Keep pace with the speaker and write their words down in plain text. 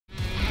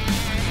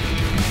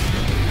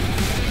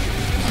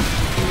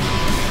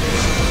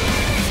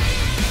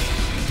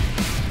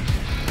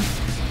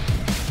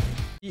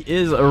He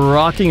is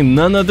rocking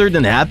none other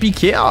than Happy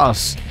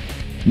Chaos.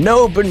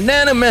 No,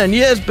 Banana Man.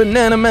 Yes,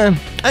 Banana Man.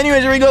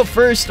 Anyways, here we go.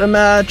 First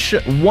match.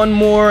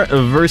 Onemore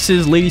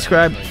versus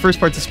Ladyscribe. First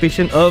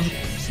participation of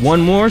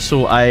Onemore.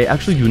 So I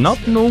actually do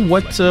not know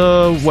what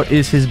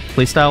is his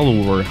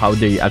playstyle or how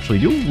they actually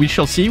do. We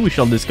shall see. We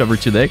shall discover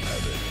today.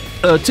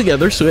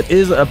 Together. So it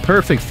is a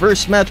perfect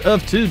first match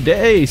of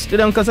today.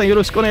 Oh,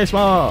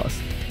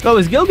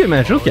 it's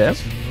Gilgamesh. Okay.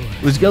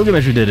 It was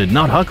Gilgamesh who did it,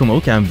 not Hakumo.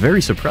 Okay, I'm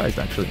very surprised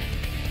actually.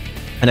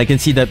 And I can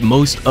see that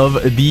most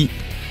of the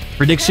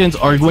predictions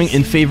are going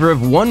in favor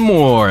of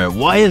Onemore.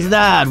 Why is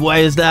that? Why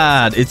is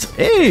that? It's,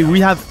 hey, we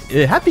have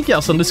Happy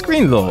Chaos on the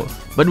screen though.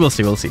 But we'll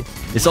see, we'll see.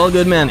 It's all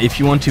good, man. If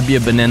you want to be a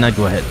banana,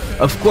 go ahead.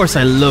 Of course,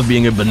 I love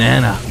being a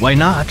banana. Why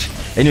not?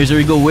 Anyways, here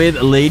we go with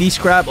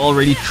Ladyscribe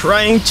already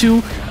trying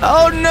to...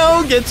 Oh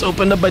no! Gets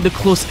opened up by the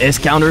close S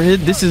counter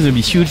hit. This is going to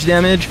be huge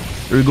damage.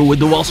 Here we go with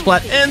the wall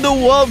splat and the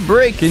wall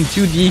break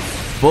into the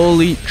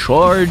fully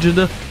charged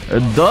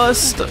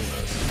dust.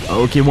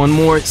 Okay,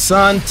 Onemore.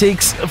 San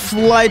takes a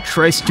flight,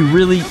 tries to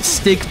really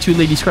stick to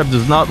Ladyscribe,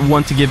 does not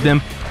want to give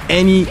them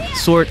any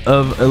sort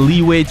of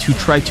leeway to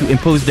try to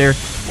impose their...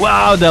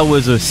 Wow, that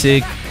was a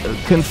sick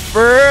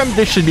confirm.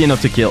 This should be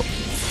enough to kill.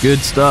 Good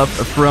stuff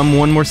from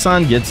Onemore.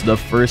 San gets the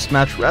first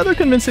match rather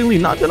convincingly,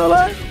 not gonna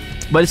lie.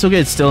 But it's okay,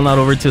 it's still not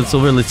over till it's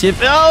over. Let's see if...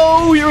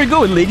 Oh, here we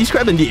go with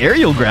Ladyscribe and the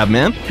aerial grab,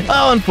 man.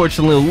 Oh,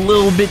 unfortunately,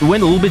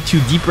 went a little bit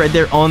too deep right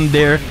there on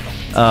their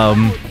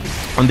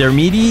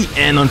meaty,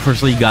 and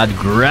unfortunately got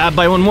grabbed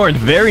by Onemore.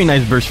 Very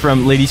nice burst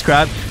from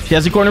Ladyscribe. She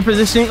has the corner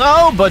positioning.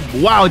 Oh, but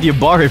wow, the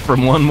Abare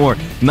from Onemore.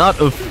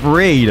 Not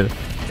afraid.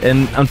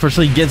 And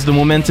unfortunately gets the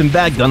momentum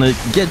back. Gonna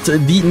get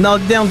the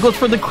knockdown. Goes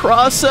for the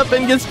cross up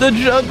and gets the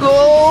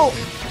juggle.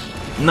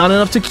 Not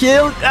enough to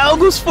kill. Now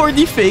goes for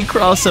the fake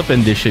cross up,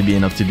 and this should be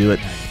enough to do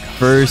it.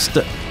 First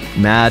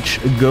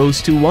match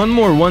goes to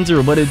Onemore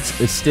 1-0, but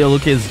it's still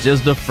okay. It's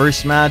just the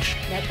first match.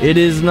 It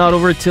is not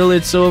over till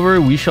it's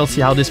over. We shall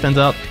see how this pans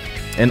out.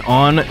 And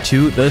on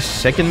to the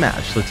second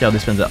match. Let's see how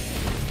this pans out.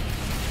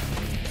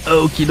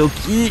 Okie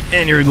dokie,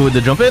 and here we go with the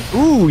jump in.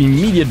 Ooh,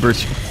 immediate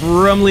burst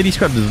from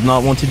Ladyscribe. Does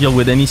not want to deal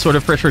with any sort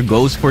of pressure.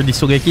 Goes for the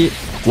Sogeki.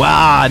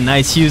 Wow,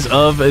 nice use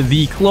of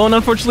the clone.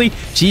 Unfortunately,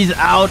 she's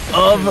out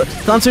of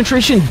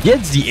concentration.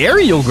 Gets the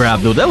aerial grab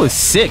though. That was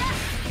sick.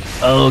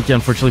 Okay,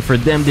 unfortunately for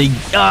them, they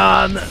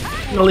got...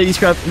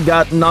 Ladyscribe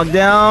got knocked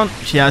down.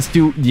 She has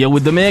to deal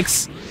with the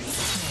mix.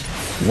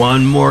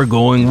 Onemore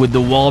going with the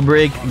wall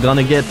break.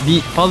 Gonna get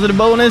the positive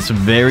bonus.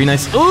 Very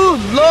nice. Oh,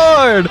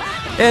 Lord!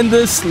 And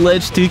the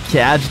sledge to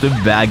catch the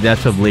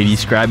backdash of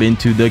Ladyscribe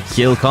into the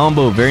kill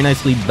combo. Very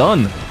nicely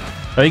done.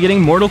 Are you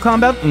getting Mortal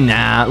Kombat?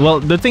 Nah. Well,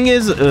 the thing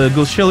is,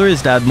 Ghost Chiller,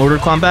 is that Mortal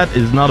Kombat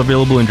is not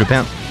available in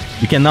Japan.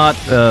 You cannot...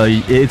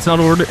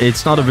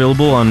 it's not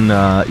available on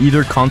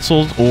either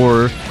consoles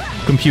or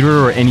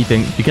computer or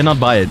anything. You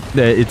cannot buy it.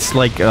 It's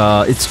like...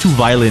 it's too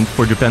violent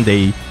for Japan.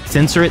 They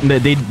censor it. And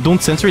they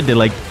don't censor it. They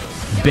like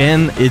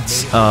ban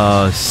its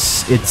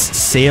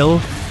sale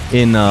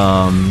in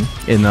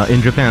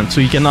Japan, so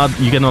you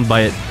cannot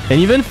buy it. And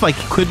even if I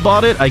could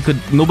bought it,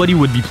 nobody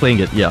would be playing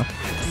it. Yeah,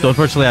 so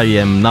unfortunately I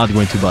am not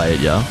going to buy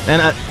it. Yeah,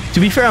 and to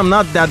be fair, I'm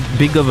not that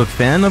big of a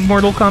fan of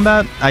Mortal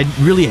Kombat. I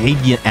really hate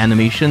the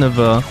animation of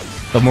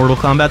Mortal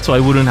Kombat, so I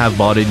wouldn't have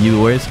bought it either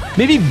ways.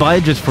 Maybe buy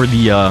it just for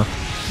the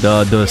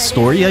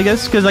story, I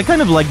guess, because I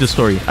kind of like the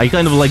story. I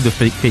kind of like the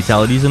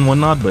fatalities and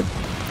whatnot, but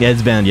yeah,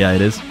 it's banned. Yeah,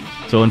 it is.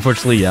 So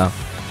unfortunately, yeah,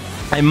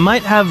 I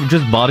might have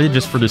just bought it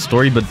just for the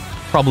story, but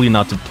probably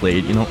not to play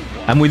it, you know.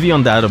 I'm with you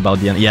on that about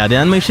the... Yeah, the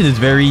animation is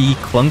very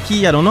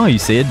clunky. I don't know how you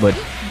say it, but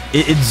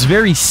it's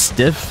very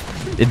stiff.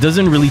 It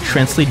doesn't really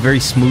translate very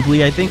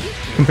smoothly, I think,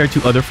 compared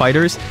to other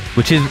fighters,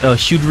 which is a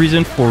huge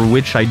reason for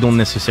which I don't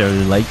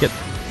necessarily like it.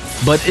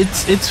 But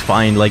it's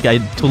fine. Like, I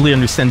totally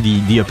understand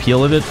the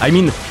appeal of it. I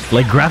mean,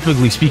 like,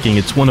 graphically speaking,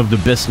 it's one of the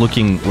best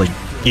looking, like,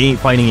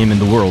 fighting game in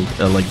the world.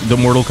 Like, the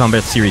Mortal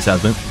Kombat series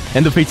has been.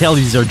 And the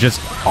fatalities are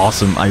just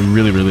awesome. I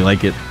really, really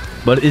like it.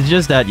 But it's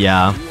just that,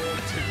 yeah...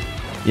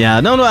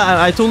 Yeah, no,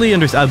 I totally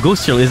understand.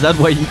 Ghost Chiller, is that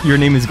why your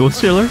name is Ghost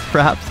Chiller,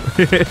 perhaps?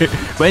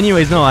 But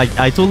anyways, no, I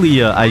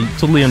totally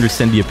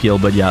understand the appeal.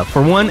 But yeah,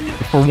 for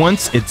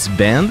once, it's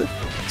banned.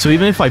 So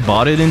even if I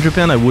bought it in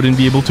Japan, I wouldn't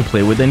be able to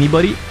play with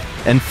anybody.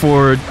 And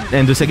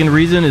the second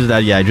reason is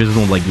that, yeah, I just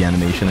don't like the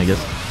animation, I guess.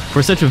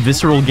 For such a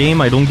visceral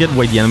game, I don't get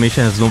why the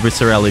animation has no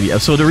viscerality.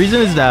 So the reason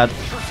is that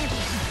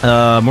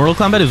Mortal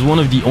Kombat is one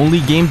of the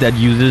only games that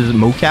uses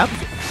mocap.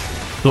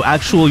 So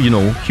actual, you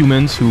know,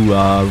 humans who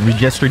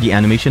register the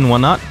animation and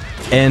whatnot.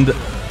 And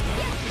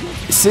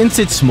since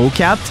it's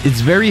mocapped,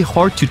 it's very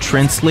hard to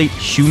translate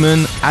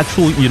human,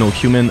 actual, you know,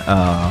 human,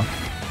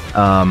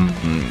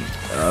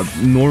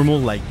 normal,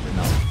 like, you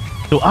know.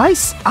 So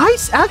Ice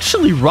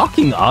actually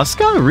rocking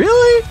Asuka?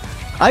 Really?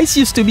 Ice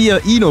used to be a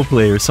Ino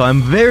player, so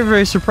I'm very,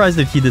 very surprised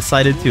that he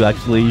decided to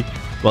actually,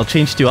 well,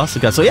 change to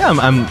Asuka. So yeah,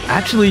 I'm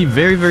actually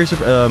very, very,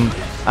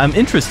 I'm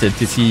interested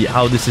to see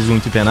how this is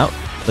going to pan out.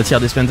 Let's see how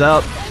this pans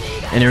out.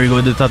 And here we go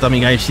with the Tatami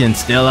Gaishi and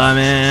Stella,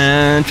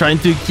 man. Trying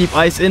to keep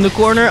Ice in the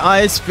corner.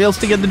 Ice fails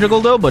to get the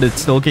juggle though, but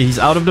it's still okay. He's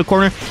out of the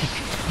corner.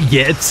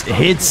 gets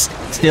hits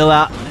still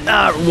out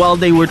while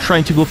they were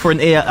trying to go for an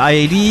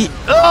IAD.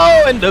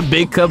 Oh, and the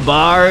big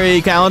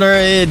Kabari counter.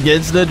 It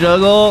gets the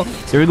juggle.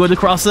 Here we go, the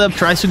cross up.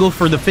 Tries to go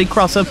for the fake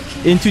cross up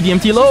into the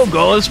empty low.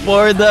 Goes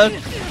for the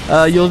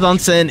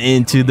Yozansen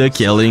into the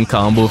killing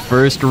combo.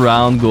 First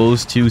round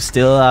goes to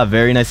Stilla.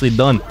 Very nicely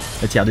done.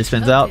 Let's see how this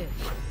pans out.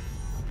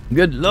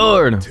 Good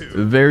lord.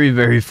 Very,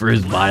 very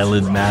first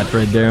violent match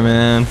right there,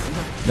 man.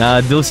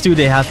 Those two,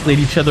 they have played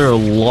each other a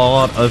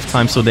lot of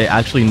times, so they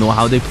actually know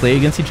how they play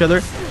against each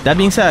other. That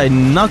being said,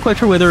 I'm not quite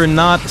sure whether or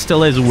not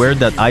Stella is aware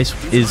that Ice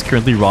is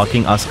currently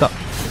rocking Asuka.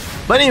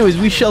 But anyways,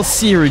 we shall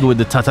see. Here we go with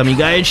the Tatami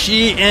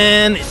Gaishi,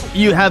 and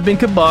you have been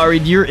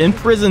Kabari'd. You're in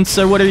prison,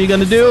 so what are you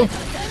gonna do?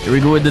 Here we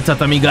go with the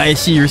Tatami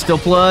Gaishi. You're still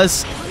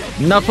plus.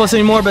 Not plus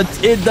anymore, but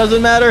it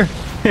doesn't matter.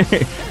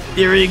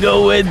 Here we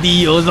go with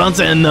the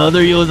Yozansen,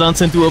 another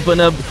Yozansen to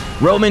open up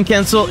Roman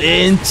cancel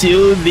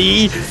into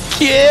the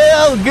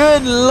kill.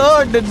 Good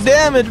lord, the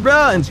damage,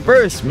 bro. And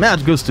first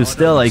match goes to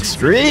Stella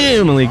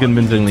extremely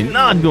convincingly.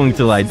 Not going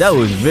to lie, that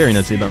was very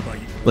nicely done.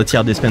 Let's see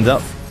how this pans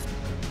out.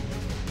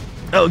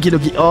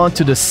 Okay, on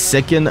to the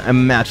second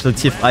match.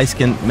 Let's see if Ice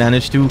can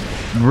manage to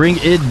bring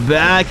it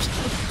back.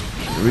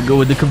 Here we go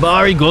with the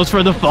Kabari. Goes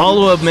for the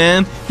follow-up,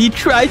 man. He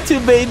tried to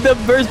bait the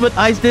burst, but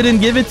Ice didn't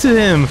give it to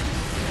him.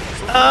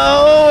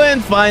 Oh,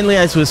 and finally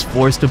Ice was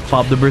forced to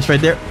pop the burst right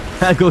there.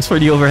 That goes for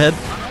the overhead.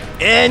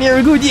 And here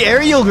we go with the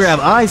aerial grab.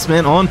 Ice,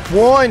 man, on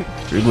point.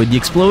 Here we go with the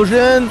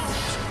explosion.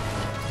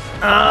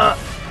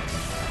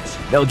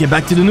 That'll get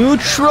back to the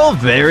neutral.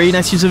 Very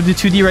nice use of the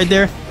 2D right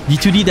there. The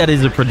 2D, that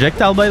is a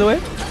projectile, by the way,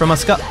 from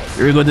Asuka.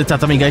 Here we go with the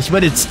Tatami Gaishi,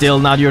 but it's still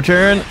not your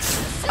turn.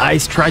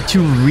 Ice tried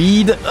to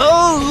read.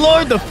 Oh,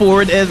 lord, the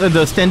forward S,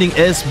 the standing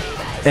S,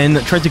 and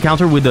tried to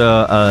counter with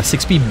a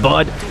 6P,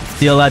 but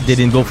still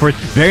didn't go for it.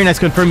 Very nice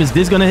confirm. Is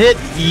this gonna hit?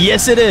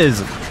 Yes, it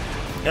is.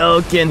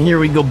 Okay, and here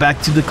we go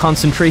back to the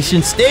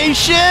concentration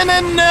station,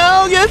 and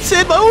now gets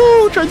hit.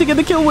 Oh, trying to get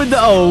the kill with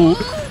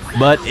the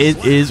but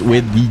it is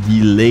with the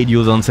delayed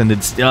Yozansen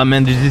that still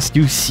manages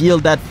to seal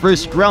that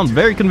first round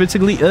very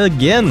convincingly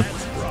again.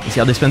 Let's see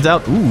how this pans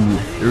out. Ooh,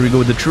 here we go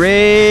with the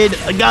trade.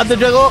 I got the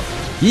juggle.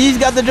 He's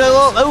got the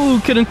juggle.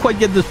 Oh, couldn't quite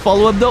get the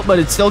follow-up though, but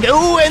it's still good.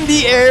 Oh, and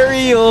the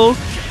aerial.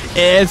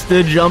 It's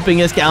the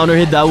jumping as counter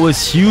hit. That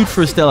was huge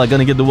for Stella.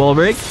 Gonna get the wall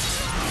break.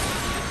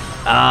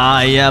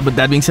 Yeah, but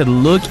that being said,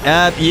 look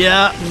at,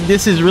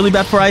 this is really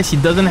bad for Ice. He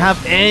doesn't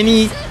have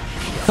any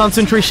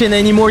concentration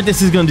anymore.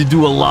 This is going to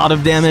do a lot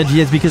of damage.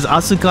 Yes, because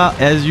Asuka,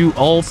 as you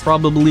all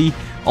probably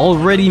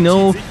already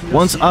know,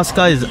 once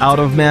Asuka is out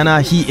of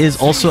mana, he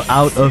is also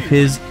out of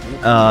his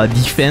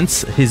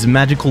defense, his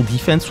magical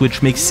defense,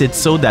 which makes it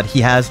so that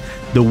he has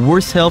the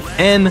worst health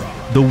and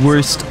the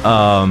worst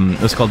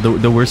what's called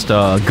the worst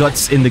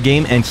guts in the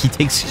game, and he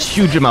takes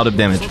huge amount of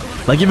damage,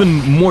 like even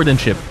more than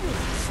Chip.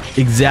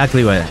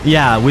 Exactly right.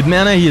 Yeah, with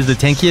mana he is the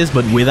tankiest,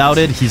 but without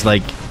it he's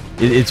like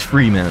it's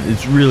free, man.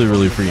 It's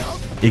really free.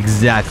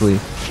 Exactly.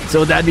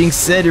 So that being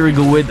said, here we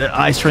go with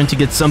Ice trying to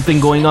get something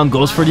going on.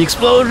 Goes for the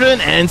explosion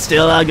and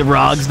still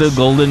rocks the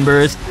golden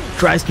burst.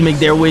 Tries to make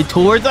their way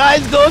towards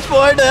Ice. Goes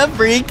for the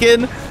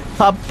freaking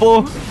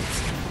Happo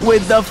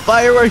with the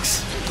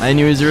fireworks.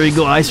 Anyways, here we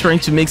go. Ice trying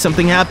to make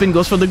something happen.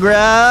 Goes for the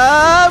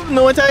grab.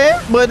 No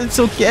entire, but it's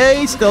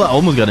okay. Stella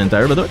almost got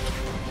entire, by the way.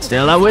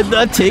 Stella with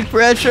the take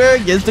pressure.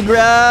 Gets the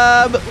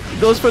grab.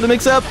 Goes for the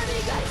mix-up.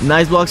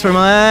 Nice blocks from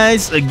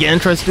Ice. Again,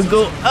 tries to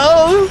go.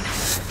 Oh!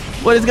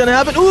 What is gonna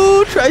happen?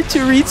 Ooh, tried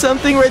to read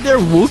something right there.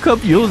 Woke up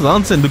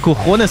Yozansen. The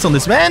cojones on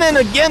this man. And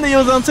again, the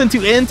Yozansen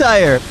to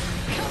entire.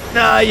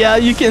 Yeah,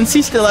 you can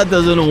see Stella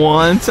doesn't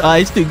want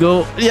Ice to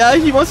go. Yeah,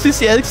 he wants to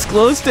see as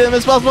close to him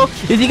as possible.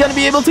 Is he gonna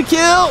be able to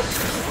kill?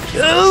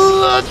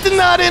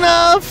 Not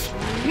enough.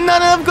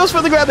 Not enough. Goes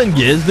for the grab and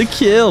gets the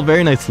kill.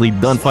 Very nicely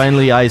done.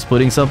 Finally, Ice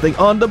putting something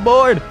on the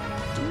board.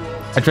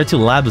 I tried to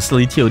lab a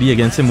silly TOD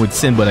against him with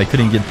Sin, but I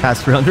couldn't get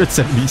past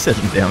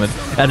 377 damage.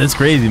 That is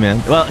crazy,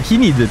 man. Well, he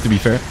needs it, to be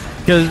fair.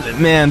 Because,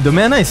 man, the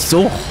mana is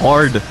so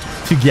hard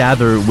to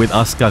gather with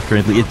Asuka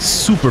currently. It's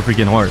super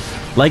freaking hard.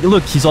 Like,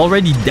 look, he's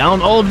already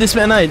down all of this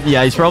mana.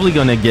 Yeah, he's probably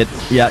gonna get...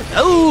 Yeah.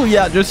 Oh,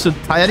 yeah, just a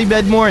tiny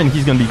bit more, and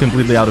he's gonna be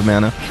completely out of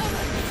mana.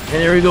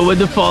 And here we go with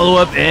the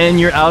follow-up, and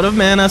you're out of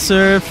mana,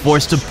 sir.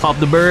 Forced to pop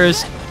the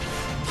burst.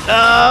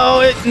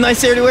 Oh,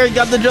 nice everywhere.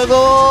 Got the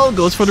juggle.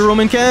 Goes for the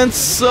Roman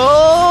cancel.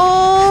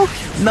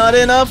 Not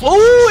enough.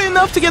 Oh,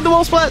 enough to get the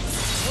wall splat.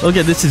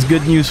 Okay, this is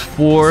good news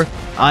for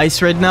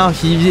Ice right now.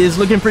 He is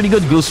looking pretty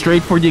good. Goes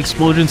straight for the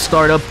explosion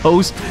startup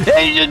post.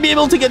 And he should be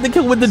able to get the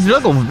kill with the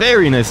juggle.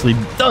 Very nicely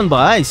done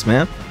by Ice,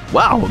 man.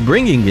 Wow,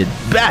 bringing it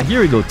back. Here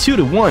we go,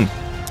 2-1.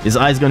 Is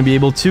Ice going to be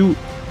able to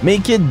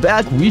make it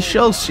back? We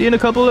shall see in a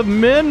couple of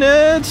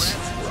minutes.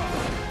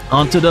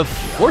 On to the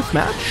fourth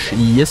match.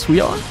 Yes,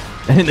 we are.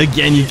 And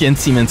again, you can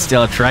see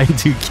Stella trying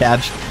to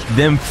catch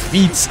them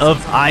feats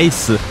of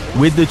Ice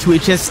with the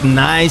 2HS.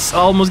 Nice.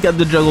 Almost got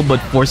the juggle,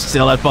 but forced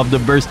Stella to pop the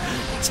burst.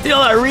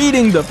 Still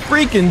reading the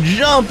freaking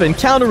jump and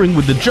countering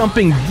with the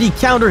jumping D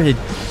counter hit.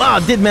 Wow,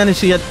 did manage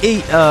to get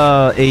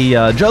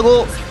a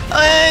juggle.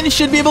 And he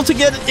should be able to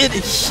get it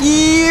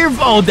here.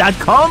 Oh, that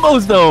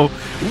combos though.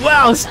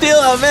 Wow,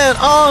 still man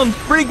on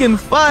freaking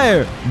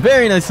fire.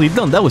 Very nicely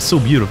done. That was so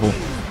beautiful.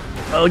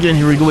 Again,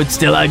 here we go with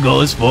Stella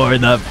goes for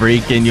the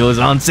freaking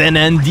Yozansen.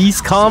 And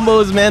these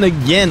combos, man,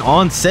 again,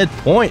 on set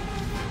point.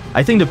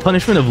 I think the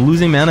punishment of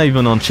losing mana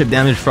even on chip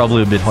damage is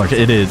probably a bit harsh.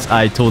 It is.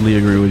 I totally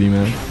agree with you,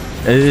 man.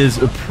 It is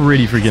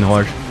pretty freaking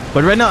harsh.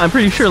 But right now, I'm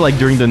pretty sure, like,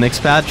 during the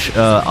next patch,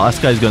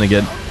 Asuka is gonna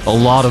get a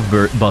lot of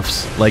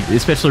buffs. Like,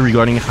 especially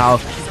regarding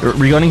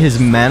his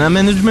mana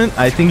management,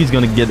 I think he's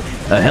gonna get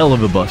a hell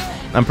of a buff.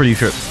 I'm pretty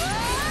sure.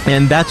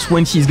 And that's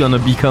when he's gonna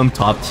become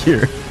top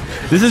tier.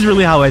 This is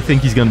really how I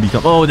think he's gonna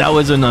become. Oh, that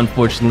was an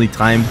unfortunately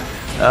timed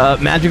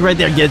magic right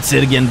there. Gets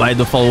it again by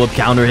the follow-up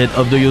counter hit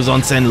of the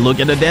Yozansen. Look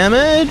at the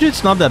damage.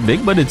 It's not that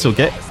big, but it's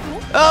okay.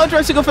 Oh,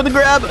 tries to go for the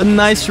grab. A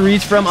nice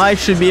reach from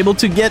Ice. Should be able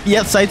to get,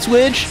 yeah, side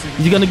switch.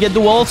 He's gonna get the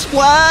wall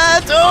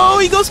splat. Oh,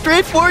 he goes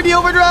straight for the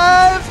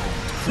overdrive.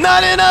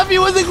 Not enough. He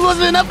wasn't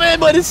close enough,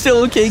 but it's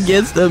still okay.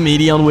 Gets the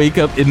median wake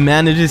up. It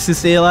manages to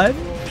stay alive.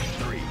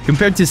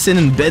 Compared to Sin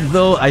and Bed,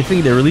 though, I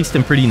think they released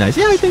him pretty nice.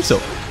 Yeah, I think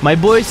so. My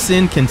boy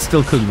Sin can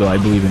still cook, though. I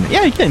believe in it.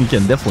 Yeah, he can,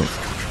 definitely.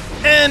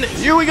 And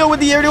here we go with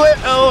the air-to-air.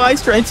 Oh,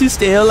 Ice trying to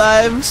stay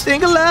alive.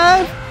 Staying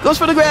alive. Goes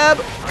for the grab.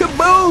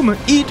 Kaboom.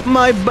 Eat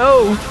my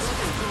bow.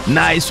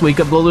 Nice wake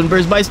up golden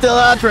burst by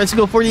Stella. Tries to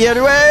go for the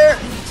air-to-air.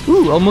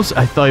 Ooh, almost.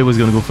 I thought he was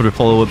going to go for the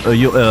follow-up.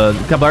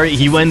 Kabari.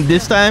 He went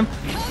this time.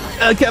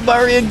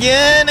 Kabari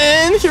again.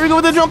 And here we go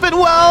with the jump in.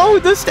 Wow.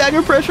 The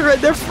stagger pressure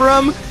right there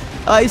from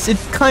Ice. It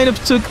kind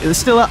of took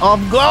Stella off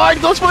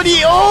guard. Goes for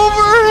the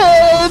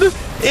overhead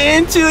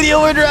into the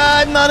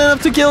overdrive. Not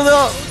enough to kill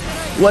though.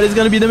 What is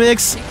going to be the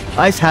mix?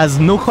 Ice has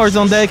no cards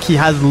on deck. He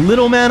has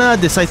little mana.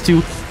 Decides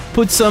to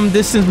put some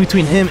distance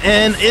between him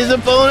and his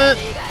opponent.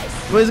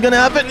 What is going to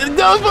happen? It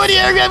goes for the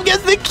air grab.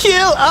 Gets the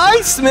kill.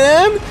 Ice,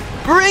 man.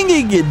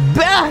 Bringing it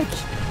back.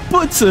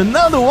 Puts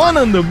another one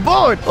on the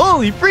board.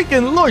 Holy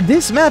freaking lord.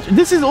 This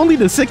is only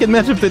the second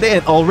match of today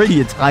and already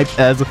it's hyped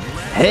as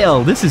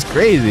hell. This is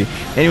crazy.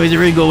 Anyways,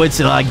 here we go with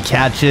Silag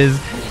catches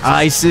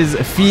Ice's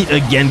feet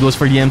again. Goes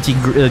for the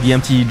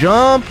empty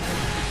jump.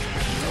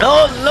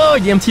 Oh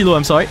lord, the empty low.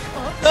 I'm sorry.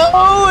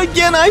 Oh,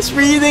 again, Ice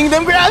reading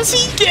them grabs.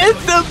 He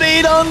gets the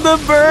bait on the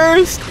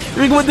burst.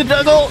 Here we go with the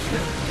juggle.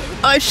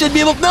 I should be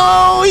able.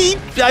 No, I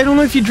don't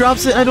know if he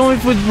drops it. I don't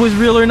know if it was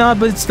real or not,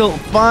 but it's still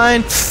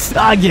fine.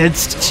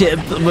 Gets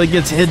chipped, but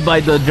gets hit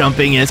by the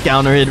jumping S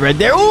counter hit right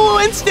there. Oh,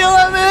 and still,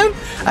 man.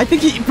 I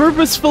think he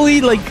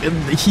purposefully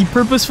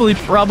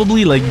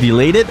probably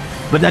delayed it.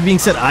 But that being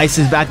said, Ice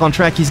is back on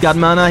track. He's got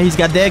mana. He's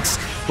got Dex.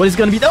 What is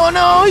gonna be? Oh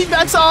no, he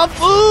backs off.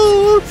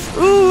 Ooh,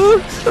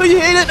 oh, you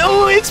hate it.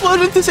 Oh,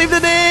 explosion to save the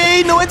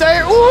day. No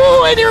entire.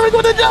 Ooh, and here we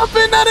go to jump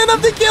in. Not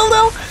enough to kill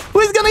though.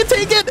 Who's gonna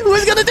take it?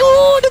 Who's gonna do?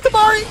 Ooh, the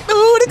Kabari.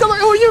 Ooh, the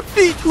Kabari. Oh, your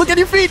feet. Look at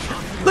your feet.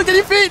 Look at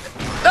your feet.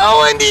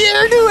 Oh, in the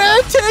air, new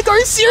air tech. Are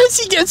you serious?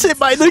 He gets hit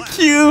by the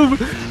cube.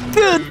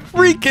 Good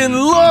freaking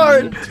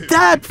lord.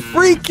 That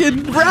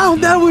freaking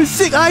round. That was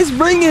sick. Ice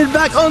bringing it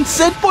back on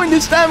set point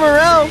this time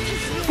around.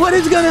 What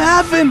is gonna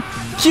happen?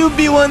 Cube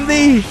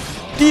B1D.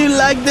 Do you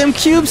like them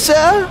cubes,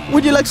 sir?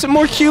 Would you like some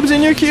more cubes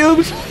in your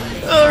cubes?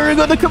 Oh, here we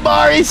go. The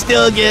Kabari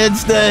still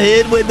gets the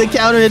hit with the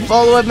counter hit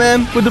follow-up,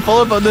 man. With the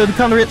follow-up of the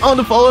counter hit on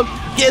the follow-up.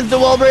 Gets the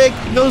wall break.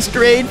 Goes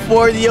straight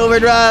for the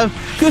overdrive.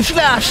 Good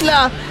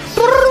shla.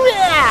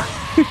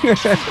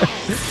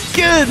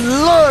 Good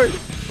lord.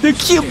 The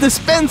cube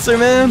dispenser,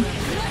 man.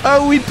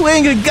 Are we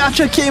playing a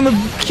gacha game of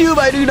cube?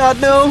 I do not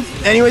know.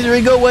 Anyways, here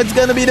we go. What's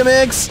gonna be the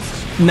mix?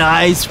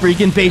 Nice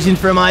freaking patience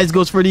from Ice.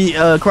 Goes for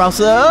the cross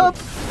up.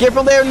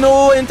 Careful there.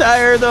 No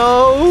entire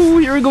though.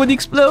 Here we go with the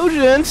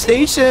explosion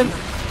station.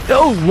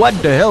 Oh, what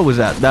the hell was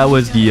that? That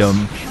was the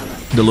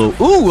low.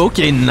 Ooh,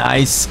 okay,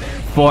 nice.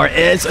 For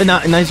S.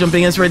 Nice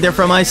jumping S right there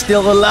from Ice.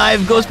 Still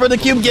alive. Goes for the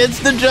cube. Gets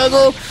the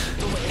juggle.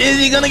 Is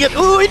he gonna get?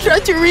 Ooh, he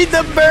tried to read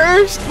the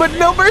burst, but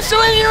no burst.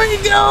 So here we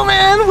go,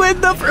 man.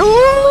 With the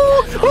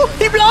ooh,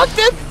 he blocked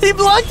it. He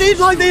blocked it.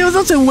 He was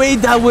also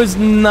wait. That was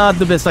not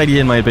the best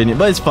idea in my opinion,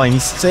 but it's fine.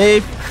 He's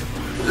safe.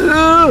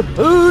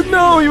 Oh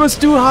no, he was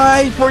too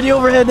high for the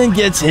overhead and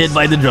gets hit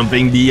by the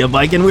jumping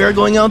Baiken. And we are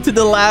going on to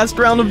the last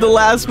round of the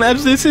last match.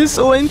 This is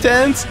so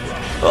intense.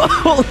 Oh,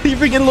 holy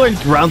freaking lord!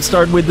 Round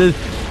start with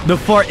the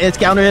far edge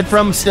counter hit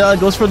from Stella.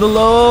 Goes for the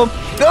low.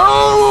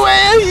 Oh,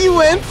 and he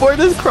went for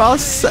the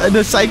cross,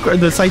 the side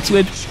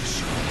switch.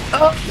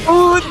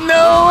 Oh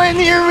no, and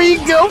here we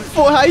go.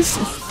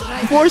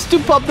 Forced to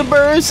pop the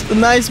burst.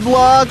 Nice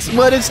blocks,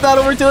 but it's not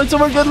over till it's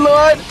over. Good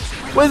lord,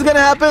 what is gonna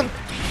happen?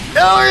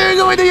 Oh, here we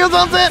go with the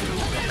Yozansen.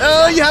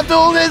 Oh, you have to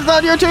hold it. It's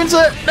not your turn,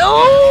 sir.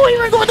 No,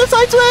 here we go with the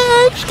side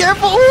switch.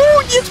 Careful.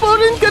 Oh, the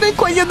explosion couldn't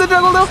quite get the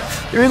juggle though.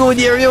 Here we go with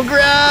the aerial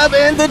grab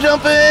and the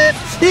jump in.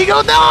 He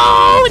goes,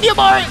 no, the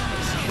Abari.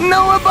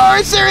 No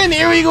Abari, sir. And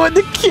here we go with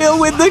the kill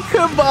with the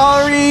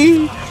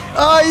Kabari.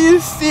 Are you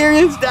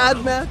serious,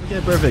 Dad, man?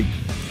 Okay, perfect.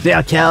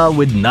 Yeah, Cal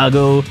with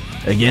Nago.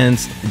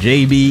 against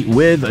JB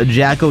with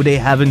Jacko. They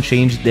haven't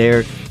changed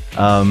their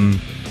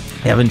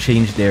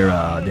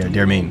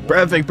main.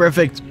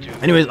 Perfect.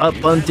 Anyways, up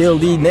until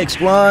the next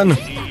one.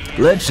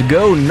 Let's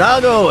go,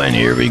 Nago. And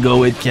here we go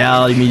with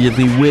Cal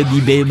immediately with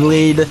the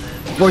Beyblade.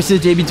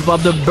 Forces JB to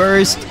pop the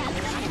burst.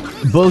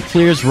 Both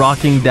players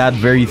rocking that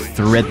very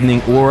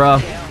threatening aura.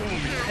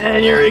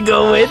 And here we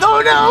go with,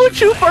 oh no,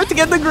 too far to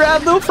get the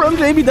grab though from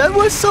JB. That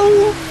was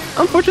so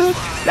unfortunate.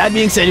 That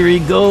being said, here we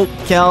go.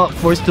 Cal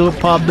forced to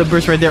pop the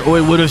burst right there. Oh,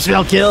 it would have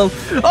spell kill.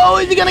 Oh,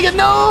 is he gonna get,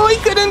 no, he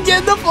couldn't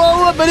get the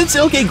follow-up, but it's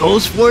okay.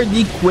 Goes for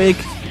the quick.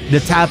 The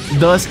tap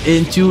does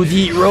into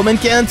the Roman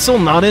cancel.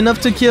 Not enough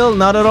to kill,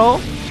 not at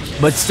all.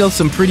 But still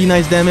some pretty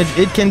nice damage.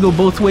 It can go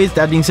both ways.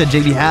 That being said,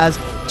 JB has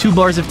 2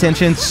 bars of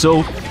tension,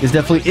 so it's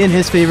definitely in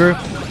his favor.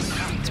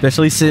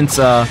 Especially since,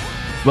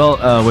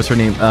 what's her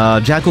name?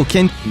 Jacko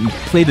can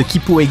play the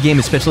keep away game,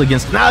 especially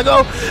against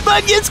Nago,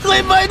 but gets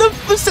claimed by the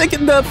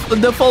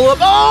follow-up.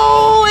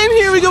 Oh, and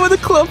here we go with the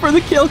club for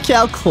the kill.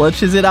 Cal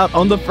clutches it out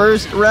on the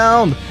first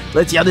round.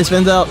 Let's see how this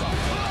spins out.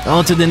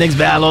 On to the next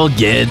battle.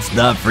 Gets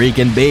the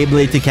freaking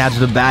Beyblade to catch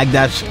the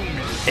backdash.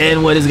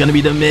 And what is going to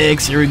be the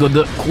mix? Here we go.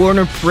 The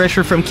corner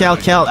pressure from Cal.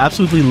 Cal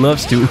absolutely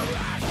loves to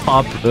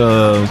pop,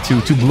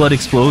 to blood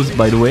explodes,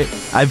 by the way.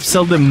 I've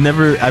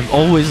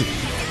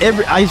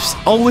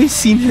always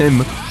seen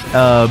him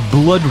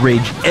blood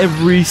rage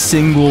every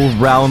single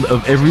round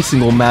of every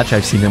single match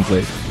I've seen him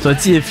play. So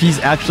let's see if he's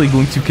actually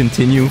going to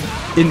continue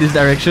in this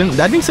direction.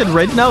 That being said,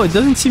 right now it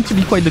doesn't seem to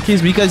be quite the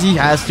case because he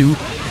has to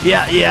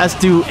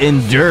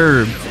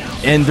endure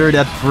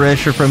that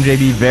pressure from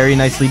JB. Very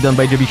nicely done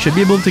by JB. Should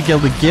be able to kill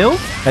the kill.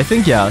 I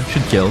think, yeah,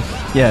 should kill.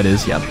 Yeah, it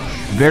is, yeah.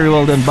 Very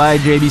well done by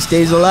JB.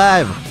 Stays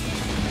alive.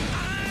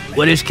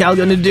 What is Cal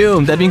gonna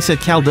do? That being said,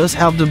 Cal does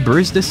have the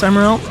burst this time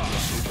around.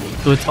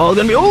 So it's all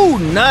gonna be, oh,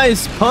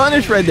 nice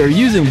punish right there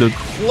using the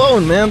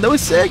clone, man. That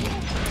was sick.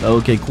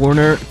 Okay,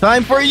 corner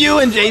time for you,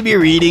 and JB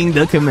reading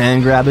the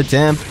command grab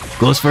attempt.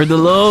 Goes for the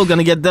low,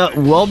 gonna get the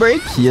wall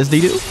break. Yes, they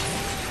do.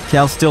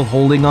 Cal still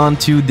holding on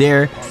to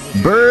their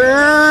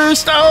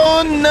burst.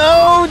 Oh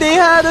no, they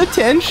had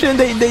attention.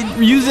 They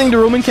using the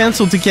Roman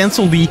cancel to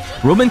cancel the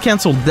Roman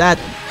cancel that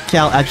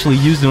Cal actually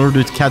used in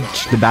order to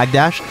catch the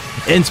backdash.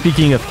 And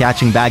speaking of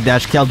catching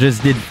backdash, Cal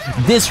just did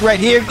this right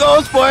here.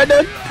 Goes for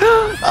the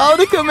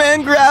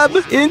command grab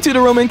into the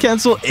Roman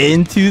cancel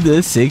into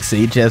the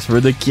 6HS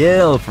for the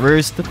kill.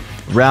 First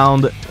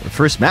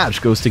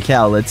match goes to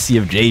Cal. Let's see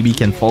if JB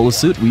can follow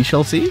suit. We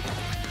shall see.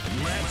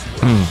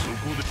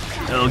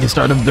 Okay,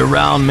 start of the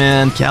round,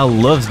 man. Cal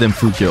loves them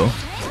Fukyo.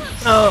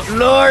 Oh,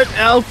 Lord.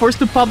 Al forced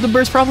to pop the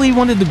burst. Probably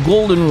wanted the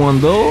golden one,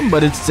 though.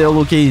 But it's still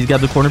okay. He's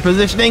got the corner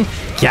positioning.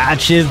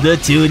 Catches the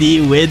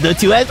 2D with the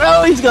 2S.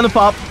 Oh, he's gonna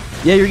pop.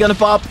 Yeah, you're gonna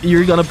pop.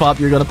 You're gonna pop.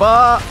 You're gonna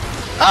pop.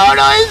 Oh,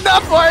 no, he's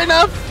not far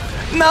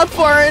enough. Not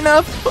far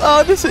enough.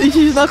 Oh,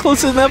 he's not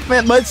close enough,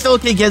 man. But still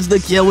okay. Gets the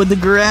kill with the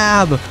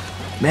grab.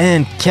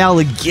 Man, Cal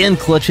again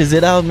clutches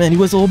it out, man. He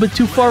was a little bit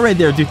too far right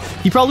there, dude.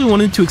 He probably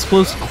wanted to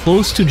explode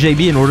close to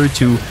JB in order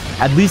to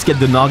at least get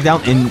the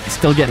knockdown and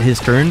still get his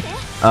turn,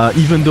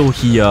 even though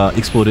he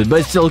exploded. But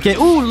it's still okay.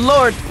 Oh,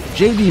 Lord.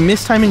 JB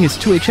mistiming his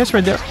 2HS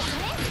right there.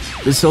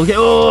 It's still okay.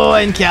 Oh,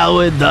 and Cal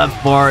with the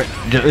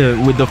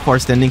far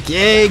standing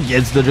kick.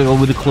 Gets the juggle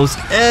with the close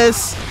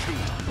S.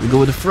 We go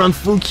with the front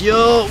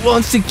Fukyo.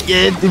 Wants to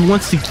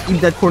keep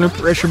that corner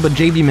pressure, but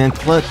JB, man,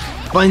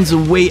 finds a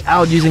way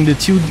out using the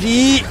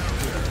 2D.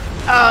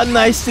 Ah,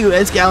 nice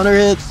 2S counter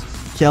hit.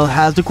 Cal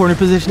has the corner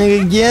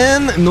positioning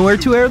again. Nowhere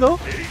to air though.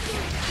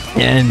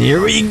 And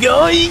here we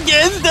go. He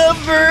gets the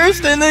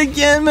burst. And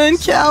again, man,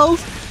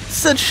 Cal's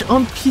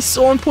he's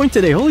so on point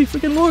today. Holy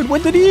freaking Lord.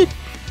 What did he eat?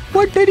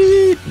 What did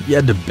he eat? He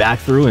had the back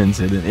throw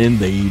incident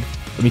indeed.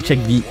 Let me check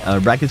the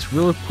brackets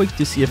real quick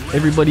to see if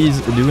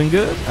everybody's doing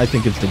good. I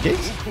think it's the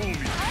case.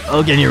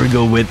 Okay, here we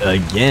go with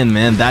again,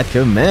 man, that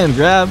command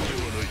grab.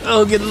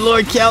 Oh, good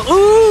Lord, Cal.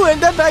 Ooh,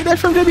 and that backdash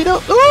from JB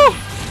though. Ooh,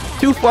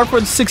 too far for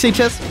the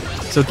 6HS.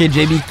 It's okay,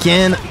 JB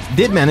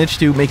did manage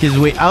to make his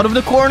way out of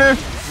the corner.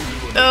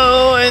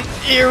 Oh, and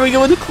here we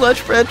go with the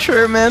clutch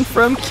pressure, man,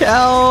 from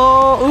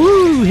Cal.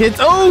 Ooh, hits,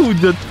 oh,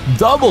 the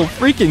double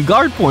freaking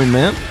guard point,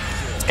 man.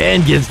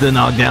 And gets the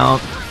knockdown.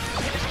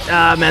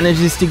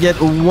 Manages to get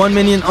 1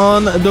 minion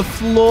on the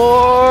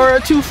floor.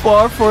 Too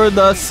far for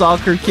the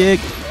soccer kick.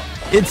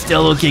 It's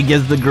still okay,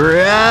 gets the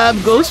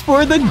grab. Goes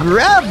for the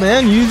grab,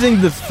 man,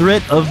 using the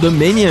threat of the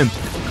minion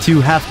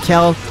to have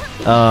Cal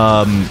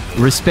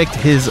respect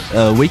his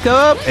wake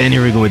up. And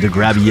here we go with the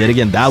grab yet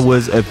again. That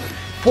was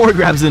 4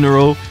 grabs in a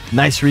row.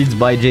 Nice reads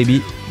by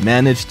JB.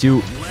 Managed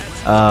to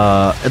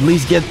at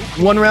least get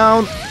 1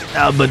 round.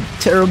 But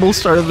terrible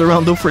start of the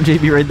round though for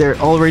JB right there.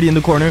 Already in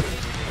the corner.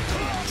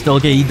 Still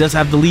okay, he does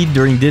have the lead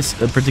during this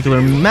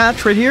particular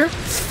match right here.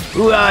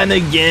 Ooh, and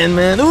again,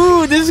 man.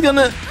 Ooh, this is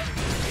gonna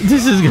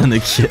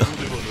kill.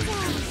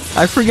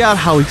 I forgot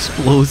how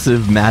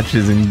explosive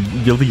matches in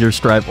Guilty Gear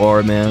Strive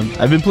are, man.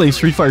 I've been playing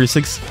Street Fighter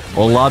 6 a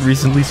lot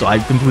recently, so I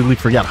completely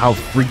forgot how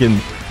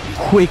freaking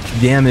quick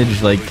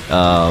damage, like,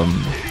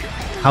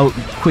 how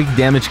quick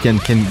damage can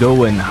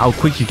go and how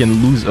quick you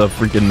can lose a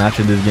freaking match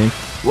in this game.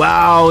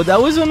 Wow,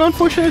 that was an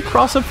unfortunate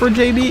cross-up for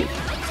JB.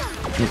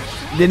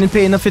 Didn't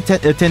pay enough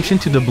attention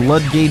to the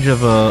blood gauge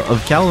of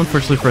Cal,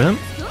 unfortunately for him.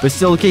 But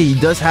still, okay, he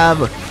does have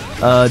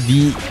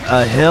the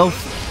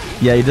health.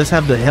 Yeah, he does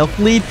have the health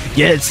lead.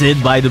 Gets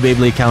hit by the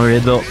Beyblade counter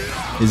hit though.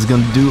 Is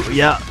gonna do,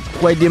 yeah,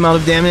 quite the amount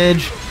of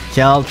damage.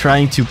 Cal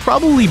trying to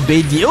probably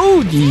bait the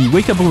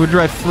wake up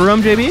overdrive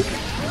from JB.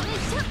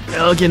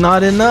 Okay,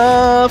 not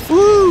enough.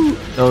 Woo!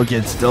 Okay,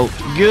 it's still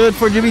good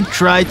for JB.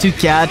 Try to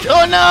catch.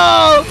 Oh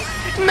no!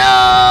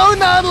 No,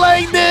 not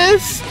like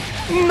this.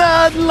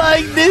 Not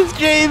like this,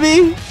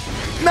 JB.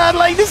 Not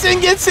like this,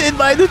 and gets hit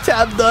by the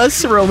tap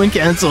dust. Roman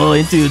cancel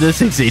into the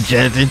 6-8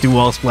 chest, into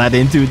wall splat,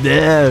 into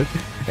death.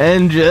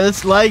 And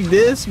just like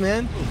this,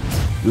 man.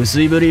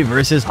 Usuiburi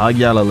versus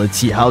Hagyaara. Let's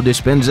see how this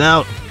spins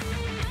out.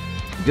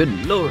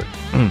 Good lord.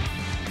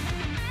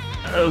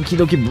 Okie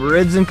dokie,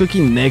 breads and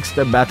cookie. Next,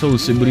 the battle,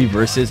 Usuiburi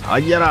versus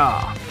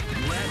Hagyaara.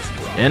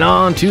 And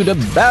on to the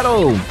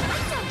battle.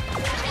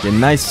 A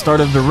nice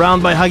start of the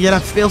round by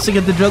Hagyaara. Fails to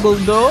get the juggle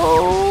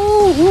though.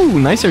 Ooh,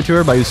 nice air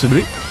tour by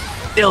Usuiburi.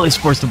 Still is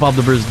forced to pop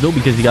the burst though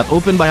because he got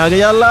opened by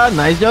Hagyaara.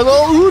 Nice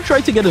juggle. Ooh,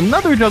 tried to get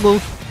another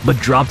juggle, but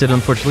dropped it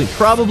unfortunately.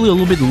 Probably a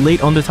little bit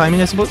late on the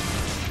timing, I suppose.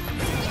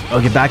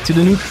 Okay, back to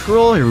the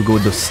neutral. Here we go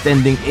with the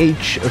standing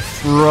H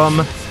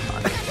from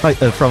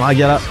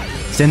Hagyaara.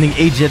 Standing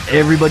H that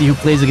everybody who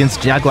plays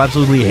against Jacko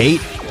absolutely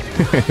hate.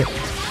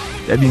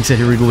 That being said,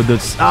 here we go with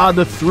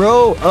the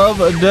throw of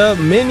the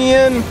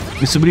minion.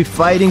 Usuiburi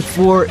fighting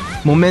for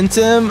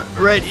momentum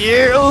right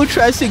here. Oh,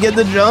 tries to get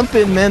the jump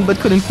in, man, but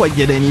couldn't quite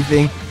get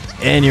anything.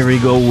 And here we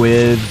go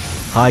with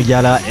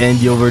Hagyaara and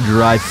the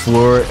overdrive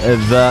for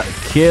the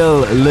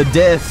kill. Le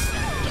Death.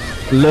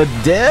 Le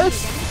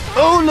Death?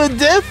 Oh, Le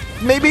Death,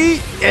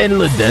 maybe? And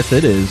Le Death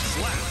it is.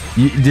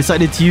 You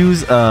decided to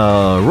use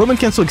Roman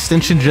cancel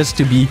extension just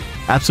to be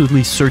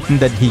absolutely certain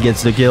that he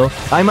gets the kill.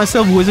 I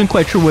myself wasn't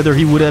quite sure whether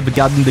he would have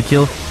gotten the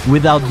kill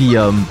without the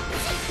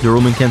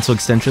Roman cancel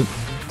extension.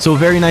 So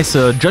very nice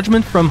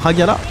judgment from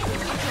Hagyaara.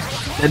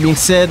 That being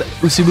said,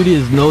 Usuiburi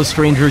is no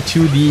stranger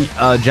to the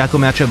Jacko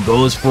matchup.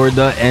 Goes for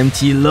the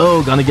empty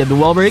low. Gonna get the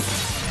wall break.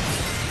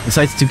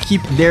 Decides to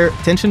keep their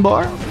tension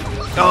bar.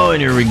 Oh,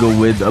 and here we go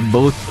with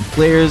both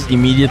players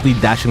immediately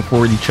dashing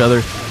forward each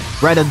other.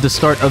 Right at the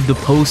start of the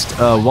post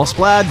wall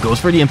splat, goes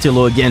for the empty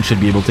low again,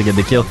 should be able to get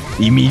the kill.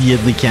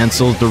 Immediately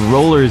cancels the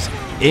rollers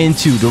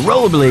into the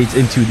rollerblades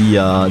into the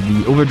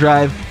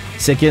overdrive.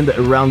 Second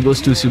round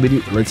goes to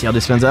Usuiburi. Let's see how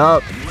this pans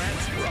out.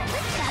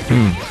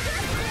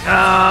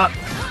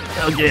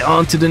 Okay,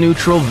 on to the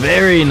neutral.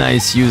 Very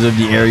nice use of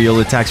the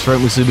aerial attacks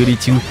from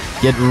Usuiburi to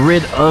get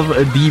rid of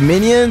the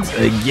minions.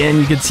 Again,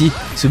 you can see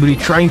Usuiburi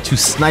trying to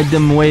snipe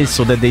them away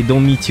so that they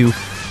don't need to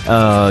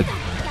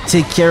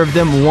take care of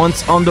them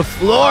once on the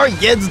floor.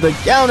 Gets the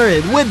counter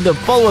hit with the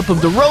follow-up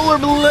of the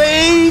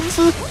rollerblades.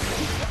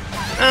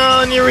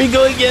 Oh, and here we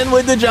go again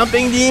with the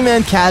jumping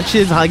demon.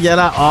 Catches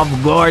Hagyaara off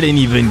guard and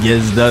even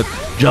gets the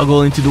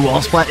juggle into the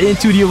wall splat,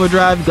 into the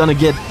overdrive. Gonna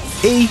get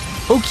a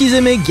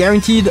Okizeme,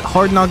 guaranteed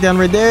hard knockdown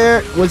right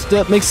there. What's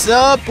the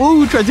mix-up?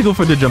 Ooh, tried to go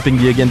for the jumping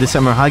D again. This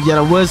time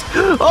Hagyaara was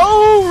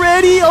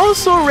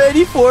also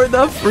ready for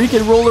the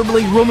freaking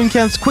rollerblade Roman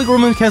cancel, quick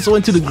Roman cancel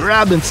into the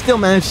grab and still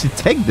managed to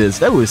take this.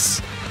 That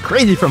was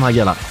crazy from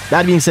Hagyaara.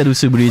 That being said,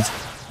 Usuiburi's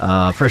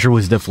pressure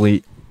was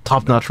definitely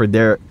top-notch right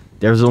there.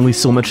 There's only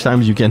so much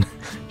times you can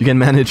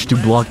manage to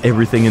block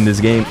everything in this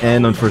game,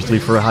 and unfortunately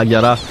for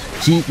Hagyaara,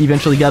 he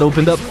eventually got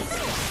opened up.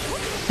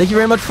 Thank you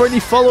very much for the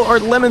follow,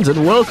 Art Lemons,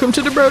 and welcome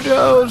to the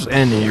Brojos.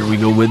 And here we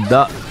go with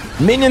the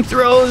minion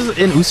throws,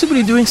 and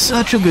Usuiburi doing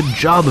such a good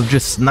job of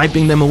just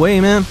sniping them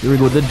away, man. Here we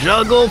go with the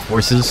juggle,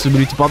 forces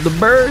Usuiburi to pop the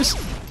burst.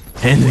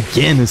 And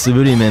again,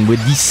 Usuiburi, man, with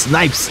these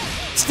snipes,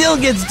 still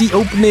gets the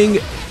opening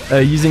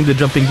using the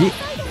jumping D.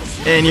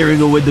 And here we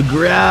go with the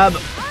grab.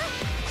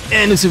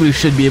 And Usuiburi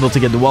should be able to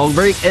get the wall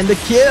break and the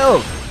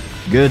kill.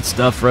 Good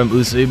stuff from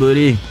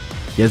Usuiburi.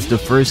 Gets the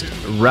first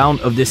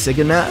round of this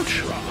second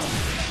match.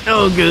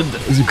 Oh, good.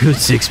 It's a good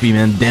 6P,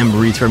 man. Damn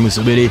reach from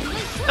Usuiburi.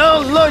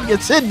 Oh, Lord,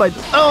 gets hit by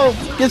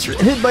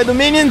the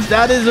minions.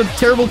 That is a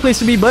terrible place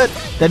to be, but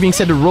that being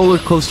said, the roller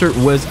coaster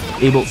was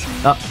able...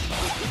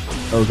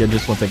 okay,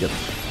 just one second.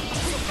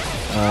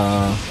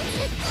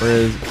 Where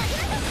is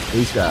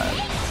Ladyscribe?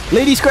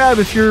 Ladyscribe,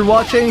 if you're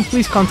watching,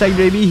 please contact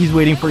JB. He's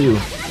waiting for you.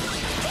 1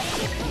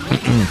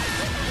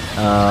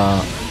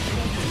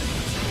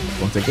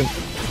 second.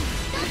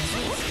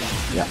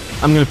 Yeah,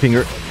 I'm gonna ping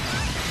her.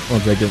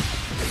 1 second.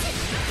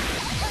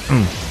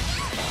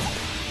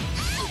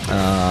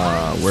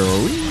 Where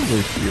are we?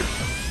 We're here.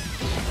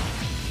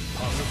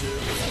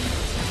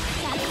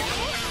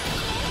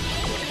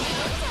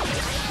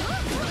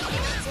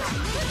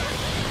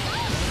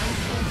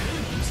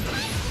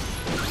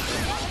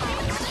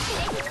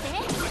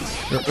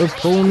 Your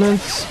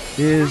opponent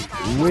is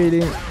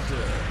waiting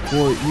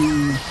for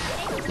you,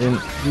 and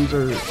these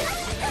are...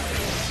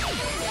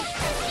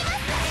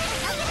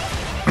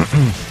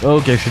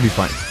 okay, should be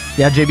fine.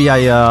 いや、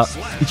JB、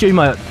一応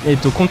今、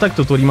コンタク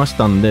ト取りまし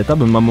たんで、多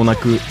分間もな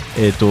く、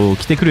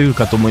来てくれる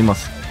かと思いま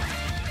す。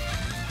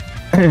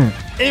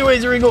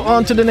Anyways, here we go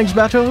on to the next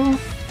battle.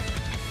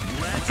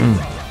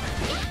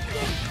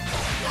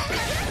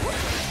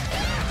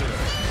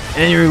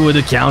 And here with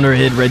a counter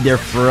hit right there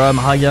from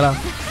Hagyaara.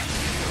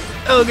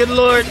 Oh, good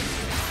lord.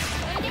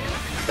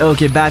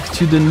 Okay, back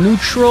to the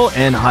neutral,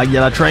 and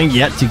Hagyaara trying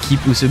yet to keep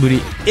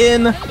Usuiburi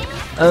in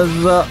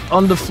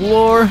on the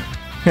floor.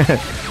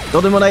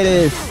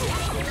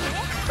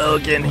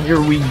 Okay, and here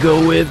we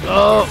go with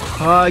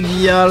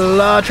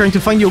Hagyaara trying to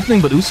find the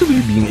opening, but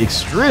Usuiburi being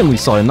extremely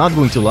solid, not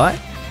going to lie.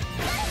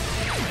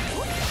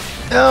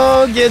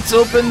 Oh, gets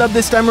opened up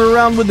this time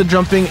around with the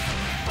jumping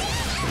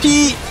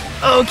P.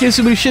 Okay,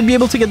 Usuiburi should be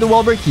able to get the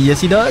wall break.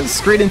 Yes, he does.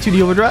 Straight into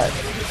the overdrive.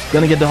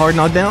 Gonna get the hard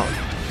knockdown.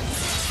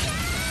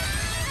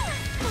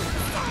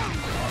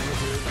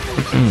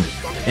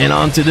 And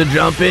onto the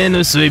jump in.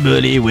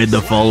 Usuiburi with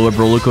the follow-up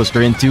roller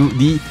coaster into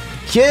the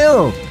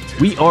kill.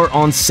 We are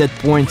on set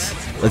points.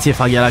 Let's see if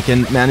Hagyaara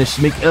can manage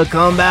to make a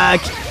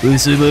comeback.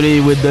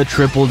 Usuiburi with the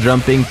triple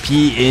jumping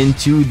P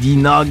into the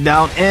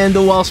knockdown and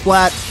the wall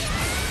splat.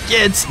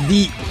 Gets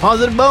the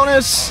positive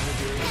bonus.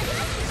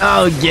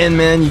 Oh, again,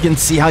 man, you can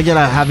see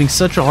Hagyaara having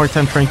such a hard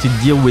time trying to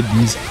deal with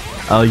these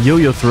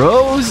yo-yo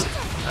throws.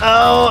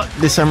 Oh,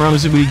 this time around,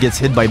 Usuiburi gets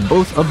hit by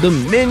both of the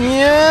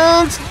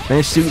minions.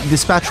 Managed to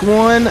dispatch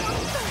one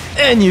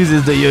and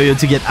uses the yo-yo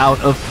to get out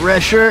of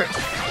pressure.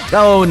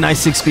 Oh,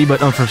 nice 6P,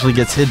 but unfortunately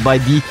gets hit by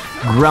the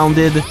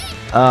grounded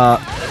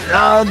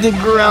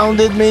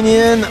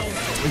minion.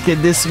 Okay,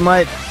 this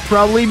might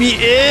probably be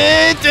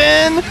it,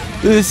 and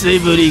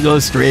Usuiburi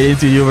goes straight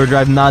into the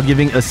overdrive, not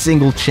giving a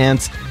single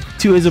chance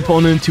to his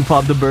opponent to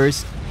pop the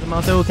burst.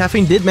 Amato,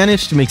 Caffeine did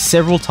manage to make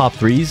several top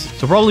 3s,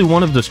 so probably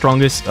one of the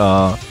strongest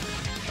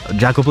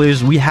Jacko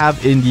players we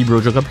have in the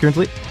Brojo Cup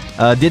currently.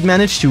 Did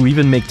manage to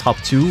even make top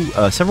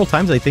 2 several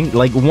times, I think,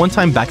 like one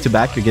time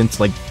back-to-back against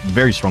like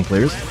very strong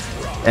players.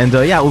 And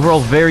yeah, overall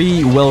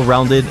very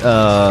well-rounded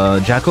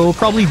Jacko,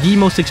 probably the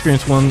most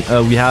experienced one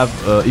we have,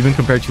 even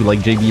compared to like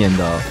JB and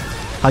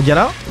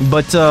Hagyaara.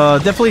 But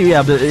definitely,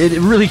 yeah, it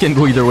really can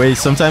go either way.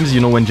 Sometimes, you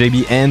know, when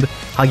JB and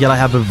Hagyaara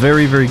have a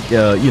very,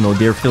 you know,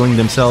 they're feeling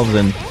themselves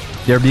and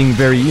they're being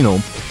very, you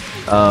know,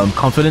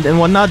 confident and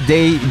whatnot,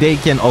 they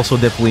can also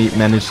definitely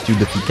manage to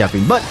defeat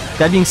Caffeine. But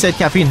that being said,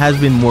 Caffeine has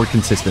been more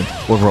consistent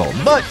overall.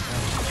 But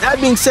that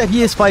being said,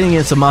 he is fighting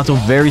against Amato,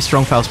 very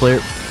strong Faust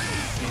player.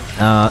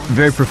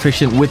 Very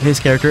proficient with his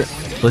character.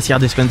 Let's see how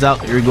this spins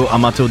out. Here we go.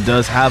 Amato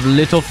does have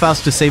little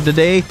Faust to save the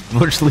day.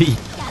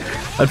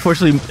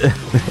 Unfortunately,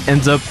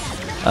 ends up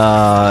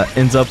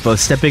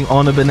stepping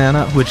on a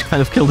banana, which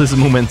kind of killed his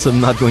momentum,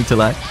 not going to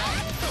lie.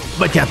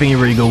 But Capping, here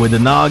we go with the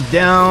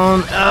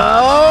knockdown.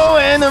 Oh,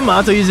 and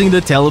Amato using the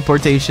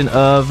teleportation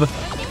of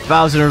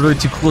Faust in order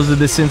to close the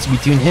distance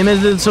between him and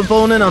his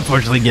opponent.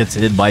 Unfortunately, gets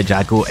hit by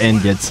Jacko and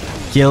gets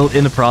killed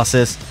in the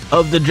process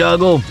of the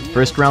juggle.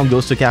 First round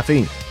goes to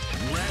Caffeine.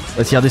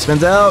 Let's see how this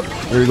spins out.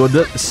 Here we go.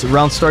 This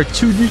round start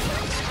 2D.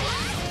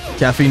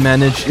 Caffeine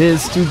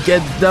manages to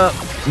get the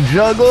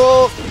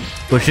juggle.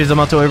 Pushes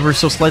Amato ever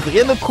so slightly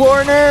in the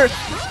corner.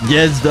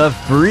 Gets the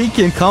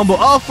freaking combo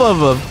off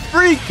of a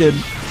freaking...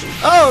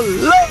 Oh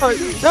lord!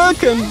 The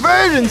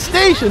conversion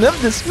station of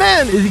this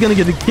man! Is he gonna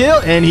get the kill?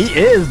 And he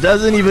is!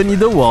 Doesn't even need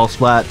the wall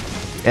splat.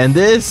 And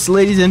this,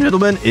 ladies and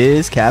gentlemen,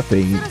 is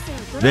Caffeine.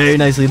 Very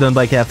nicely done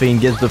by Caffeine.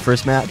 Gets the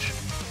first match.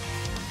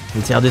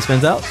 Let's see how this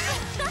spins out.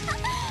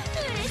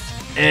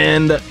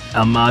 And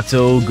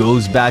Amato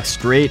goes back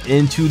straight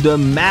into the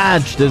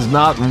match. Does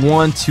not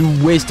want to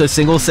waste a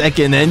single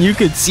second. And you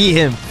could see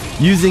him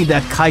using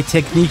that Kai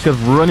technique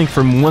of running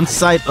from one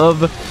side of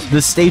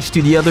the stage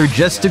to the other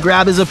just to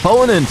grab his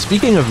opponent.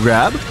 Speaking of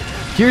grab,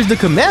 here's the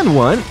command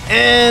one.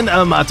 And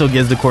Amato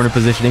gets the corner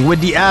positioning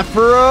with the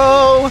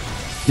Afro.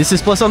 This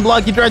is plus on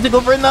block. He tried to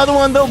go for another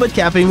one though, but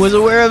Caffeine was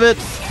aware of it.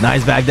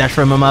 Nice backdash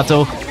from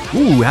Amato.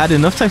 Ooh, had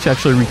enough time to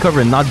actually recover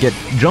and not get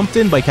jumped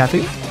in by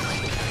Caffeine.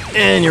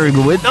 And here we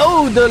go with,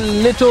 oh, the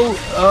little,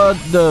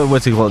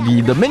 what's it called?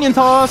 The minion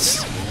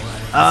toss.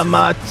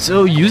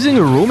 Amato using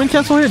a Roman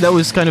cancel here. That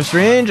was kind of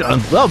strange.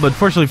 Well, but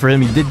fortunately for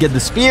him, he did get the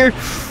spear.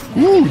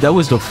 Ooh, that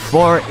was the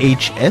far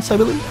HS, I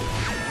believe.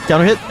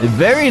 Counter hit. A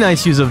very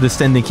nice use of the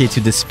standing K to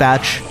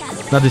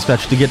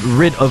to get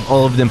rid of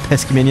all of them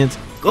pesky minions.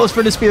 Goes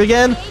for the spear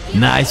again.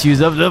 Nice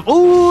use of the,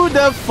 ooh,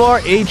 the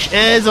far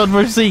HS.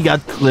 Unfortunately, he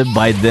got clipped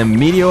by them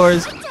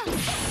meteors.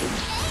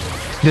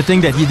 Good thing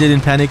that he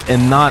didn't panic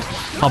and not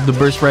pop the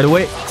burst right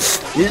away.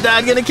 He's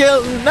not gonna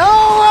kill. No,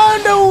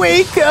 on the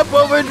wake up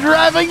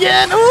overdrive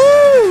again.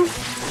 Ooh!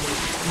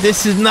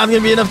 This is not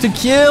gonna be enough to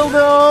kill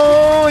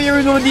though. Here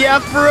we go with the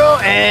Afro.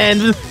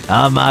 And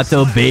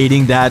Amato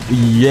baiting that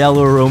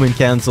yellow Roman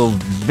cancel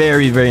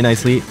very, very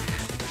nicely.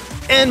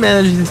 And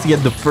manages to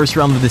get the first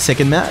round of the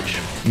second match.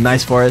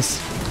 Nice for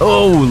us.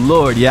 Oh,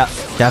 Lord. Yeah,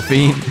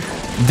 Caffeine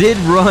did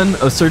run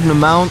a certain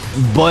amount,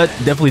 but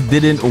definitely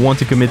didn't want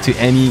to commit to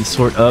any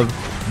sort of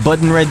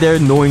button right there,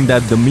 knowing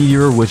that the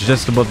meteor was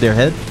just above their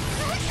head.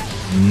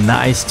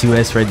 Nice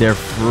 2S right there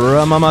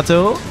from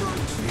Amato.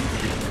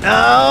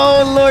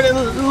 Oh, Lord,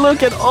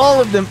 look at all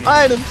of them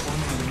items.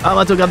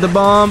 Amato got the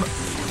bomb.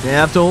 They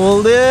have to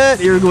hold it.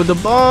 Here we go with the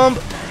bomb.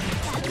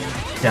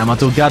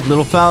 Amato got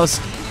little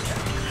Faust.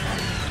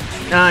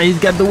 He's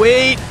got the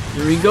weight.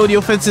 Here we go. The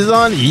offense is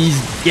on. He's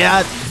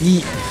got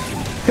the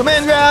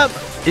command grab.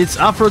 It's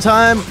Afro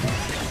time.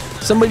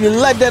 Somebody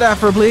let that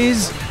Afro,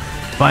 please.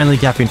 Finally,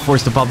 Caffeine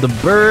forced to pop the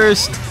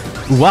burst.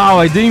 Wow,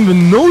 I didn't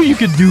even know you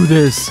could do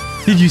this.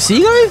 Did you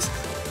see, guys?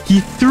 He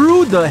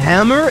threw the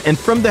hammer, and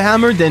from the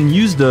hammer, then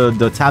used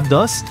the tap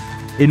dust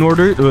in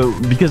order,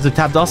 because the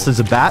tap dust is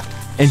a bat,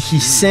 and he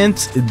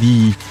sent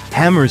the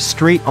hammer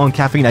straight on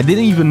Caffeine. I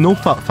didn't even know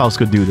Faust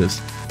could do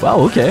this. Wow,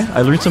 okay.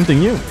 I learned something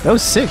new. That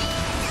was sick.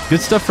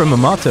 Good stuff from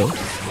Amato.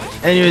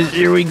 Anyways,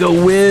 here we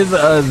go with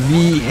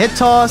the head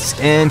toss,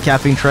 and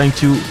Caffeine trying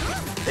to,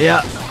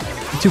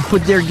 to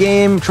put their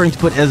game, trying to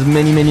put as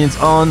many minions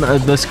on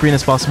the screen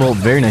as possible.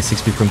 Very nice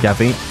 6P from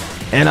Caffeine.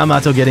 And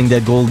Amato getting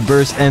that gold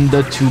burst and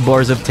the 2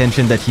 bars of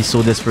tension that he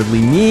so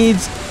desperately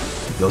needs.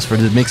 Goes for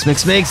the mix,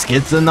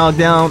 gets the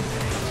knockdown.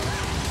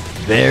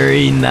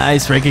 Very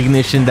nice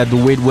recognition that the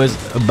weight was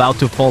about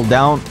to fall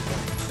down.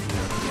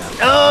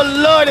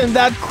 Oh Lord, and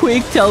that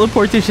quick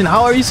teleportation.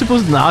 How are you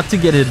supposed not to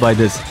get hit by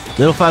this?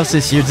 Little Faust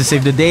is here to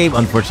save the day.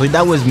 Unfortunately,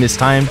 that was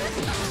mistimed.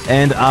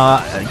 And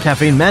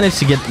Caffeine managed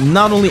to get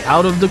not only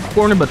out of the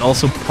corner, but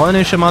also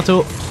punish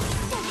Amato.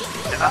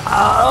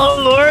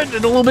 Oh Lord, a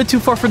little bit too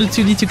far for the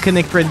 2D to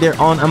connect right there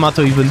on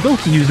Amato, even though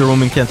he used the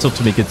Roman cancel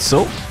to make it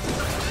so.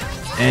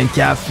 And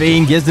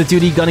Caffeine gets the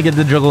 2D, gonna get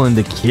the juggle and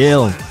the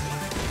kill.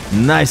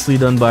 Nicely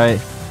done by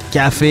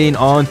Caffeine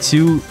on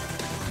to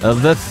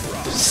the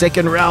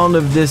second round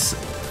of this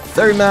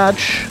third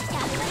match.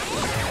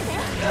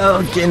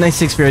 Okay, nice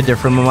 6 right there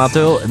from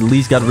Amato. At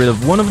least got rid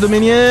of one of the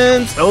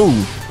minions. Oh,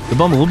 the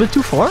bomb a little bit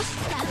too far,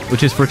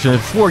 which is fortunate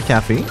for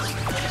Caffeine.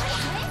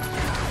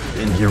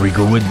 And here we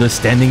go with the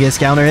standing S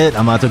counter hit.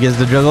 Amato gets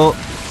the juggle.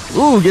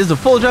 Ooh, gets the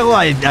full juggle.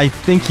 I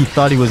think he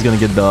thought he was gonna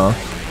get the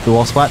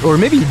wall spot, or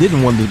maybe he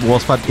didn't want the wall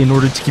spot in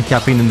order to keep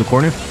Caffeine in the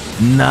corner.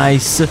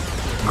 Nice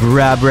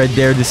grab right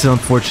there. This is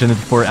unfortunate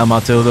for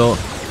Amato though.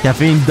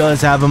 Caffeine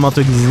does have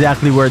Amato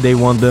exactly where they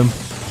want them.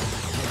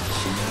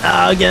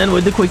 Again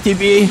with the quick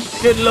TP.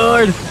 Good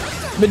lord.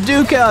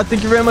 Maduka,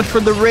 thank you very much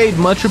for the raid.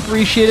 Much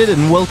appreciated,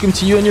 and welcome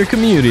to you and your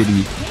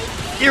community.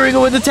 Here we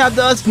go with the tap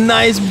dust.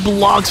 Nice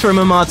blocks from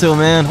Amato,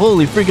 man.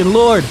 Holy freaking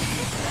lord.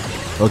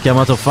 Okay,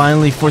 Amato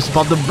finally forced to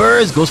pop the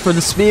burst. Goes for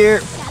the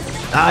spear.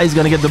 He's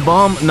gonna get the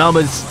bomb. No,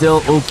 but it's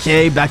still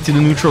okay. Back to the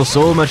neutral.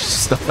 So much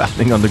stuff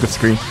happening on the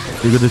screen.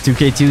 We go to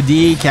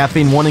 2K2D.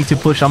 Caffeine wanting to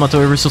push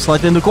Amato ever so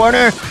slightly in the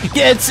corner.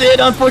 Gets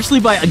it, unfortunately,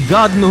 by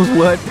God knows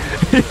what.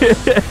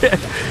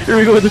 Here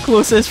we go with the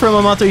closest from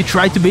Amato. He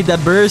tried to bait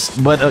that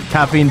burst, but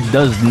Caffeine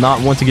does not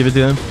want to give it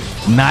to him.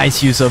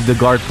 Nice use of the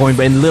guard point,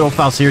 but little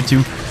Faust here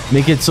to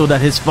make it so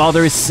that his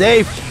father is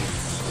safe.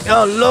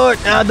 Oh lord,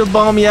 the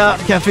bomb, yeah.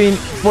 Caffeine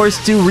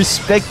forced to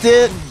respect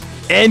it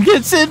and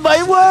gets hit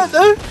by what?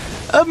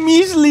 A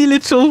measly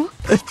little,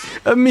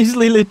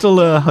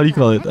 how do you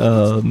call it?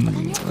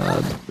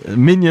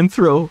 Minion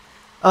throw.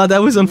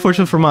 That was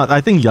unfortunate for Matt.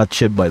 I think he got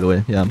chipped, by the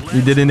way. Yeah,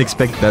 he didn't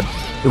expect that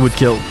it would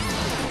kill.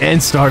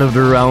 And start of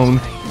the round,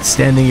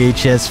 standing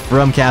HS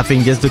from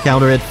Caffeine gets the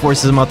counter hit,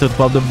 forces him out to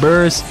pop the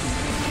burst.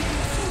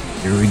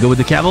 Here we go with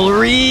the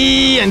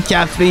cavalry, and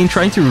Caffeine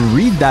trying to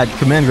read that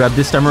command grab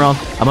this time around.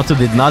 Amato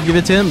did not give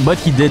it to him, but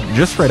he did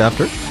just right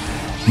after.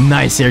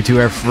 Nice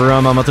air-to-air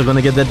from Amato,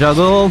 gonna get that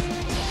juggle.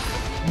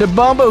 The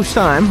Bombos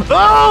time.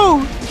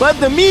 Oh, but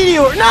the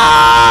meteor.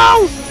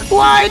 No!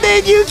 Why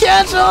did you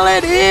cancel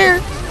it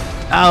here?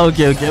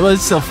 Okay, well,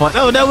 it's still fun.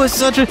 Oh, that was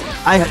such a...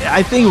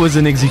 I think it was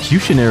an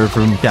execution error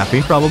from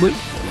Caffeine, probably.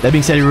 That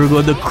being said, here we go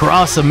with the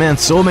cross. Man,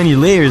 so many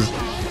layers.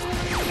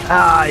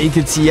 You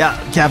can see,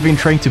 Caffeine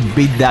trying to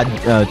beat that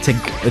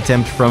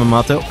attempt from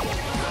Amato.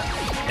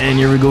 And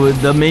here we go with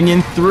the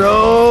minion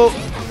throw.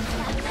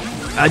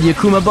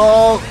 Adyakuma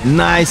ball.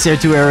 Nice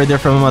air-to-air there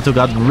from Amato.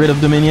 Got rid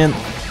of the minion.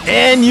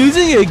 And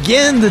using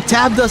again the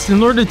tap dust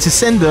in order to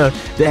send the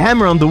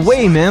hammer on the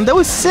way, man. That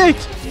was sick.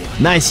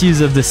 Nice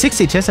use of the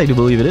 6HS, I do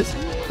believe it is,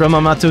 from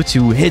Amato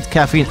to hit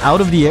Caffeine out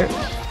of the air.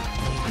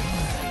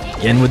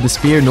 Again with the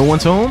spear, no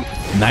one's home.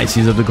 Nice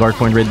use of the guard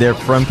point right there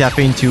from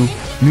Caffeine to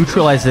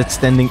neutralize that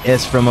standing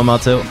S from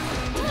Amato.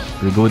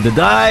 We go with the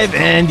dive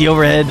and the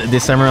overhead.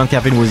 This time around,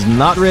 Caffeine was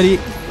not ready.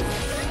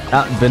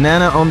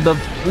 Banana on the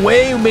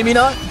way, maybe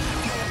not.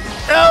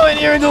 Oh, and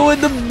here we go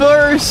with the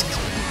burst.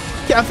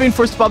 Caffeine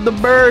forced to pop the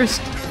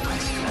burst.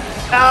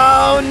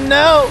 Oh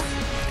no!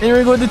 And here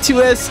we go with the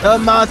 2S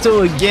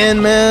Amato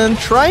again, man.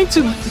 Trying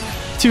to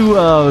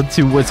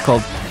what's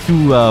called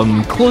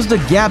to close the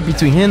gap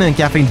between him and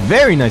Caffeine.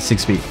 Very nice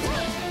 6 feet.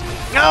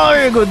 Oh,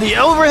 here we go. The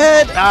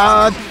overhead.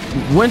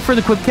 Went for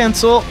the quick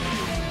cancel.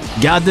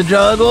 Got the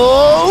juggle.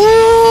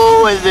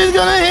 Ooh, is this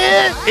gonna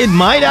hit? It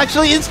might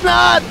actually. It's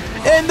not.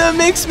 And the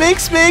mix,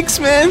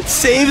 man,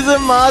 saves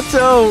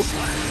Amato.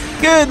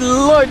 Good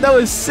lord, that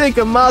was sick.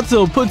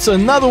 Amato puts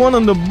another one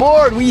on the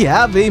board. We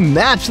have a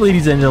match,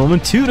 ladies and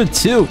gentlemen,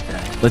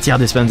 2-2. Let's see how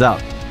this pans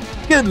out.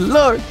 Good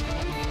lord.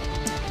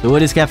 So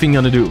what is Caffeine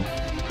gonna do?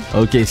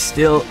 Okay,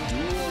 still,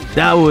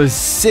 that was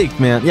sick,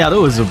 man. Yeah, that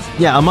was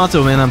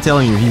Amato, man. I'm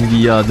telling you, he's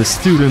the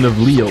student of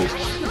Leo.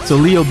 So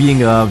Leo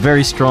being a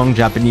very strong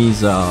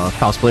Japanese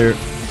Faust player,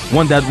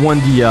 one that won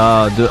the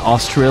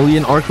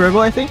Australian arc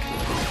rival, I think.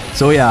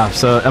 So yeah,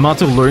 so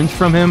Amato learned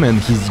from him, and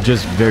he's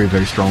just very,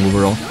 very strong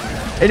overall.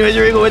 Anyways,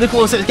 here we go with the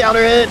closest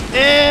counter hit,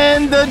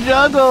 and the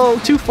juggle.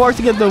 Too far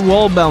to get the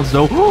wall bounce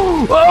though.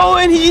 Oh,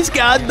 and he's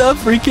got the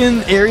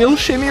freaking aerial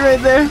shimmy right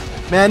there.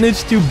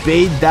 Managed to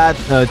bait that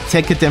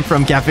tech attempt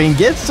from Caffeine.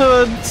 Gets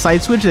a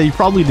side switch that he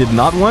probably did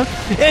not want,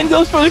 and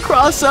goes for the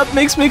cross up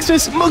mix.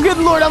 Oh, good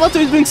lord, Amato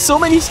is doing so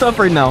many stuff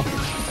right now.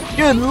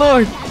 Good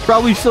lord.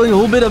 Probably feeling a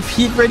little bit of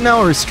heat right now,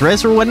 or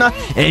stress or whatnot,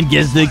 and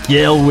gets the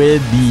kill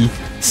with the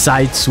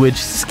side switch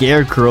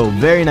scarecrow.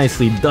 Very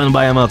nicely done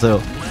by Amato.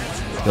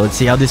 So let's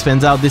see how this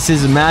pans out. This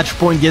is match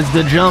point. Gets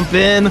the jump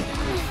in.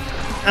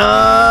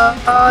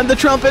 The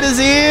trumpet is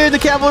here. The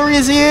cavalry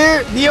is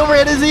here. The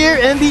overhead is here.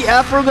 And the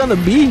afro gonna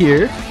be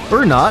here.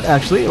 Or not,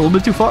 actually. A little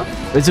bit too far.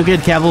 It's okay.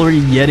 Cavalry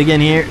yet again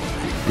here.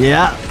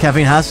 Yeah,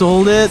 Caffeine has to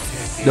hold it.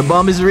 The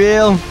bomb is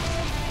real.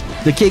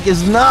 The cake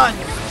is not.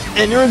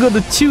 And here we go,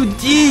 the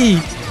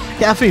 2D.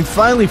 Caffeine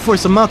finally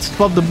forced Amato to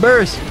pop the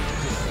burst.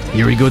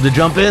 Here we go, the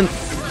jump in.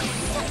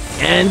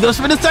 And goes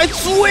for the side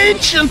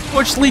switch.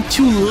 Unfortunately,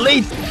 too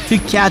late to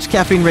catch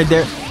Caffeine right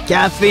there.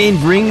 Caffeine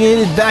bringing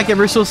it back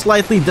ever so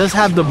slightly. Does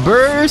have the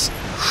burst.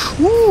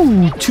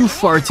 Woo, too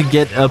far to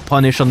get a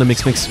punish on the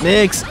mix.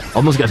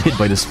 Almost got hit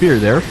by the spear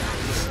there.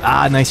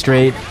 Ah, nice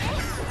trade.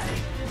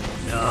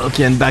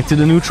 Okay, and back to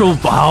the neutral.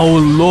 Oh,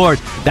 lord.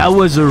 That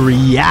was a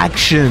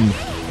reaction.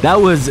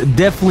 That was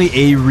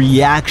definitely a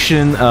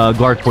reaction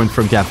guard point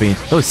from Caffeine.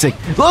 That was sick.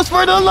 Goes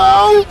for the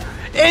low!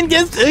 And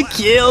gets a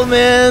kill,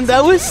 man.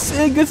 That was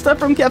sick. Good stuff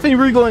from Caffeine.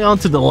 We're going on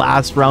to the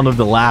last round of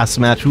the last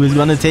match. Who is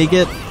going to take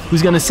it?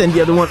 Who's going to send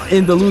the other one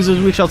in the losers?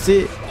 We shall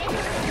see.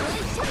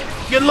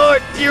 Good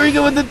lord. Here we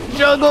go with the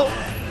juggle.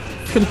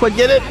 Couldn't quite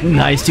get it.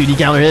 Nice 2D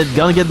counter hit.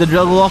 Gonna get the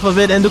juggle off of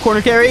it. And the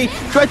corner carry.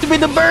 Tried to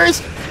beat the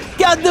burst.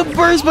 Got the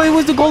burst, but it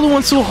was the golden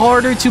one, so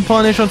harder to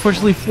punish,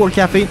 unfortunately, for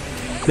Caffeine.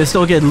 But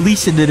still, at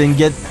least he didn't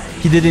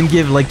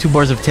give like 2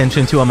 bars of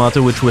tension to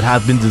Amato, which would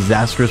have been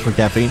disastrous for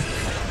Caffeine.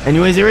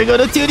 Anyways, here we go,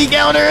 the 2D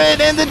counter hit,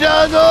 and the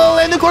juggle,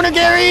 and the corner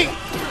carry.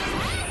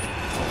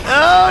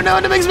 Oh no,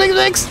 the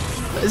mix.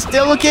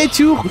 Still okay,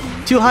 too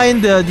high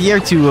in the air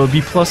to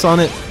be plus on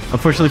it,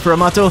 unfortunately for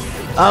Amato.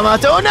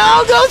 Amato,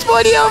 no, goes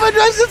for the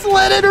overdrive, just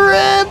let it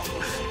rip.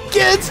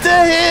 Gets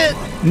the hit.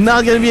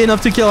 Not gonna be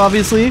enough to kill,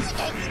 obviously.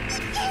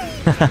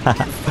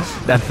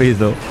 That phase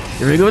though.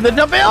 Here we go with the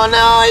jump. Oh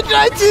no, he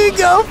tried to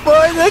go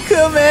for the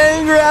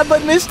command grab,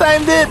 but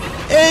mistimed it.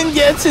 And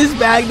gets his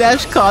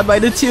backdash caught by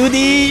the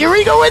 2D. Here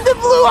we go with the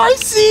blue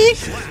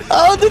RC.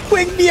 Oh, the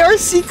quick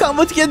BRC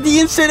combo to get the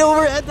instant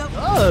overhead.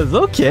 Oh,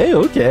 okay.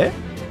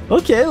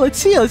 Let's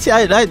see.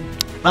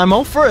 I'm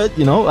all for it,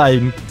 you know.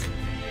 I'm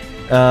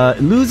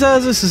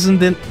losers 進ん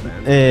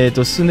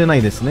でな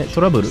いですね。ト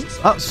ラブル？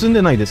あ、進ん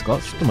でないですか？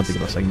ちょっと待って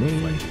くださいね。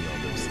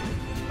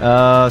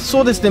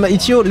そうですね、まあ、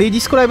一応レディ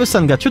スクライブさ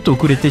んがちょっと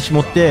遅れてしま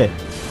って、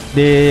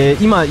で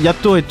今やっ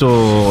と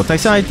対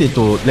戦相手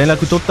と連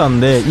絡取ったん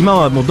で、今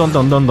はもうどん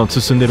どん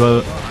進んで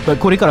る。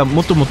これから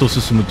もっともっと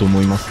進むと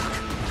思います。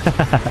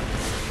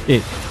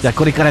じゃあ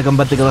これから頑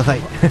張ってくださ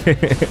い。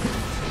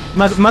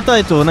また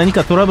何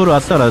かトラブルあ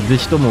ったらぜ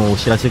ひともお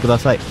知らせくだ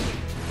さい。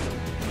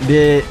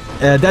で、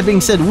that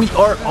being said, we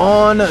are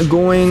on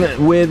going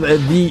with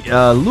the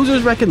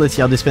losers bracket. Let's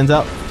see how this spins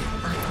out.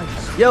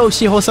 Yo,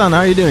 Shiho-san, how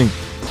are you doing?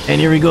 And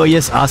here we go.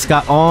 Yes,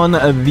 Asuka on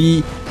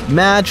the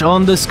match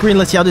on the screen.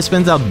 Let's see how this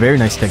spins out. Very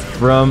nice tech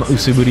from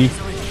Usuiburi.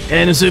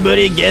 And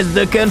Usuiburi gets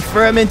the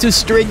confirm into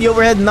straight the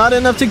overhead. Not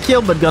enough to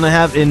kill, but gonna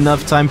have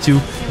enough time to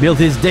build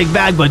his deck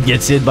back. But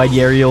gets hit by the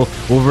aerial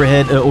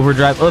overhead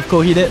overdrive of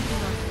Kouhide.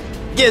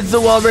 Gets the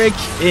wall break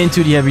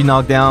into the heavy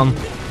knockdown.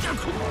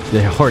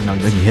 The hard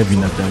knockdown, the heavy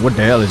knockdown. What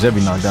the hell is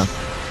heavy knockdown?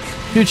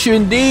 Shoots you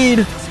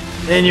indeed.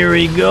 And here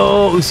we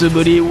go,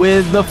 Usuiburi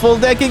with the full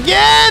deck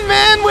again,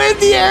 man, with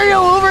the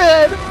aerial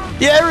overhead.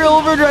 The aerial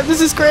overdrive, this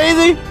is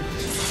crazy.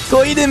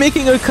 Kouhide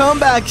making a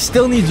comeback,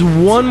 still needs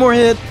one more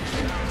hit.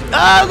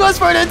 Oh, goes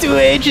for the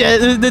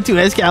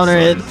 2S counter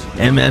hit,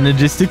 and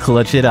manages to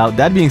clutch it out.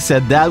 That being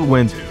said, that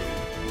went,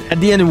 at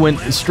the end it went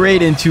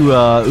straight into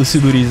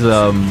Usuiburi's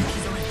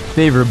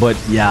favor, but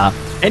yeah.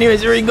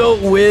 Anyways, here we go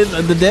with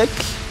the deck.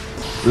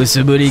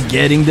 Usuiburi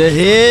getting the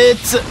hit.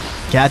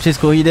 Catches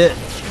Kouhide.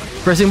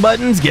 Pressing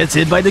buttons, gets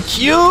hit by the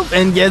cube,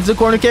 and gets the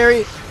corner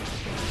carry.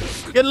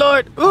 Good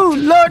lord. Ooh,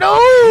 lord.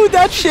 Oh,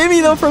 that shimmy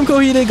though from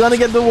Kouhide. Gonna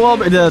get the wall,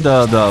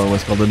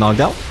 what's called the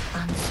knockdown.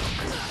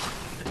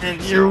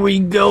 And here we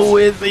go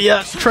with,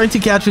 trying to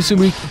catch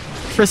Usuiburi.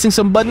 Pressing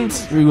some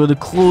buttons. Here we go, the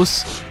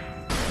close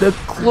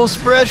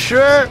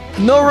pressure.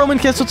 No Roman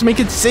cancel to make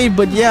it safe,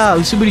 but yeah,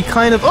 Usuiburi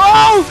kind of,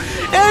 oh!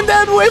 And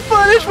that whip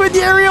punish with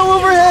the aerial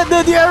overhead,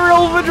 the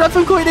aerial overdrive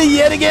from Kouhide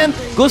yet again.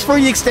 Goes for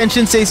the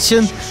extension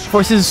station,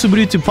 forces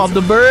Usuiburi to pop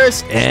the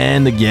burst,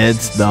 and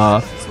gets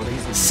the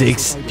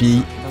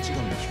 6P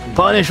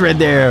Punish right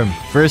there.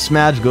 First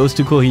match goes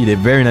to Kouhide.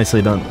 Very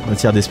nicely done.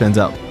 Let's see how this pans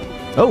out.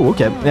 Oh,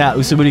 okay. Yeah,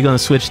 Usuiburi gonna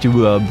switch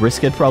to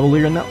Brisket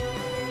probably right now.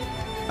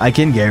 I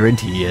can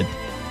guarantee it.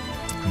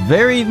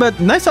 But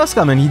nice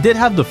Asuka, man. He did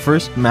have the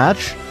first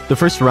match, the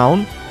first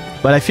round,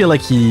 but I feel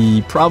like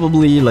he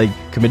probably like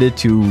committed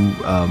to,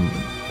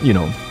 you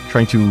know,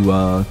 trying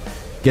to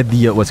get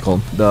the what's it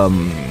called,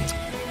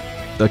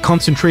 the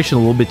concentration a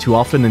little bit too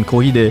often, and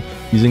Kouhide,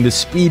 using the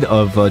speed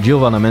of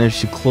Giovanna,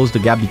 managed to close the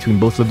gap between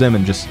both of them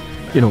and just,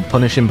 you know,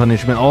 punish him.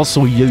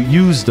 Also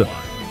used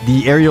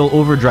the aerial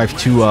overdrive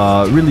to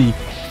really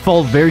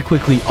fall very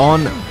quickly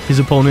on his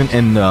opponent,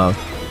 and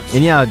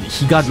yeah,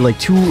 he got like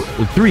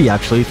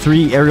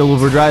three aerial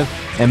overdrive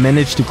and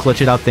managed to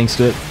clutch it out thanks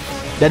to it.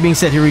 That being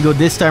said, here we go.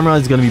 This time around,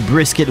 it's gonna be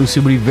Brisket.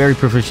 Usuiburi very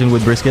proficient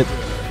with Brisket.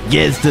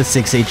 Gets the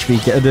 6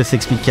 HP, the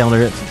 6 speed counter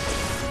hit.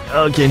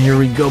 Okay, and here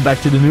we go, back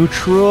to the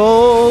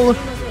neutral.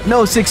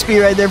 No 6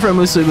 speed right there from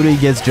Usuiburi.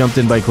 Gets jumped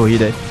in by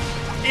Kouhide.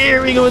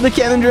 Here we go with the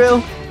cannon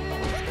drill.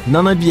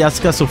 None of the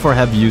Asuka so far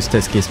have used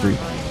test case 3.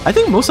 I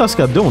think most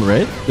Asuka don't,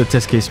 right? The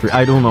test case 3.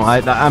 I don't know.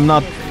 I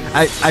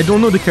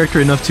don't know the character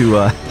enough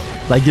to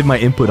like give my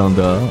input on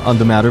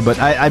the matter, but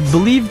I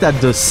believe that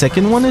the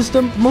second one is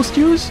the most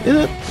used, is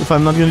it? If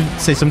I'm not gonna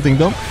say something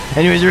dumb.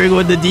 Anyways, here we go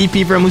with the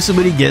DP from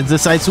Usuiburi. Gets the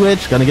side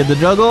switch. Gonna get the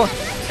juggle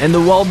and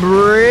the wall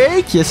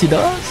break. Yes, he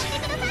does.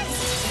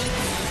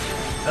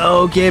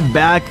 Okay,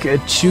 back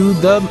to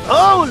the...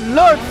 Oh,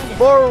 Lord!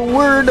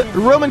 Forward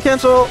Roman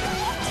cancel.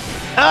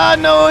 Ah,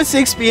 no,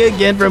 6P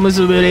again from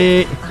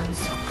Usuiburi.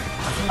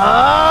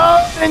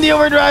 Oh, and the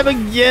overdrive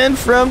again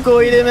from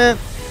Kouhide, man.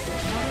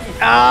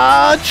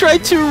 Ah,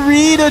 tried to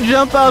read a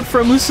jump out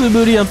from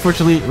Usuiburi.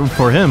 Unfortunately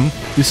for him,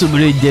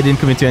 Usuiburi didn't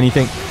commit to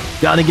anything.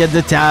 Gotta get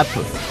the tap.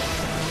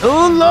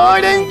 Oh,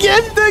 Lord, and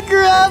get the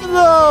grab,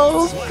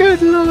 though.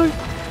 Good Lord.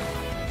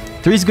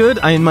 3's good.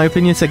 In my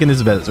opinion, 2nd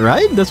is best,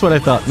 right? That's what I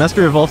thought.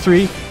 Master of all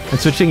 3 and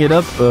switching it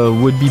up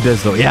would be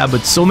best, though. Yeah,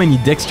 but so many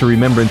decks to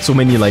remember and so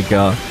many like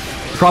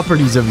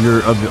properties of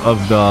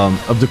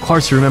the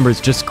cards to remember.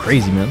 It's just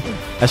crazy, man.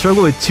 I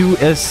struggle with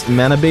 2S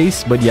mana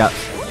base, but yeah,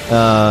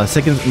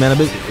 2nd mana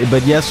base.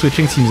 But yeah,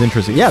 switching seems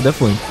interesting. Yeah,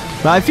 definitely.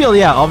 But I feel,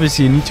 yeah,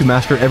 obviously you need to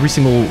master every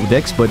single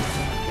dex, but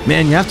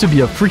man, you have to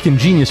be a freaking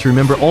genius to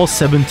remember all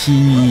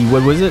 70.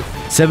 What was it?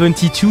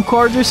 72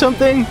 cards or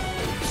something.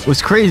 It was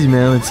crazy,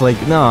 man. It's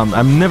like, no,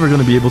 I'm never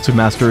gonna be able to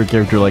master a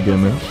character like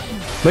him, man.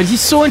 But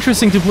he's so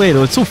interesting to play,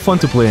 though. It's so fun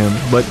to play him,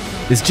 but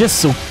it's just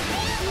so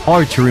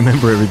hard to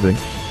remember everything.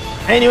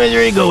 Anyways,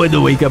 here you go with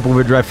the wake up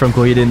overdrive from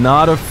Kouhide.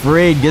 Not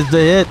afraid, gets the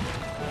hit.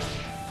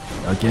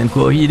 Again,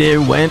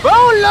 Kouhide went.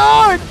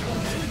 Oh, Lord!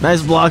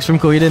 Nice blocks from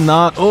Kouhide.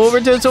 Not over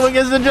to it. Someone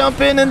gets the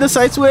jump in and the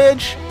side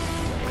switch.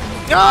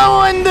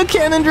 Oh, and the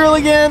cannon drill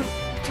again.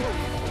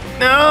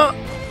 No.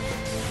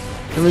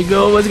 Here we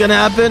go. What's gonna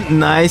happen?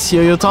 Nice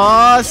yo-yo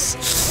toss.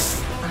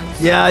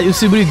 Yeah,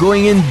 Usuiburi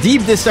going in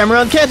deep this time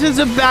around. Catches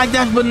the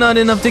backdash, but not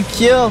enough to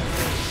kill.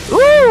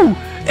 Woo!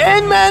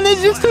 And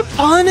manages to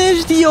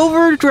punish the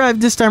overdrive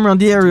this time around,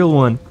 the aerial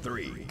one.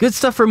 Good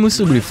stuff from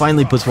Usuiburi.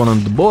 Finally puts one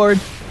on the board.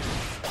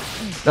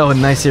 Oh,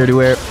 nice air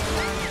to air.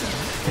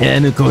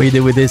 And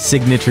Kouhide with his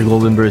signature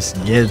golden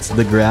burst gets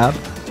the grab.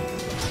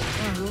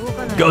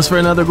 Goes for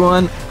another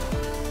one.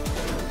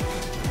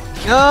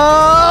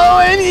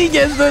 Oh, and he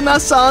gets the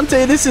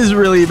Nasante. This is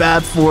really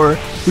bad for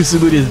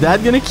Usuiburi. Is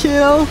that gonna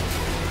kill?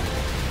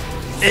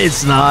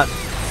 It's not.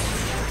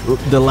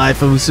 The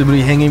life of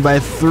Usuiburi hanging by a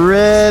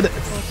thread.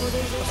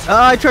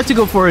 I tried to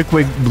go for a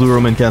quick blue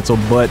Roman cancel,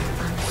 but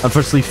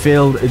unfortunately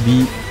failed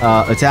the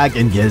attack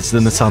and gets the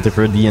Nasante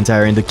for the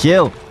entire end of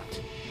kill.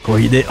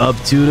 Kouhide up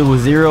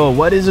 2-0.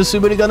 What is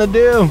Usuiburi gonna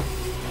do?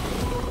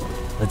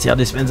 Let's see how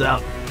this spins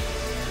out.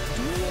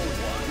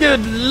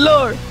 Good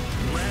Lord.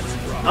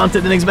 On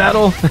to the next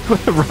battle.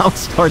 Round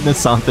start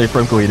Nasante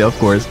from Kouhide, of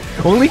course.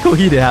 Only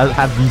Kouhide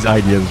have these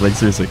ideas, like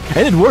seriously.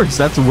 And it works,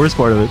 that's the worst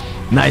part of it.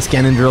 Nice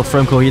cannon drill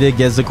from Kouhide,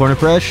 gets the corner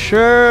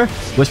pressure.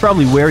 Was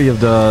probably wary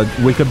of the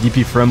wake up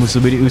DP from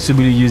Usuiburi.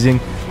 Usuiburi using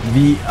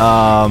the,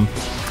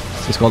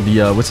 it's called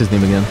the, what's his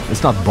name again?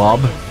 It's not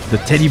Bob, the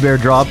teddy bear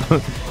drop.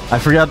 I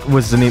forgot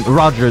what's the name,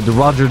 Roger, the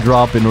Roger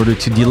drop in order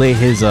to delay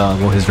his,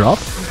 his drop.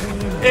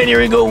 And here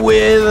we go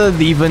with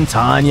the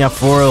Ventania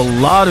for a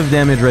lot of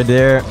damage right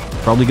there.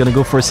 Probably gonna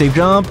go for a safe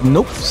jump.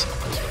 Nope.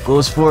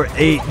 Goes for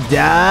a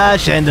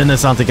dash and the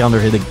Nasante counter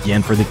hit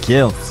again for the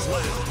kill.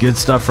 Good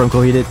stuff from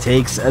Kouhide.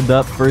 Takes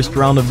the first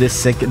round of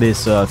this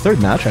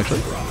third match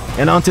actually.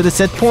 And on to the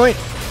set point.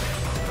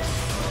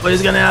 What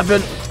is gonna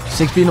happen?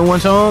 6P to 1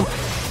 home.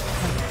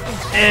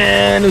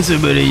 And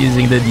Usuiburi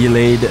using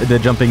the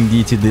jumping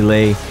D to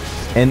delay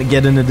and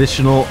get an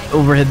additional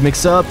overhead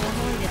mix up.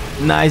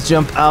 Nice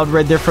jump out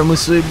right there from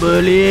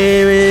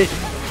Usuiburi.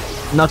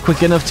 Not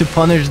quick enough to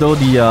punish though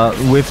the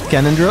whiffed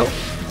cannon drill.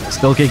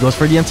 Still okay, goes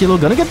for the anti-low.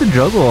 Gonna get the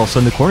juggle also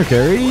in the corner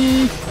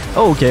carry.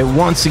 Oh, okay,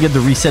 wants to get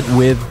the reset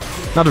with,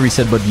 not the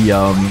reset, but the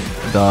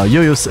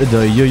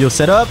yo-yo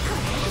setup.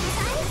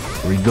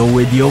 Here we go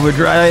with the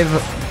overdrive.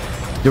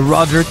 The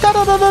Roger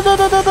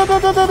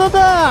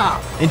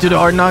into the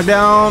hard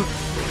knockdown.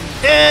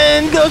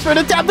 And goes for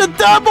the tap, the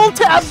double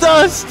tap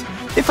dust!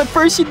 If at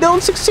first you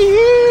don't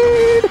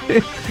succeed!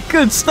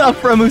 Good stuff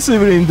from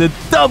Usuiburi, the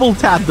double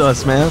tap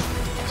dust, man.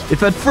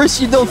 If at first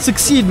you don't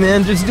succeed,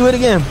 man, just do it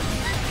again.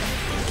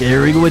 Okay,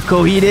 here we go with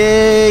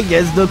Kouhide.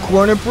 Gets the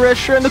corner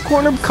pressure and the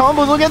corner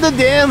combos. Look at the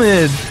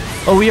damage.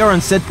 Oh, we are on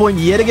set point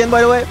yet again,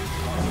 by the way.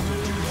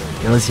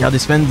 And let's see how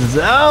this fends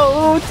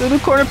out to the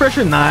corner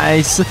pressure.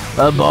 Nice.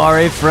 A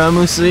barre from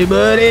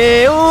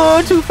Usuiburi.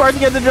 Oh, too far to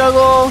get the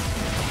juggle.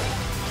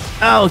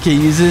 Oh, okay,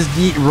 uses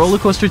the roller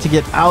coaster to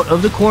get out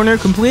of the corner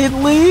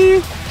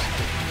completely.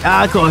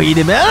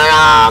 Kouhide, man.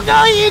 Oh,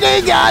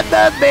 Kouhide got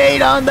the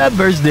bait on the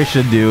burst. This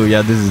should do.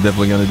 Yeah, this is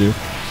definitely gonna do.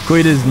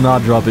 Kouhide is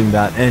not dropping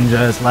that. And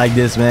just like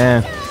this,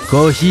 man.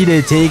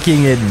 Kouhide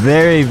taking it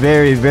very,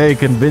 very, very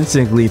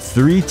convincingly.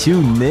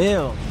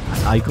 3-2-0.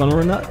 Icon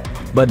or not?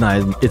 But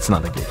no, it's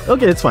not the case.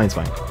 Okay, it's fine, it's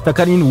fine.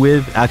 Takarin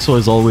with Axel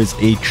is always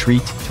a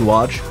treat to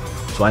watch.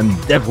 So I'm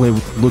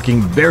definitely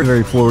looking very,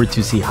 very forward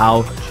to see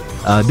how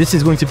this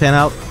is going to pan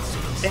out.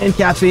 And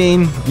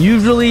Caffeine,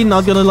 usually,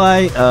 not gonna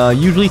lie,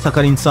 usually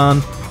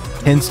Takarin-san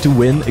tends to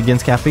win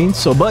against Caffeine.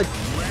 So, but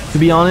to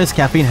be honest,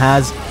 Caffeine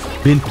has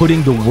been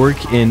putting the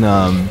work in,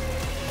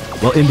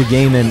 well, in the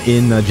game and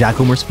in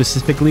Jacko more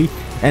specifically,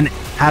 and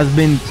has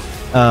been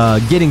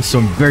getting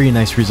some very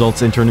nice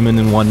results in tournament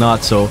and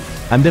whatnot. So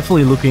I'm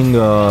definitely looking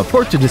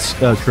forward to this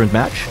current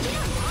match.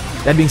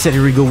 That being said,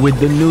 here we go with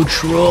the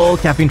neutral.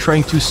 Caffeine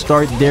trying to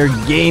start their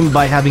game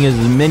by having as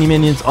many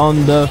minions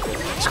on the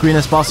screen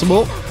as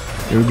possible.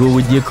 Here we go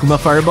with the Akuma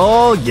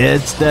Fireball.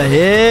 Gets the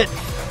hit.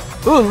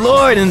 Oh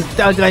lord, and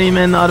Takarin,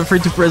 man, not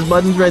afraid to press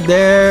buttons right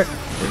there.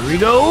 Here we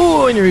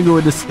go. And here we go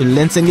with this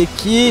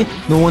Lensengeki.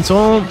 No one's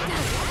home.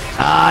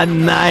 Ah,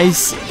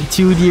 nice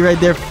 2D right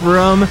there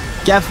from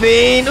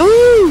Caffeine.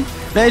 Ooh!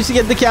 Managed to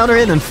get the counter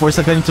hit and force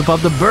Takarin to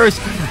pop the burst.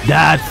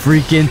 That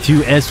freaking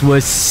 2S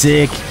was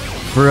sick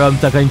from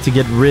Takarin to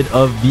get rid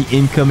of the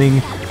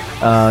incoming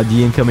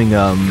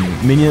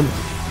minion.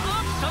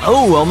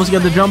 Oh, almost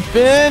got the jump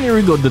in. Here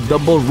we go, the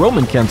double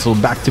Roman cancel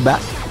back to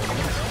back.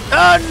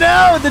 Oh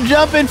no, the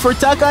jump in for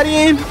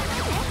Takarin.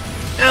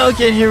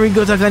 Okay, here we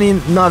go,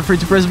 Takarin not afraid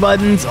to press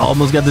buttons.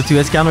 Almost got the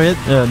 2S counter hit,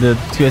 the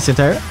 2S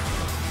entire.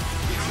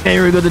 And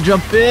here we go, the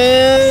jump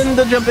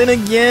in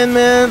again,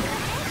 man.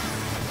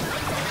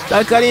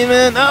 Takarin,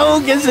 man,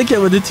 oh, gets the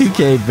kill with the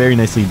 2K. Very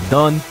nicely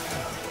done.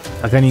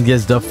 Takarin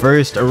gets the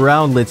first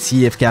round. Let's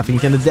see if Caffeine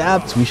can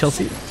adapt. We shall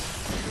see.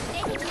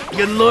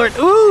 Good lord.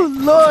 Ooh,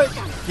 lord.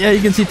 Yeah,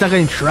 you can see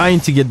Takarin trying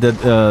to get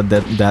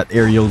that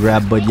aerial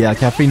grab, but yeah,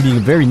 Caffeine being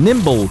very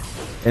nimble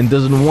and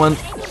doesn't want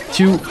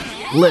to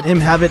let him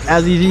have it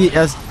as easy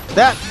as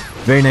that.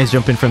 Very nice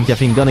jump in from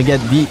Caffeine. Gonna get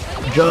the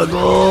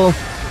juggle.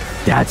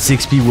 That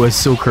 6P was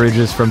so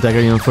courageous from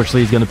Takarin.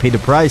 Unfortunately, he's gonna pay the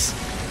price,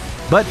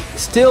 but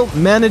still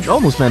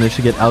almost managed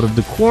to get out of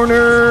the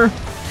corner.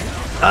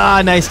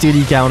 Ah, nice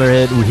 2D counter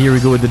hit. Here we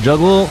go with the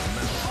juggle.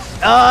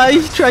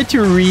 He tried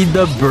to read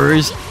the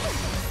burst,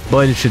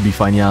 but it should be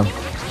fine, yeah.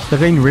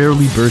 Takarin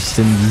rarely bursts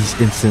in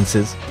these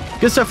instances.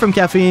 Good stuff from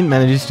Caffeine.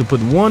 Manages to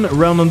put one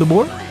round on the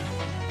board.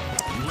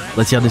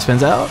 Let's see how this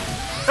pans out.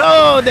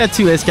 Oh, that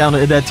 2S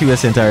counter, that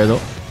 2S entire though.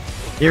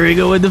 Here we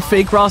go with the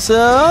fake cross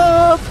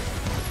up.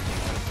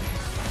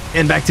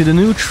 And back to the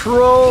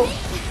neutral.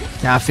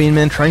 Caffeine,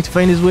 man, trying to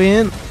find his way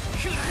in.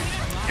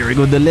 Here we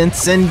go, the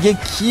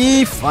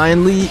Lensengeki.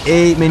 Finally,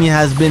 a minion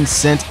has been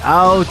sent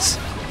out.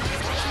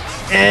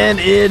 And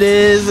it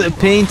is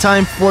pain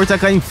time for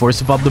Takarin. Forced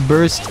to pop the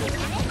burst.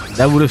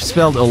 That would have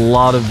spelled a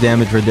lot of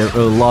damage right there.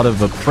 A lot of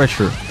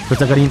pressure for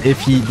Takarin if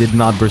he did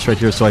not burst right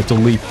here. So I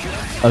totally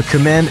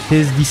commend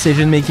his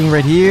decision making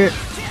right here.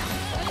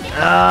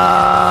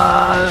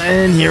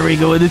 And here we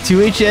go with the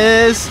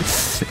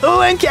 2HS.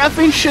 Oh, and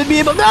Caffeine should be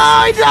able...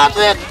 No, he dropped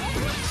it!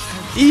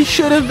 He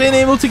should have been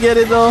able to get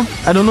it though.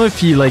 I don't know if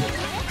he like...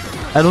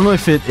 I don't know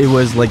if it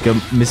was like a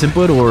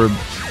misinput or...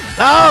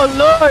 Oh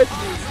lord!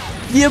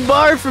 The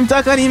bar from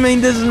Takarin,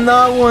 man, does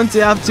not want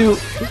to have to...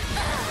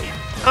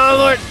 Oh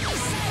lord!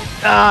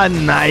 Ah,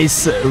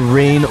 nice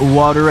rain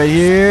water right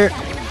here.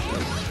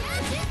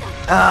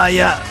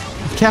 Yeah.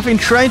 Caffeine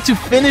trying to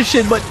finish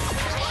it, but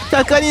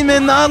Takarin,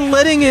 man, not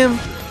letting him.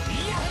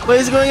 What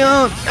is going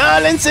on?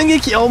 Ah,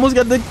 Lensengeki almost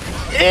got the...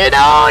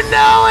 Oh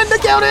no! And the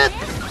counter!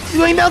 He's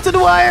going down to the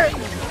wire!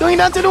 Going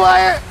down to the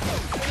wire!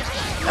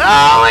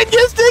 Oh, and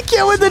gets the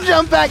kill with the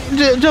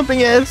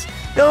jumping S.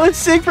 Oh, it's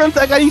sick from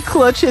Takarin.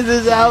 Clutches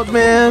is out,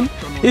 man.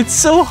 It's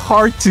so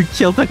hard to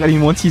kill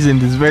Takarin once he's in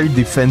this very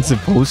defensive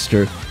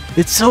posture.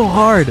 It's so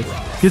hard.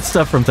 Good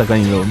stuff from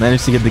Takarin though.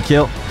 Managed to get the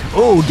kill.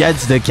 Oh,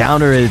 gets the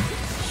counter at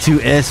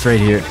 2S right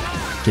here.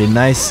 Okay,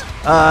 nice.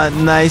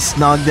 Nice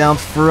knockdown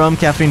from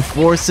Caffeine.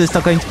 Forces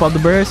Takarin to pop the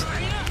burst.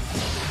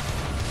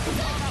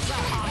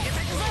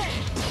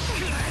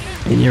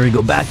 And here we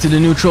go, back to the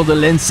neutral, the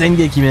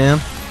Lensengeki, man.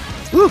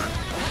 Woo.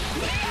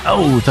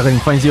 Oh, Takarin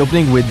finds the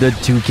opening with the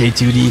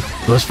 2K2D.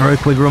 Goes for a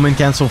quick Roman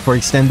cancel for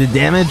extended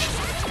damage.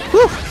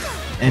 Woo.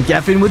 And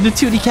Caffeine with the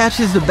 2D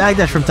catches the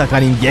backdash from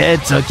Takarin.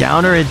 Gets a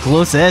counter at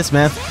close S,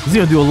 man. He's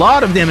gonna do a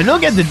lot of damage.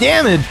 Look at the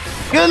damage.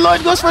 Good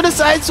lord, goes for the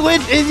side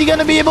switch. Is he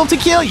gonna be able to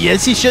kill?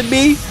 Yes, he should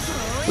be.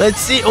 Let's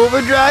see,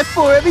 overdrive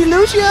for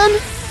evolution.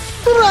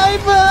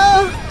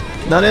 Driver.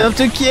 Not enough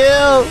to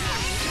kill.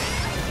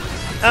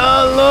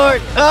 Oh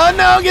lord. Oh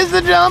no, gets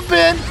the jump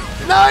in.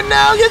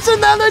 No, gets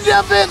another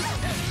jump in.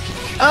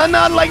 Oh,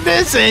 not like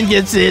this. And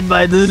gets hit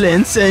by the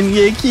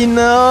Sengeki.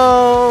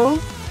 No.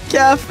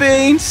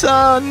 Caffeine,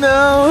 son,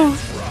 no.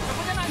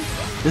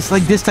 Just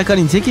like this,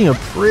 Takarin taking a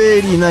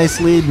pretty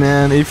nice lead,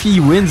 man. If he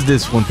wins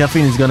this one,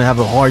 Caffeine is gonna have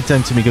a hard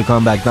time to make a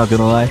comeback, not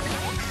gonna lie.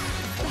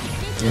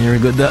 And here we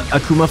go, the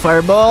Akuma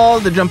Fireball.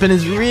 The jump in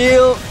is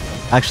real.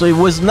 Actually, it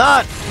was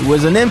not. It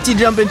was an empty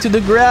jump into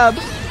the grab.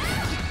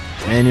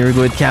 And here we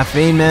go with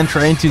Caffeine, man,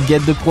 trying to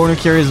get the corner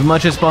carry as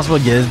much as possible.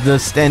 Gets the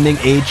standing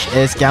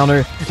HS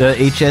counter, the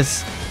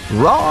HS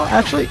Raw,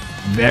 actually.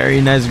 Very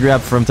nice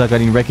grab from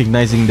Takarin,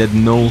 recognizing that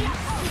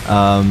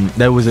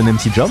that was an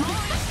empty jump.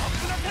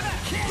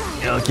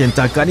 Okay,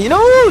 Takarin,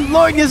 oh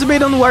lord, gets a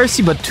bait on the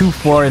YRC, but too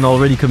far and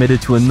already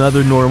committed to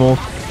another normal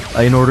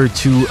in order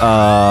to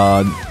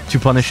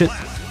punish it.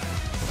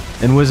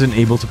 And wasn't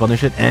able to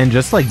punish it. And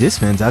just like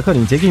this, man,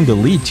 Takarin taking the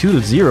lead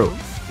 2-0.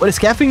 What is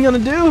Caffeine gonna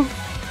do?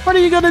 What are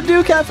you gonna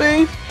do,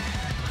 Caffeine?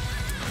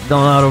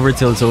 Don't not over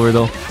till it's over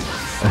though.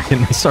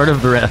 Okay, start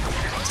of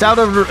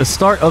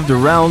the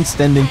round,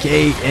 standing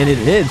K, and it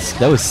hits.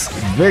 That was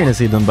very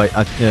nicely done by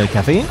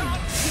Caffeine.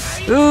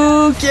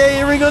 Okay,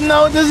 here we go.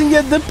 No, it doesn't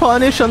get the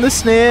punish on the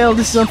snail.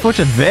 This is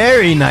unfortunate.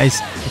 Very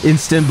nice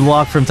instant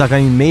block from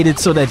Takarin. Made it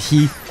so that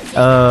he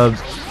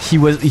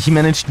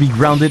managed to be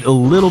grounded a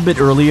little bit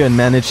earlier and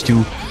managed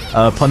to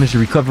punish the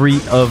recovery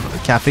of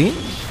Caffeine.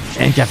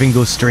 And Caffeine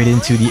goes straight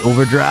into the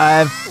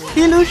overdrive.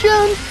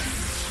 Illusion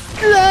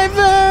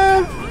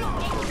driver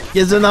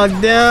gets a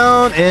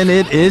knockdown, and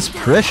it is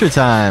pressure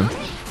time.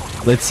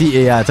 Let's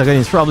see. Yeah, Takarin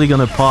is probably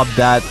gonna pop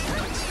that.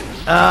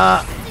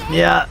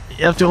 Yeah,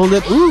 you have to hold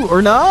it. Ooh,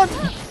 or not.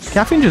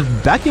 Caffeine just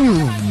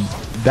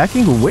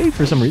backing away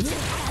for some reason.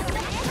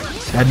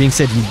 That being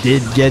said, he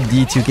did get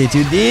the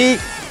 2K2D.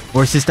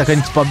 Forces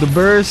Takarin to pop the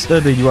burst, the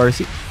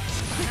URC.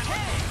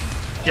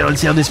 Yeah,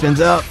 let's see how this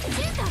spins out.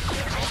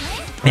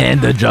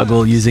 And the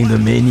juggle using the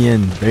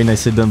minion. Very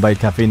nicely done by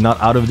Caffeine. Not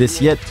out of this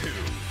yet.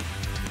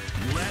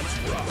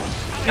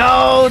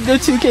 Oh, the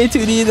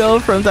 2K2D though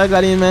from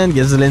Takarin, man.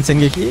 Gets the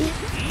Sengeki.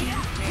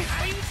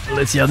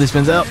 Let's see how this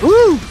spins out.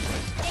 Woo!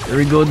 There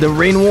we go, the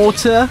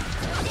rainwater.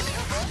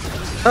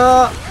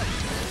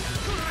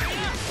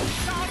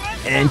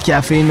 And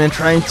Caffeine, man,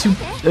 trying to,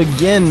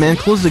 again, man,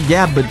 close the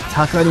gap. But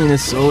Takarin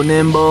is so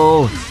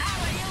nimble.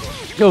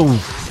 Oh,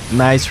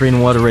 nice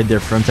rainwater right there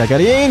from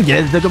Takarin.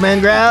 Gets the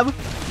command grab.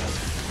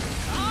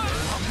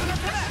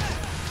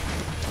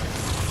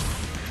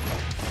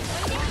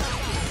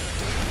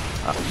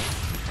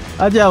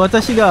 Ah, じゃあ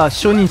私が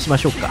承認しま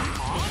しょうか。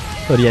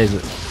とりあえず。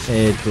どこ。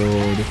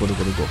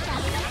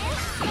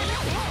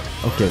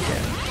OK。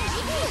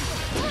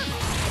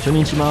承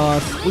認しま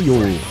す。おいよ。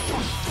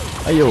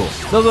はいよ。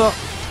どうぞ。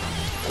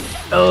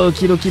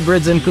Okie dokie,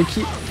 breads and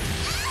cookie.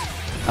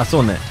 あ、そ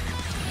うね。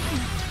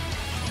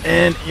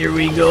And here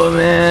we go,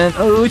 man.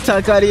 Oh,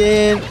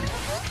 Takarin.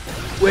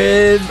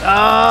 With,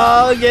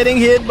 getting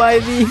hit by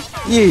the...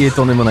 いえいえ、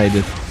とんでもない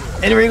です。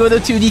And here we go, the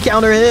 2D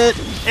counter hit.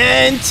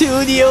 And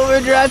 2D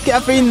overdrive.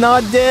 Caffeine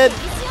not dead.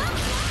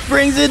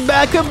 Brings it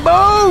back a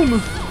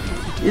boom.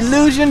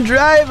 Illusion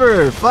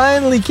driver.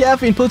 Finally,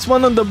 Caffeine puts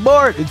one on the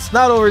board. It's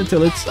not over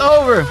until it's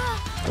over.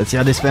 Let's see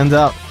how this pans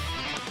out.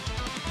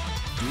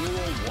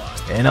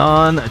 And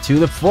on to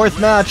the fourth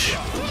match.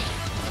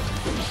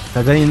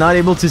 Takarin not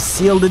able to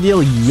seal the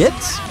deal yet.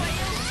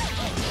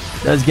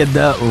 Does get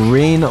the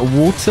rain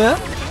water.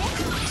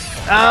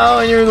 Oh,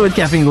 and here we go with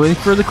Caffeine going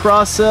for the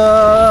cross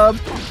up.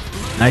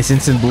 Nice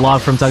instant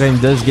block from Takarin.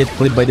 Does get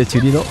clipped by the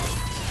 2D though.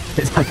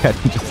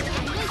 Takarin just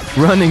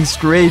running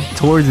straight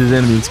towards his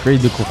enemy. It's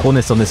great, the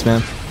cojones on this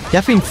man.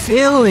 Caffeine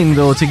failing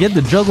though to get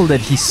the juggle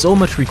that he so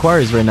much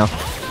requires right now.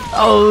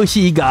 Oh,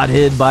 he got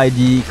hit by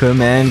the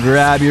command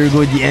grab. Here we go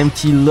with the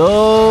empty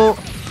low.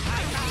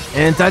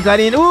 And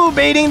Takarin, ooh,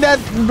 baiting that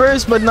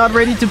burst, but not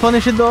ready to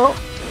punish it though.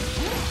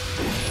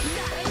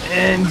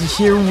 And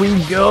here we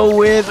go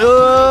with,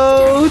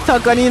 oh,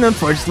 Takarin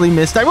unfortunately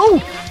missed time.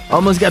 Oh,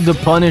 almost got the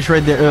punish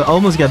right there.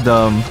 Almost got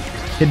the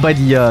hit by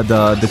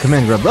the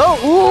command grab. Oh,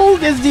 ooh,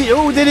 gets the,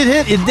 oh, did it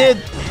hit? It did.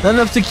 Not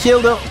enough to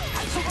kill though.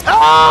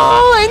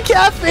 Oh, and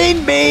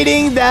Caffeine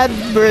baiting that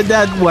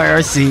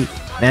YRC.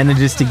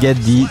 Manages to get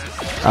the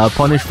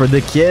punish for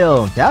the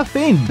kill.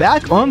 Caffeine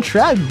back on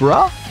track,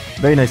 bro.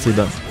 Very nicely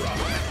done.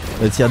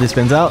 Let's see how this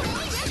spins out.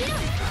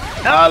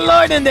 Oh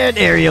lord, and that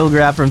aerial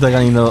grab from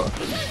Takarin though.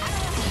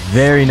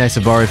 Very nice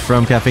bar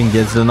from Caffeine.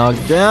 Gets the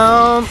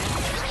knockdown.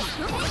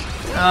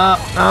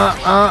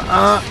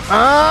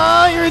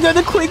 Here we go,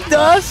 the quick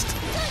dust.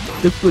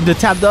 The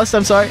tap dust,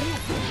 I'm sorry.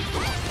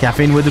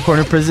 Caffeine with the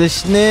corner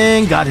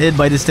positioning. Got hit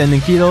by the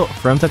standing Kilo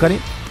from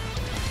Takarin.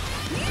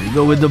 Here we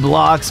go with the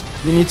blocks.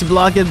 We need to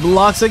block it.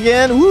 Blocks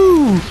again.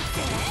 Woo!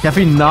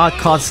 Caffeine not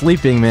caught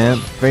sleeping, man.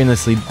 Very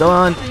nicely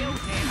done.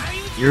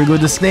 Here we go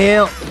with the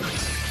snail.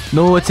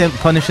 No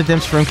punish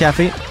attempts from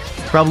Caffeine.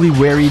 probably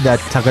wary that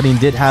Takarin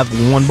did have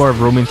 1 bar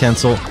of Roman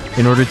cancel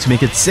in order to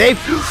make it safe.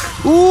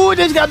 Ooh,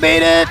 just got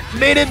baited.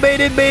 Baited.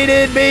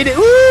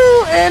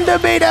 Ooh, and the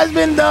bait has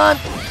been done.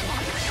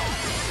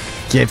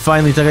 Okay,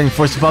 finally Takarin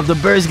forced to pop the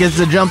burst, gets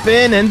the jump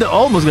in, and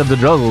almost got the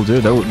juggle,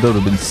 dude. That would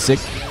have been sick.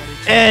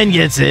 And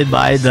gets hit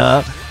by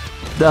the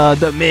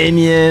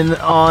minion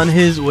on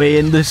his way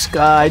in the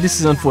sky. This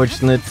is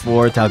unfortunate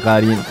for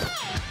Takarin.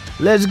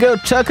 Let's go,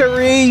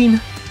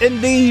 Takarin.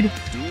 Indeed.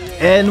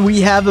 And we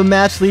have a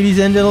match, ladies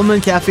and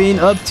gentlemen. Caffeine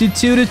up to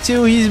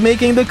 2-2. He's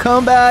making the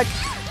comeback.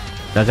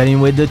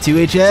 Takarin with the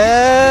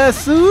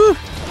 2HS. Ooh.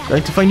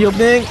 Trying to find the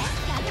opening.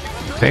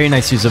 Very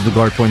nice use of the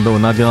guard point, though,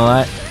 not gonna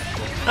lie.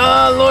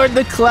 Oh, Lord,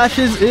 the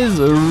clashes is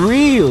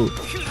real.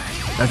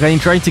 Takarin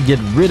trying to get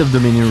rid of the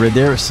minion right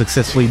there.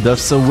 Successfully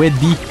does so with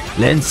the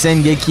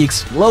Lensengeki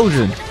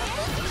explosion.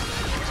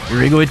 Here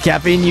we go with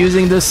Caffeine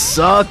using the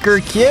sucker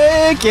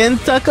kick, and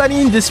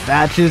Takarin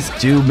dispatches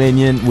 2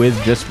 minion with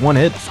just 1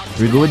 hit.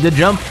 Here we go with the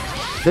jump.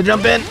 The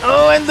jump in.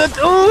 Oh, and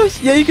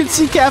yeah, you can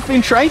see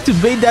Caffeine trying to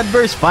bait that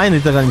burst.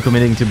 Finally, Takarin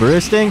committing to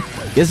bursting.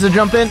 Gets the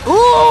jump in.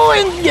 Ooh,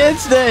 and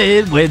gets the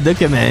hit with the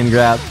command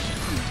grab.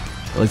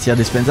 Let's see how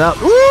this spins out.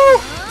 Ooh!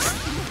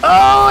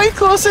 Oh, he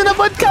close enough,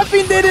 but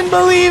Caffeine didn't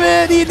believe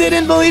it. He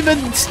didn't believe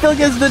it. Still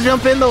gets the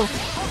jump in, though.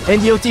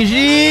 And the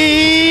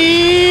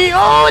OTG.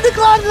 Oh, the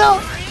clash,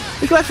 though.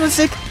 The clash was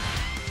sick.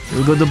 Here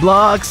we go, the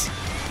blocks.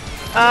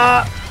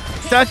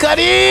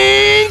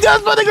 Takarin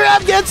goes for the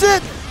grab, gets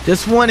it.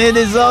 Just 1 hit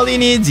is all he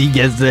needs. He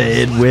gets the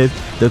hit with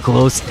the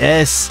close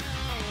S.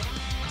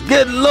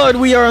 Good Lord,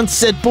 we are on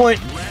set point.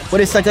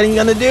 What is Takarin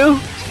gonna do?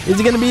 Is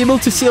he gonna be able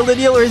to seal the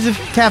deal, or is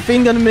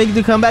Caffeine gonna make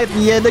the comeback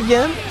yet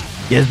again?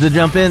 Gets the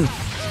jump in.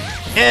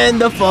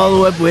 And the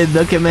follow-up with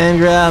the command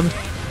grab.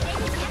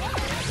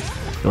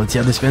 Let's see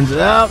how this spins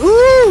out.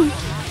 Woo!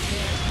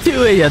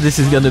 2, yeah, this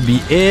is gonna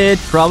be it,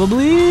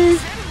 probably.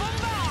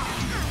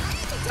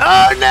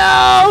 Oh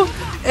no!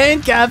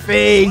 And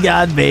Caffeine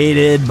got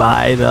baited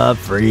by the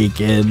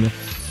freaking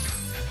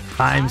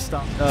time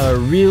stop.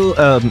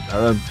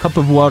 A cup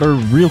of water,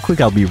 real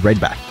quick. I'll be right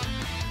back.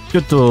 ち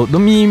ょっと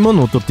飲み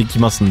物を取ってき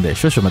ますんで、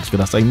少々お待ちく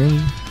ださいね。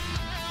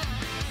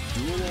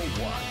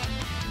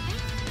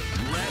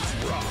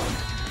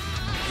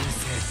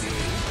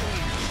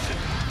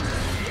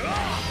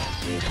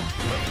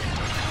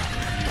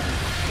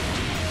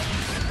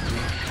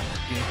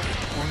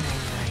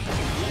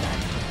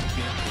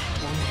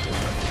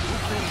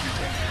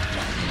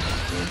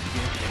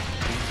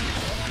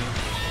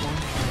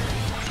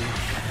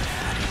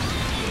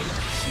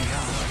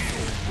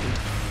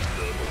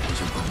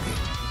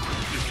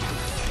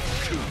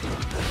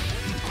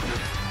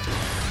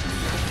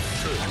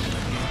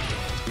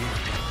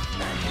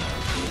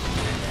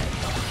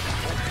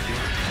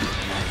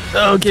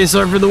Okay,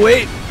 sorry for the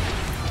wait.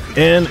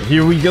 And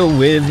here we go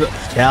with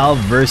Cal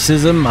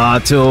versus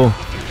Amato.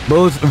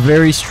 Both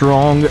very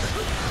strong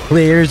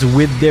players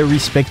with their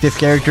respective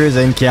characters,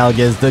 and Cal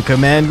gets the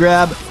command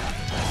grab.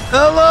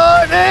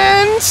 Hello,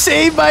 and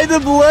saved by the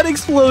blood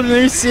explosion.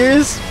 Are you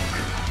serious?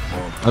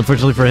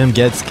 Unfortunately for him,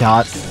 gets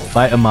caught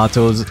by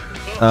Amato's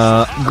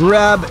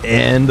grab,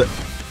 and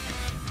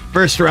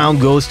first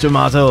round goes to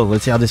Amato.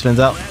 Let's see how this spins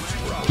out.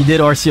 He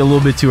did RC a little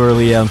bit too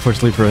early, yeah,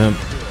 unfortunately for him.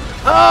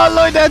 Oh,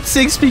 Lord, that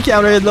 6P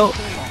counter hit, though.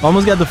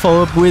 Almost got the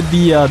follow-up with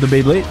the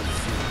Beyblade.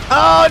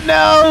 Oh,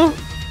 no!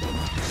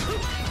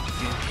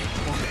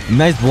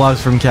 Nice blocks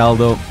from Cal,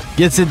 though.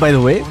 Gets hit, by the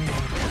way.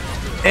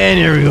 And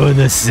here we go with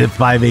the SIP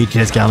 5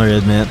 HS counter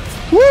hit, man.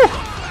 Woo!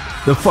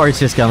 The 4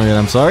 HS counter hit,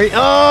 I'm sorry.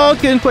 Oh,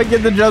 couldn't quite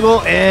get the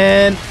juggle.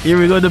 And here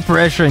we go with the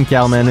pressure, and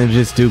Cal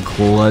manages to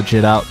clutch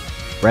it out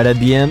right at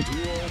the end.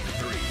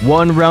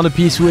 1 round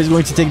apiece. Who is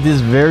going to take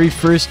this very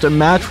first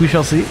match? We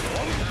shall see.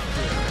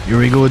 Here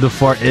we go with the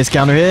 4S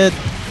counter hit.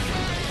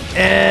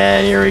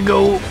 And here we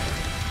go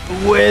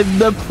with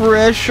the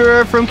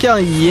pressure from Cal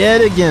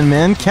yet again,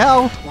 man.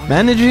 Cal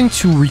managing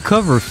to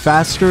recover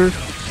faster.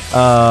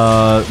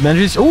 Oh,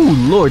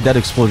 Lord, that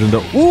explosion,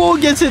 though. Oh,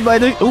 gets hit by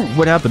the... Oh,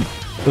 what happened?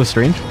 That was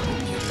strange.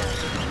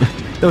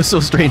 That was so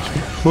strange.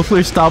 Both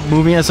players stopped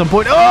moving at some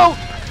point. Oh!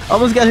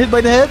 Almost got hit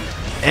by the head.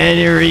 And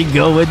here we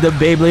go with the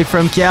Beyblade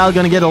from Cal.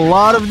 Gonna get a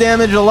lot of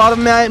damage, a lot of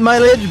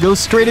mileage. Goes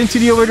straight into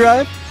the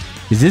overdrive.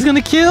 Is this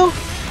gonna kill?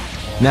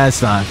 Nah,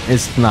 it's not.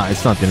 It's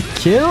not gonna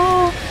kill.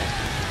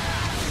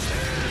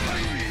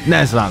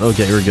 Nah, it's not.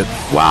 Okay, we're good.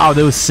 Wow,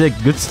 that was sick.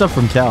 Good stuff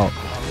from Cal.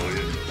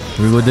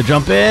 Here we go with the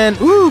jump in.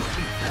 Woo!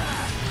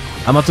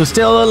 Amato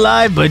still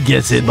alive, but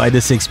gets hit by the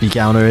 6P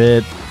counter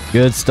hit.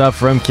 Good stuff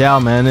from Cal.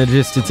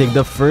 Manages to take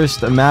the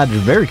first match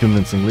very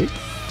convincingly.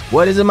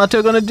 What is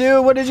Amato gonna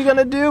do? What is he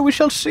gonna do? We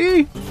shall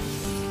see.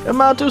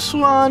 Amato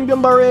Swan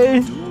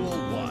Gambare.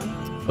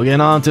 Okay,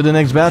 on to the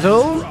next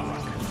battle.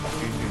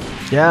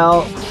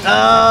 Cal.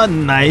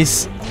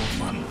 Nice.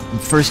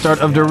 First start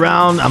of the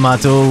round.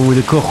 Amato with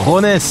the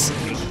cojones.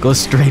 Goes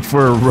straight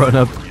for a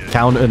run-up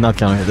counter. Not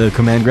counter. The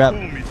command grab.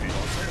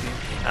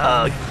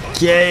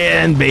 Okay,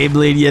 and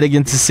Beyblade yet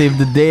again to save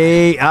the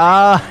day.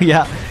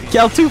 Yeah.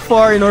 Cal too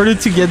far in order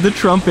to get the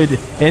trumpet.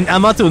 And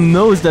Amato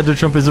knows that the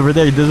trumpet is over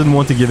there. He doesn't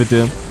want to give it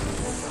to him.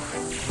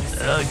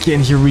 Okay,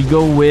 and here we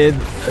go with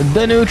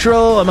the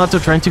neutral. Amato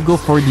trying to go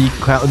for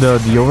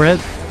the overhead.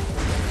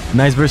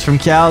 Nice burst from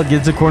Cal.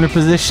 Gets the corner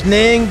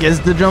positioning. Gets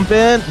the jump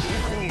in.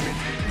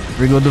 Here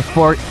we go the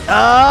fork.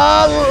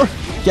 Oh!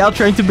 Cal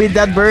trying to beat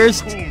that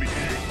burst.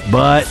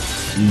 But,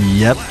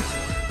 yep.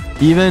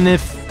 Even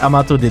if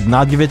Amato did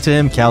not give it to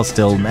him, Cal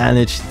still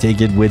managed to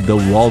take it with the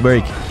wall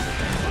break.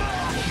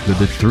 With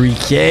the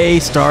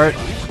 3K start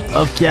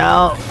of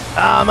Cal.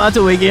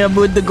 Amato waking up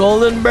with the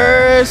golden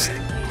burst.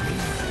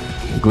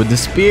 Good the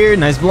spear,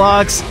 nice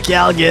blocks.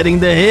 Cal getting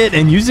the hit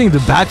and using the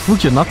back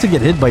fukia not to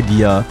get hit by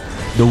the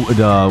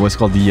what's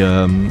called the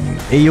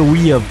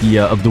AOE of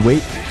the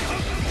weight.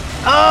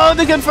 Oh,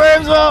 the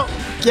confirms! Oh,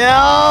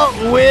 Cal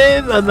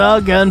with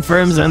the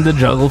confirms and the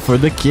juggle for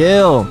the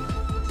kill.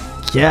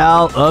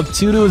 Cal up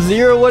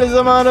 2-0. What is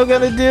Amato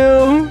gonna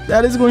do?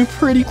 That is going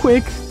pretty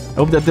quick.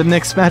 Hope that the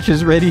next match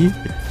is ready.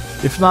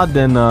 If not,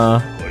 then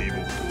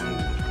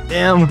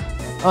damn.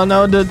 Oh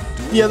no,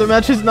 the other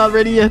match is not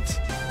ready yet.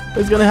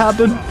 What's gonna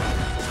happen?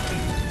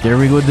 Here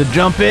we go with the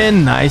jump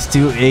in. Nice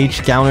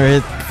 2H counter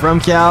hit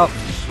from Cal.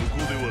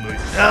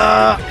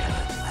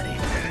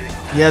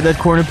 Yeah, that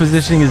corner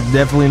positioning is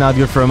definitely not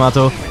good for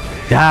Amato.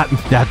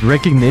 That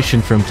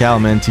recognition from Cal,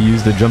 man, to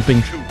use the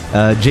jumping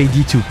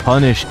JD to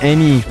punish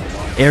any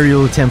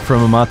aerial attempt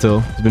from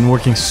Amato. It's been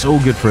working so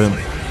good for him.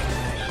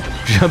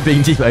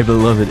 Jumping deep, I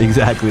love it,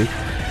 exactly.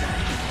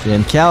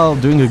 And Cal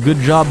doing a good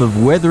job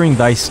of weathering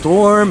the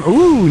storm.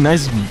 Ooh,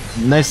 nice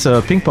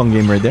ping pong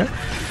game right there.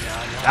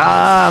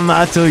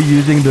 Amato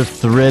using the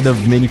thread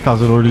of mini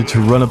Faust in order to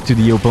run up to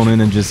the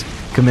opponent and just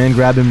command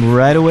grab him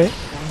right away.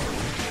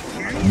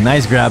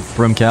 Nice grab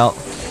from Cal.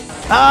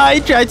 He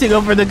tried to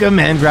go for the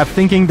command grab,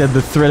 thinking that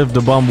the thread of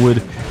the bomb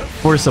would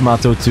force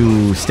Amato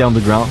to stay on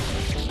the ground.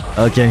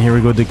 Okay, and here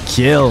we go, the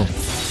kill.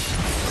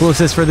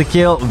 Closest for the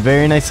kill.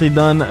 Very nicely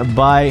done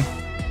by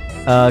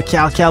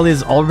Cal. Cal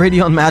is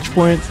already on match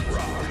point.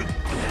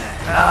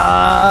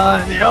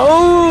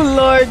 Oh,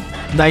 Lord.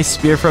 Nice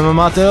spear from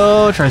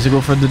Amato. Tries to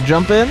go for the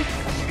jump in.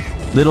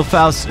 Little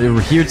Faust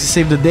here to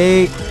save the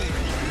day.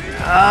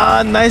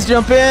 Nice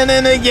jump in.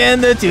 And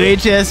again, the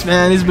 2HS,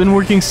 man. It's been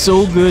working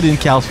so good in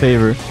Cal's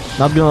favor.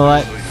 Not gonna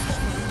lie.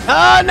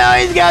 Oh, no,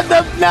 he's got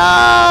the...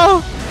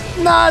 No!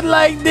 Not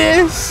like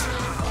this.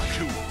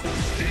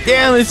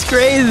 Damn, it's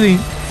crazy.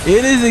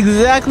 It is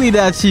exactly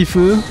that,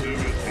 Shifu.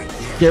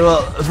 Okay,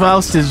 well,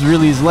 Faust is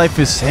really... His life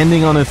is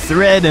ending on a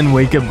thread and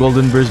wake up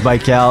golden burst by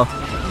Cal.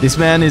 This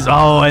man is...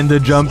 Oh, and the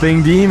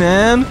jumping D,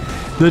 man.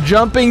 The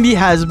jumping D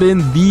has been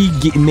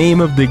the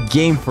name of the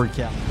game for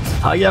Cal.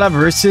 Hagyaara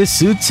versus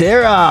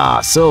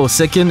Sutera. So,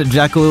 second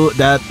Jacko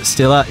that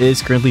Stella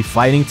is currently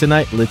fighting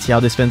tonight. Let's see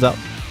how this pans out.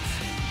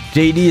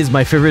 JD is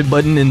my favorite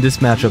button in this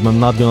matchup, I'm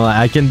not gonna lie.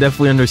 I can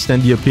definitely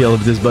understand the appeal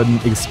of this button,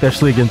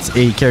 especially against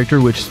a character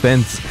which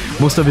spends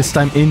most of his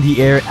time in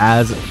the air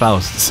as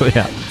Faust. So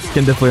yeah,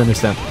 can definitely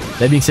understand.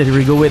 That being said, here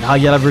we go with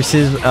Hagyaara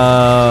versus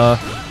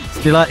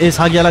Stella. Is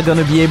Hagyaara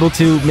gonna be able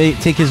to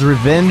take his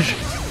revenge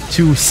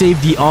to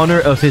save the honor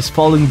of his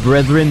fallen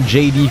brethren,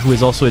 JD, who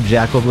is also a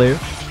Jacko player,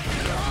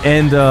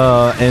 and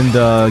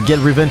get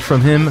revenge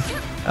from him,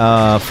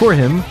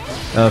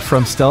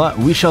 from Stella?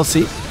 We shall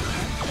see.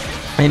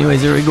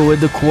 Anyways, here we go with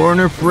the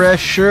corner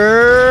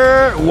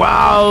pressure.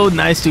 Wow,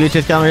 nice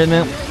 2HS counter hit,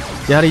 man.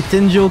 やはり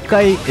天上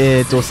界、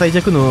最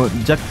弱の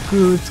ジャッ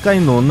ク使い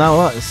の名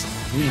は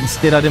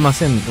捨てられま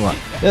せんわ。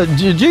いや、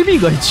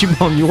JB が一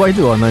番弱い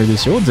ではないで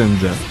しょ、全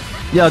然。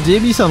いや、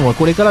JB さんは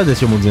これからで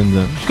すよ、もう全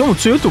然。しかも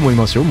強いと思い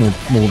ますよ、もう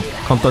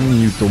簡単に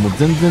言うと、もう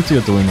全然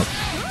強いと思います。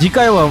次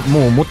回は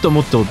もうもっと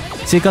もっと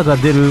成果が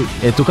出る、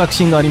確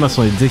信があります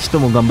ので、ぜひと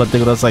も頑張って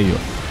くださいよ。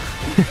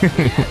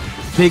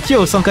で、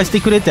今日参加して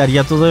くれてあり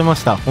がとうございま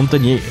した。本当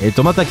に。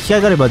また機会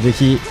があればぜ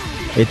ひ、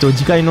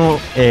次回の、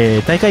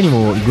大会に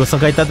もご参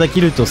加いただけ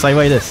ると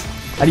幸いです。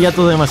ありが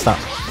とうございました。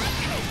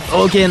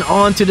Okay, and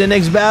on to the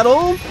next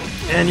battle.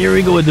 And here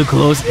we go with the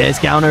close S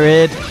counter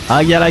hit.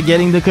 Hagyaara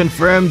getting the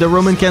confirm, the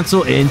Roman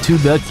cancel into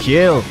the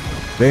kill.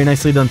 Very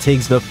nicely done,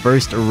 takes the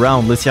first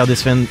round. Let's see how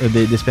this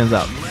pans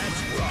out.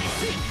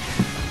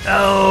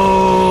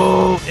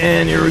 Oh,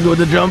 and here we go with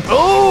the jump.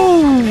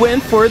 Oh,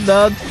 went for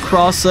the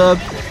cross up.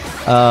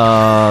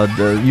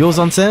 The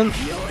Yozansen.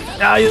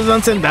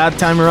 Yozansen that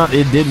time around.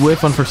 It did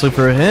whiff, unfortunately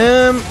for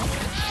him.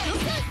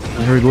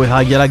 And here we go with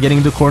Hagyaara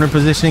getting the corner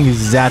positioning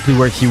exactly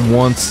where he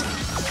wants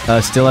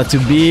Stella to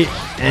be.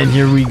 And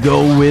here we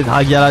go with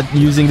Hagyaara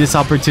using this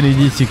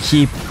opportunity to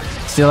keep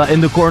Stella in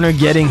the corner,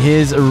 getting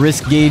his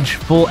risk gauge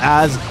full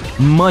as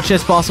much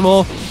as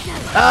possible.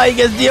 He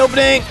gets the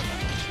opening.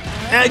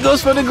 And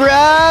goes for the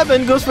grab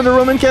and goes for the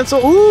Roman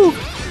cancel. Ooh!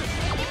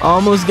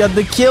 Almost got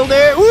the kill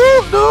there.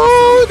 Ooh!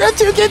 No! That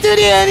took it to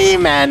the end. He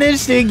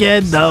managed to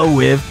get the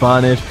whiff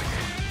punish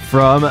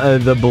from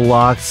the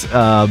blocks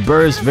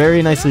burst.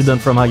 Very nicely done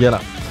from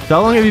Hagyaara. So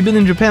how long have you been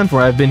in Japan for?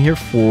 I've been here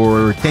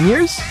for 10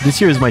 years. This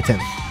year is my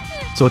 10th.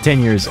 So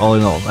 10 years all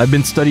in all. I've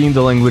been studying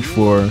the language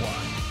for,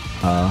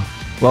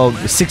 well,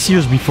 6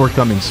 years before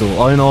coming. So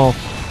all in all,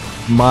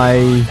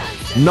 my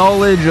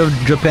knowledge of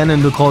Japan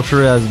and the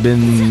culture has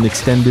been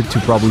extended to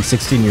probably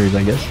 16 years,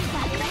 I guess.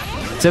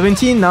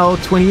 17, now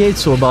 28,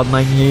 so about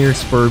 9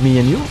 years for me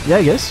and you. Yeah,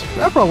 I guess.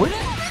 Yeah, probably.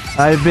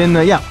 I've been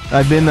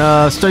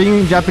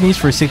studying Japanese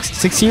for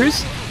six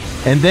years,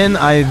 and then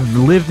I've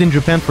lived in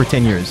Japan for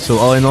 10 years. So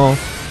all in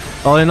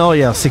all,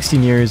 yeah,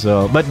 16 years.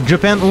 But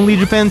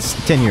Japan's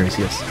 10 years,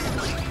 yes.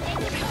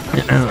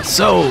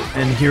 So,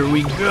 and here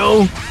we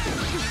go.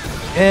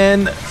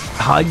 And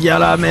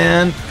Hagyaara,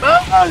 man.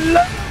 Oh,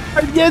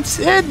 Lord, gets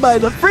hit by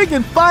the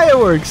freaking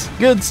fireworks.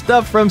 Good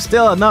stuff from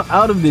Stella. Not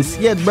out of this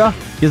yet, bro.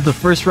 Is the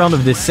first round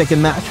of this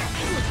second match.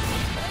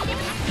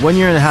 1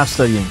 year and a half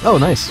studying. Oh,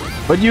 nice.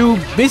 But you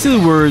basically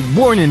were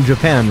born in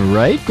Japan,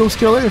 right, Ghost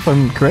Killer, if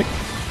I'm correct?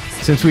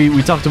 Since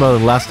we talked about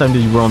it last time that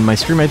you were on my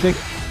stream, I think.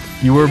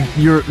 You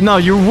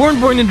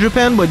weren't born in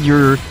Japan, but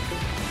you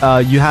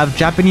have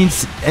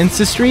Japanese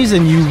ancestries,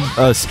 and you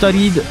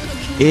studied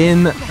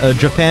in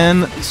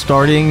Japan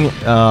starting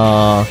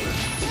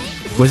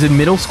was it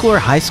middle school or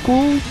high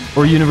school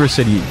or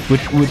university?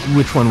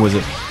 Which one was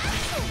it?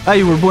 Ah,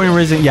 you were born and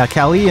raised in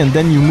Cali, and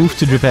then you moved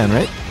to Japan,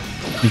 right?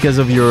 Because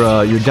of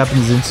your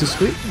Japanese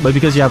ancestry, but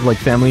because you have like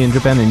family in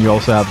Japan and you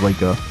also have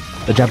like a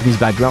Japanese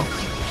background.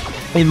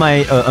 In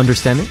my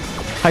understanding,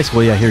 high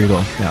school. Yeah, here you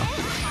go.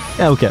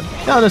 Yeah, okay.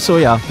 Yeah, so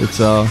yeah, it's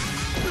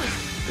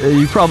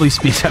you probably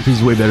speak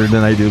Japanese way better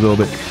than I do a little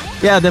bit.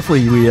 Yeah,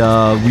 definitely.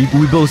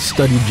 We both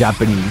studied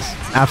Japanese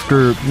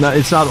after.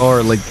 It's not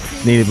our like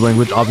native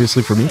language,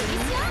 obviously for me,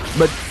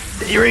 but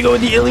here we go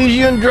with the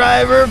illusion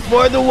driver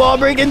for the wall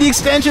break, and the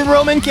extension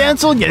Roman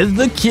cancel gets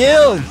the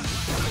kill.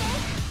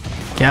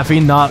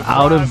 Caffeine not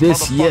out of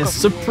this. Yes,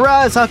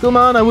 surprise,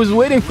 Hakuman. I was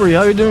waiting for you.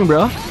 How you doing,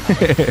 bro?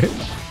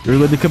 You're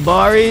with the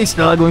Kabari.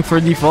 Stella going for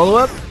the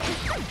follow-up.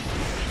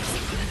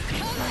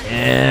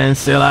 And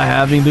Stella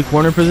having the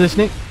corner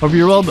positioning. Hope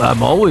you're well.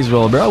 I'm always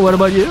well, bro. What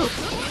about you?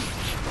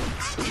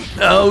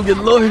 Oh, good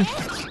lord.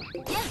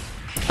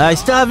 I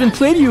still haven't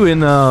played you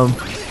in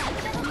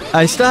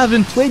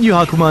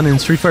Hakuman in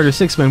Street Fighter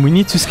 6, man. We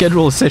need to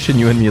schedule a session,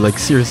 you and me, like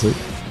seriously.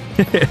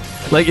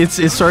 Like it's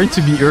starting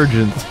to be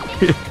urgent.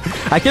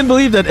 I can't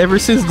believe that ever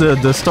since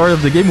the start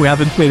of the game we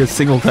haven't played a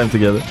single time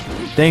together.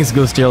 Thanks,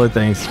 Ghost Killer,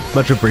 thanks.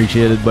 Much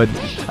appreciated, but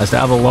I still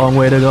have a long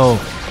way to go.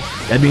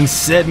 That being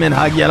said, man,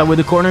 Hagyaara with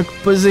the corner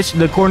position,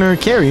 the corner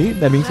carry.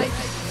 That being said,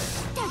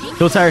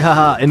 so tired,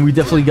 haha, and we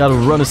definitely gotta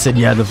run a set.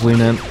 Yeah, definitely,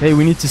 man. Hey,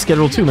 we need to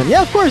schedule too, man.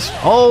 Yeah, of course,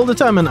 all the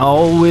time, and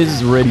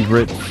always ready for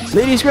it.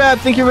 Ladyscribe,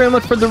 thank you very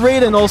much for the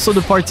raid and also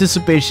the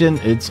participation.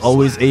 It's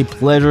always a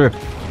pleasure.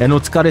 And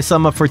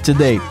otsukare-sama for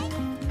today.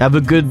 Have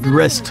a good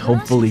rest,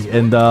 hopefully,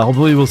 and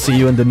hopefully we'll see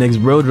you in the next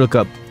Brojo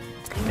Cup.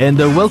 And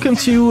welcome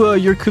to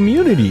your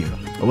community.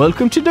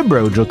 Welcome to the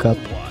Brojo Cup.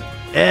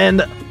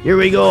 And here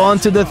we go on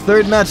to the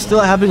third match. Still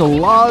having a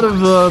lot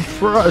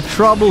of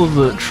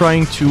trouble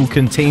trying to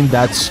contain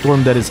that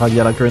storm that is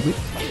Hagyaara currently.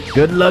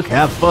 Good luck,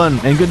 have fun,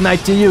 and good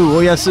night to you,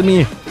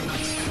 Oyasumi.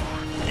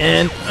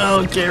 And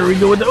okay, here we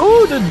go with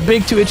the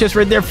big 2 HS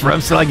right there from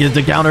Stella. Gets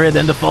the counter hit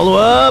and the follow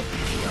up.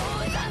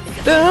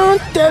 And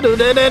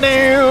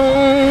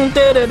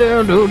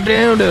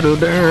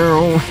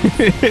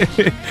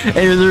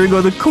here we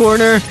go, the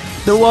corner,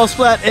 the wall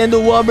splat, and the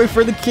wall break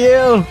for the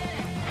kill.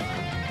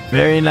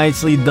 Very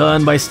nicely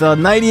done by Stella.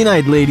 Nighty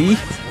night, lady.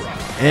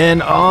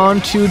 And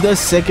on to the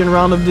second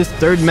round of this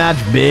third match.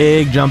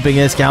 Big jumping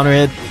S counter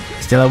hit.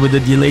 Stella with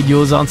the delayed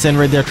Yozansen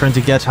right there, trying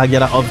to catch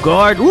Hagyaara off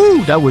guard.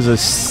 Woo! That was a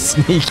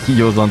sneaky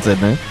Yozansen,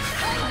 man.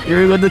 Here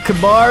we go, the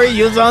Kabari,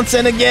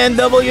 Yozansen again,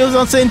 double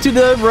Yozansen to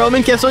the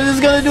Roman cancel. This is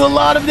gonna do a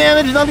lot of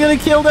damage, not gonna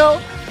kill though.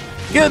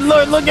 Good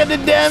lord, look at the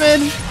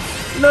damage.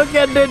 Look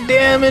at the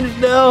damage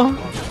though.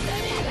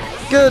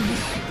 Good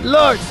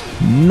lord.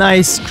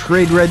 Nice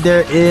trade right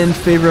there in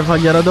favor of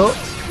Hagyaara though.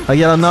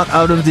 Hagyaara not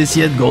out of this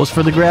yet, goes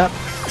for the grab.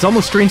 It's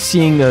almost strange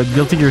seeing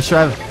Guilty Gear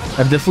Strive.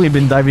 I've definitely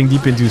been diving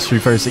deep into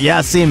Street Fighter. So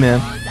yeah, same, man.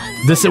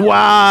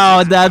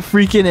 Wow, that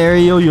freaking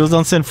aerial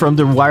Yozansen from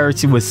the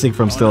YRT was sick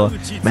from Stella.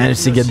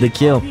 Managed to get the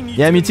kill.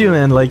 Yeah, me too,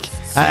 man. Like,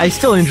 I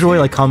still enjoy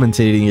like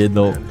commentating it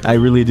though. I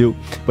really do.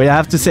 But I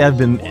have to say I've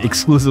been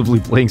exclusively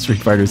playing Street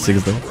Fighter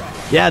 6 though.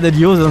 Yeah, that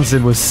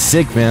Yozansen was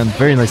sick, man.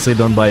 Very nicely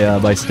done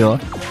by Stella.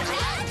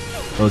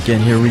 Okay,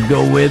 and here we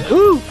go with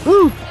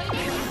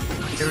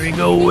here we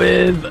go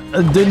with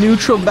the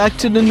neutral, back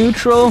to the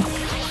neutral.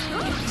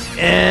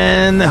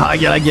 And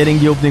Hagyaara getting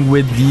the opening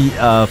with the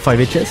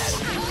 5HS.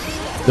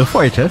 The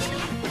 4HS.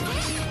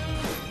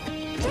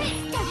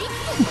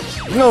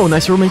 No,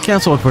 nice Roman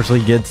cancel.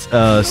 Unfortunately gets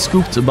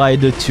scooped by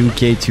the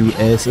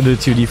 2K2S, the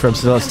 2D from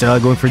Stella. Stella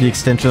going for the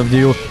extension of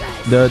the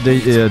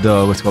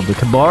what's it called, the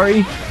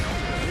Kabari.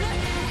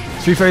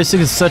 Street Fighter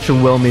 6 is such a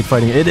well-made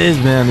fighting. It is,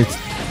 man. It's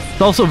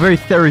also very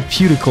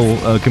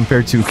therapeutical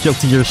compared to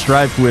Guilty Gear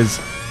Strive, who is,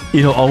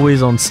 you know,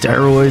 always on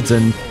steroids,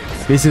 and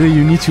basically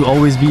you need to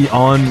always be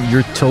on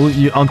your toes,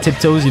 on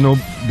tiptoes, you know,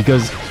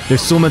 because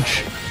there's so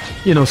much,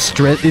 you know,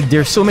 stress.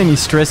 There's so many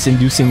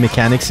stress-inducing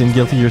mechanics in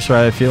Guilty Gear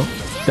Strive, I feel,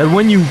 that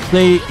when you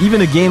play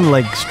even a game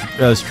like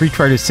Street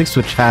Fighter 6,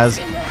 which has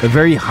a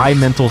very high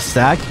mental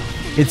stack,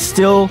 it's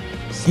still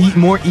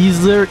more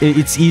easier.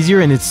 It's easier,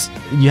 and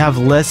you have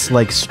less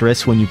like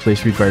stress when you play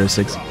Street Fighter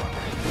 6.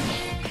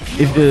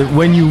 if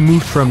when you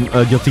moved from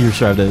Guilty Gear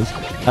Strive, that is.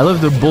 I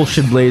love the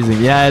bullshit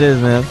blazing. Yeah, it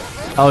is, man.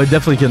 Oh, it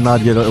definitely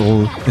cannot get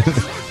old.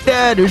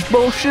 Yeah, there's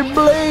bullshit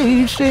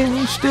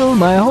blazing, still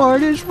my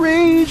heart is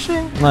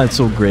racing. Oh, it's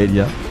so great,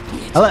 yeah.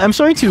 I'm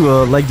starting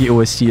to like the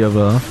OST of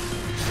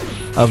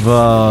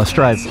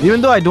Strive.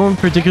 Even though I don't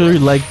particularly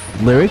like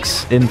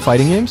lyrics in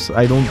fighting games,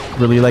 I don't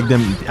really like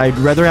them. I'd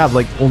rather have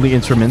like only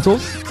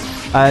instrumentals.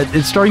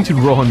 It's starting to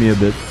grow on me a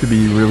bit, to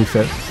be really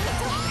fair.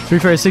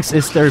 Street Fighter 6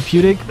 is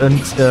therapeutic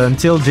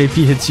until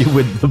JP hits you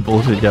with the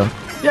bullshit gun.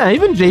 Yeah,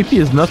 even JP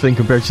is nothing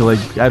compared to,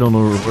 like, I don't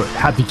know,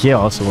 Happy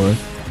Chaos or,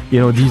 you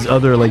know, these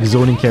other like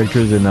zoning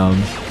characters in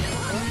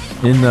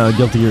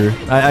Guilty Gear.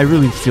 I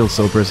really feel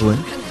so personally.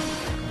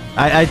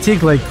 I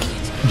take like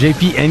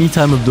JP any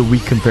time of the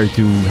week compared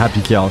to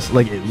Happy Chaos,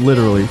 like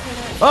literally.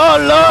 Oh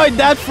lord,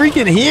 that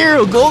freaking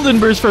hero! Golden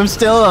Burst from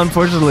Stella,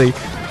 unfortunately.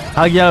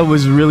 Hagyaara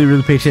was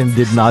really patient and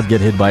did not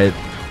get hit by it.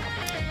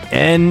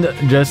 And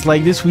just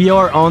like this, we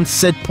are on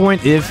set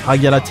point if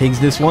Hagyaara takes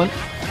this one.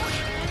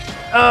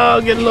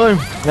 Oh, good lord.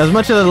 As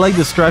much as I like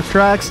the Strife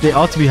tracks, they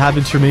ought to have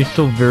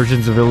instrumental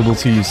versions available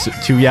to you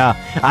too. Yeah,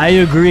 I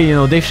agree. You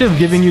know, they should have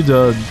given you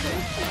the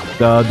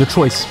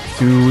choice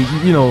to,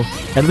 you know,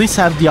 at least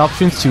have the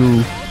options to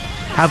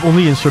have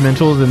only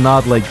instrumentals and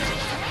not like,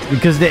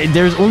 because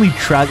there's only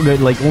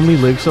like only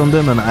lyrics on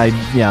them, and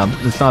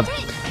it's not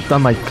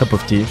my cup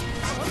of tea.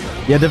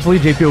 Yeah, definitely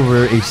JP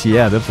over HC.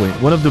 Yeah, definitely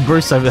one of the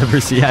bursts I've ever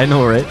seen. I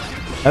know, right?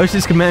 I wish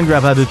this command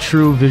grab had a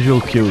true visual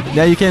cue.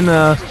 Yeah, you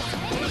can.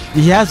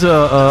 He has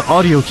a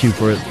audio cue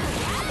for it.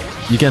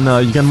 You can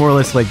more or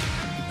less like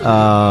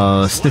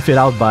sniff it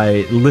out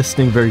by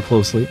listening very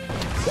closely.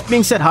 That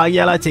being said,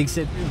 Hagyaara takes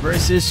it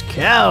versus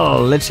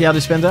Cal. Let's see how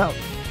this pans out.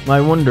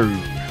 I wonder.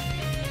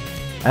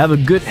 I have a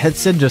good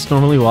headset, just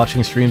normally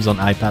watching streams on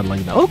iPad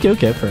like that.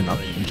 Okay, fair enough.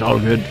 It's all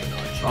good.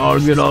 All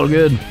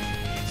good.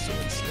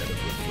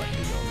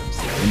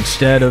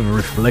 Instead of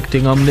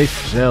reflecting on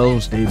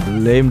themselves, they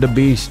blame the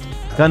beast.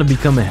 Kind of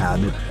become a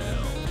habit.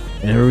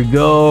 And here we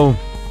go.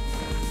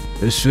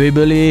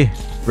 Usuiburi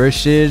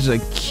versus a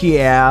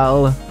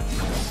Cal.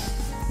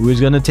 Who is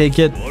gonna take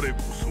it?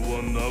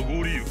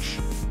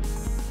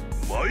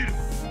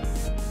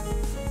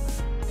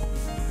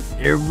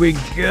 Here we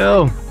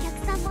go.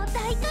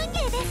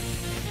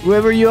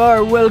 Whoever you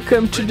are,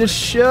 welcome to the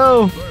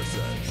show.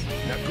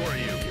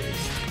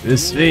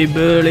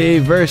 Usuiburi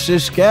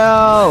versus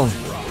Cal.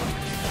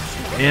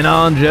 And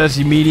on, just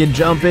immediate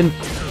jumping.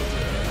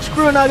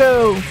 Screw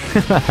Nago!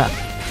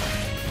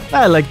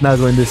 I like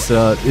Nago in this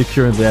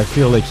currently. I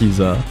feel like he's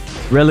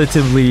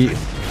relatively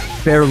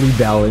fairly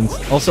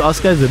balanced. Also,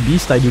 Asuka is a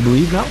beast, I do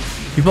believe now.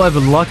 People have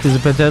unlocked his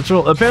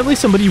potential. Apparently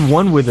somebody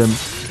won with him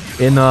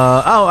in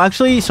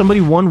actually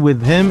somebody won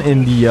with him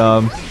in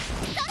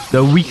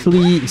the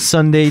weekly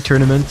Sunday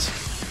tournament.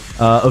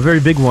 A very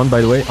big one,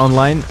 by the way,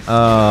 online.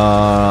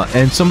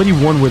 And somebody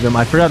won with him.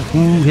 I forgot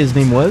who his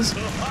name was.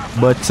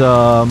 But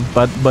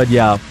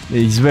yeah,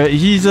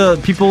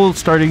 people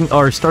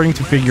are starting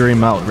to figure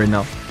him out right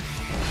now.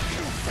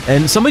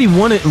 And somebody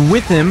won it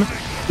with him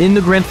in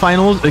the grand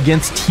finals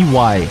against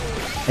TY,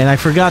 and I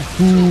forgot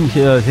who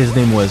his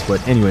name was.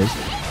 But anyways,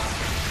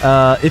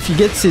 if he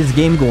gets his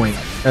game going,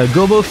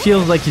 Gobo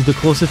feels like he's the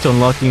closest to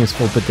unlocking his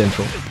full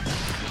potential.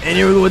 And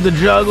here we go with the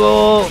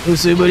juggle.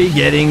 Usuiburi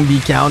getting the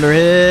counter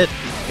hit.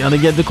 Gonna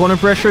get the corner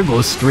pressure.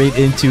 Goes straight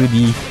into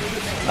the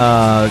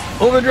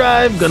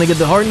overdrive. Gonna get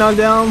the hard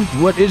knockdown.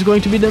 What is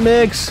going to be the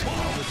mix?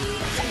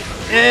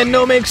 And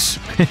no mix.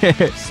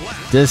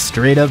 Just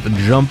straight up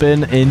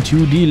jumping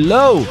into the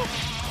low.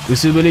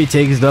 Usuiburi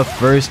takes the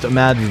first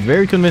match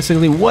very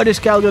convincingly. What is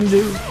Cal gonna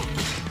do?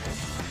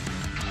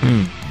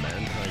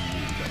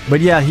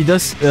 But yeah, he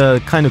does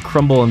kind of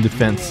crumble on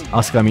defense.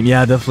 Asuka, I mean,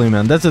 yeah, definitely,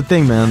 man. That's the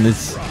thing, man.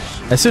 It's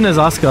as soon as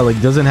Asuka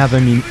like doesn't have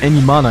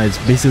any mana, it's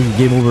basically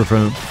game over for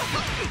him.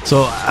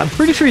 So I'm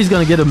pretty sure he's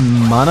gonna get a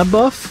mana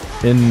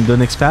buff in the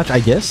next patch, I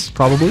guess,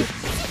 probably.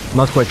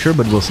 Not quite sure,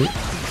 but we'll see.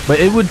 But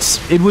it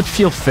would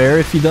feel fair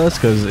if he does,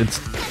 because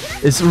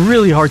it's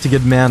really hard to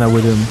get mana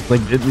with him.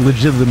 Like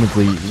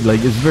legitimately,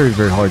 like it's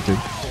very hard to.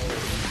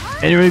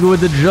 And here we go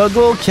with the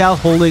juggle. Cal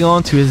holding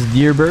on to his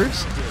deer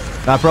burst.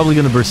 Probably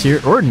gonna burst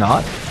here or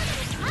not.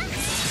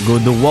 Go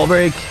with the wall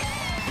break.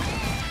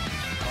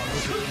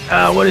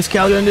 What is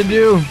Cal going to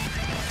do?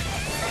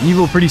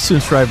 Evil pretty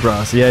soon, Strive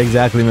Bros. Yeah,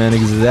 exactly, man.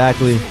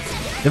 Exactly.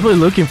 Definitely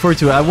looking forward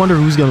to it. I wonder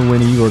who's going to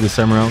win Evil this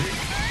time around.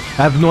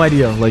 I have no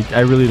idea. Like, I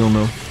really don't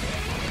know.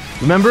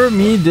 Remembers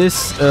me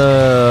this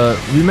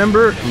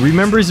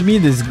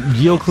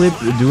Geo clip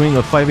doing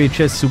a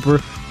 5HS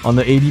super on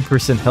the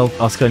 80% health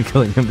Asuka and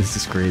killing him. This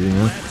is crazy,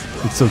 man.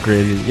 It's so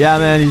crazy. Yeah,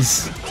 man,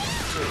 he's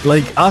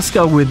like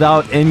Asuka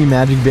without any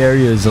magic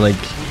barriers, like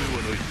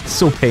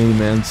so pain,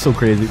 man. So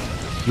crazy.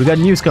 We got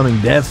news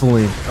coming,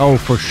 definitely. Oh,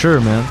 for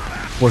sure, man.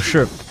 For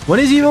sure. When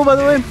is Evo, by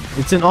the way?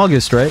 It's in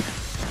August, right?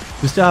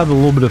 We still have a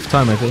little bit of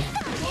time, I think.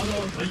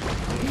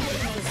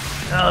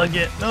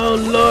 Oh,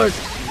 Lord.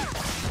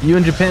 You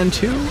in Japan,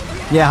 too?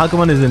 Yeah,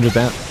 Hakuman is in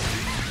Japan.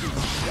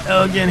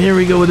 Oh, again, here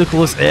we go with the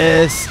coolest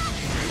S.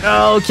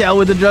 Oh, Cal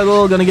with the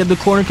juggle. Gonna get the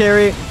corner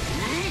carry.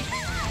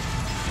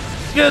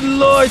 Good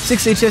lord,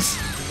 6 HS.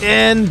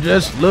 And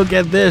just look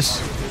at this.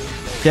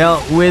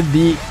 Cal with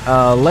the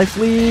life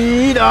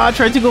lead.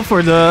 Tried to go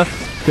for the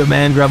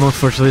command grab.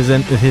 Unfortunately,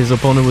 his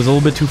opponent was a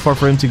little bit too far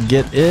for him to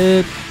get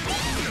it.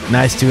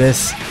 Nice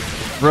 2S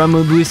from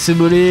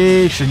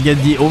Usuiburi. Should get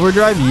the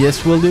overdrive.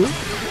 Yes, will do.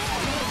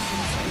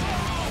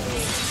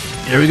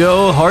 Here we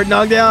go. Hard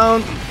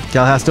knockdown.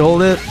 Cal has to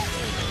hold it.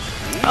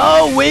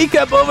 Oh, wake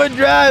up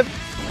overdrive.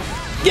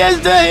 Gets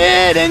the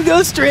hit and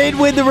goes straight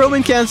with the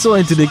Roman cancel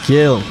into the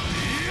kill.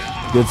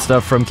 Good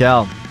stuff from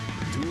Cal.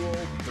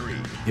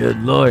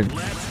 Good lord.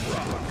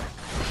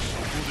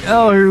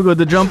 Oh, here we go.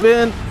 The jump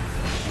in.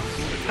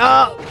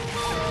 Oh,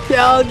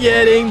 Cal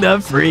getting the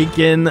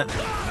freaking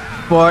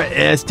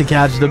 4S to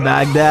catch the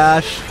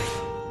backdash.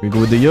 We go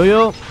with the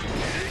yo-yo.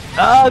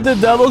 The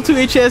double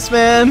 2 HS,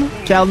 man.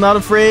 Cal not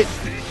afraid.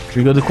 Here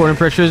we go. The corner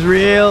pressure is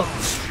real.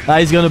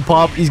 He's gonna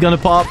pop. He's gonna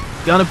pop.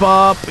 Gonna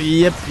pop.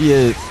 Yep.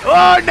 Yeah.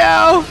 Oh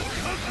no.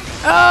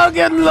 Oh,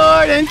 good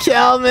lord. And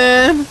Cal,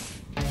 man.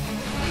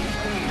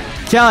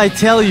 Cal, I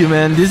tell you,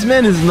 man, this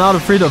man is not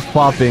afraid of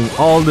popping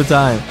all the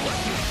time.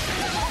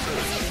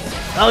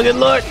 Oh, good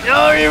lord.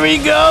 Oh, here we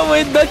go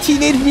with the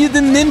Teenage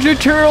Mutant Ninja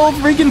Turtle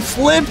freaking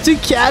flip to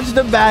catch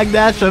the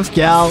backdash of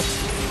Cal.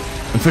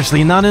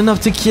 Unfortunately, not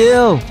enough to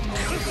kill.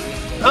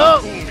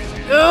 Oh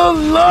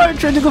lord.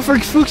 Trying to go for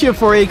Fukia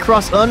for a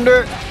cross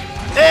under.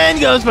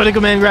 And goes for the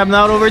command grab.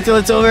 Not over till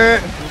it's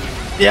over.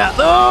 Yeah.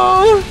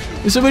 Oh!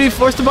 Somebody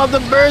forced to pop the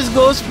burst.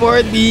 Goes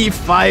for the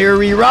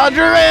fiery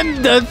Roger.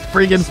 And the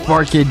freaking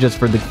 4K just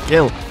for the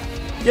kill.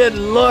 Good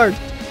lord.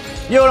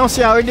 Yo, don't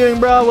see how we're doing,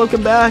 bro.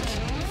 Welcome back.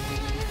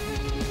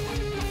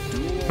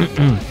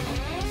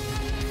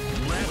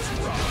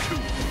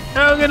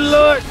 Oh, good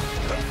lord.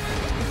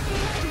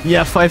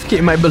 Yeah,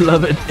 5K, my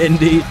beloved.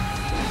 Indeed.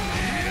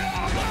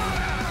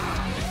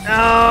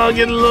 Oh,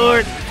 good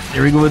lord.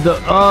 Here we go with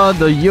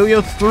the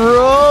yo-yo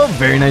throw.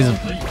 Very nice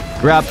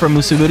grab from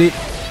Usuiburi.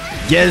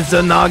 Gets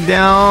the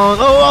knockdown.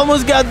 Oh,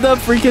 almost got the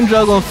freaking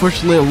juggle.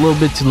 Unfortunately, a little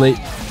bit too late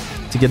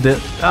to get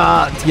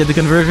the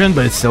conversion,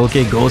 but it's still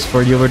okay. Goes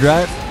for the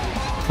overdrive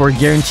for a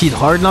guaranteed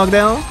hard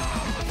knockdown.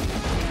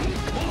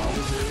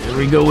 Here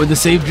we go with the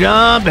safe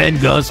jump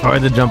and goes for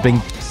the jumping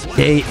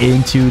K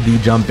into the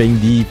jumping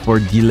D for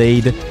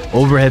delayed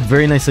overhead.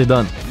 Very nicely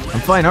done. I'm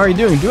fine. How are you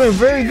doing? Doing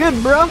very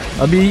good, bro.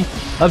 I'll be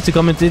up to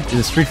commentate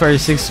the Street Fighter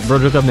 6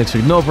 Brojo Cup next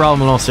week. No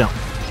problem, Lancien.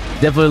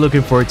 Definitely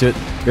looking forward to it.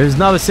 There's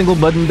not a single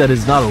button that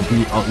is not OP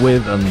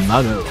with a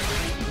Nago.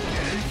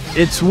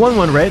 It's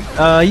 1-1, right?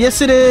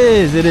 Yes, it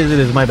is. It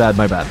is. My bad.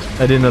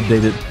 I didn't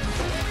update it.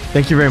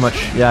 Thank you very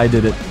much. Yeah, I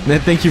did it.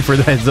 Thank you for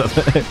the heads up.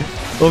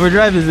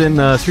 Overdrive is in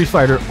Street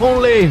Fighter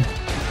only.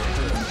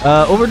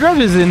 Overdrive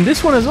is in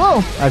this one as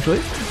well,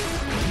 actually.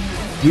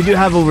 We do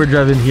have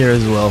overdrive in here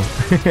as well.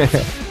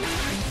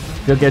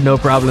 Okay, no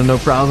problem.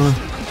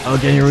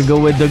 Okay, here we go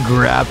with the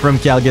grab from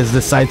Cal. Gets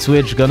the side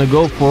switch. Gonna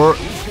go for...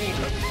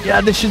 Yeah,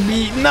 this should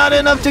be not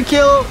enough to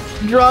kill.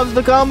 Drops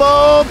the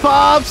combo.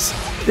 Pops.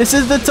 This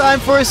is the time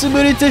for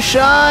Usuiburi to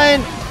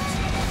shine.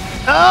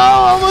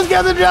 Oh, almost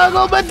got the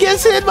juggle, but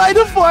gets hit by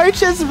the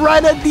 4HS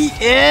right at the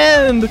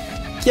end.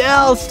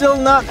 Cal still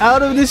not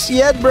out of this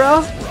yet,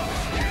 bro.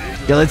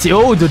 Yeah, let's see.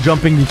 Oh, the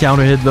jumping, the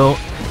counter hit, though.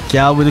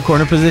 Cal with the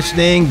corner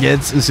positioning.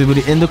 Gets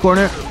Usuiburi in the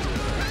corner.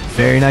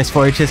 Very nice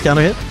 4HS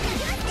counter hit.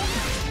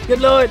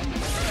 Good lord.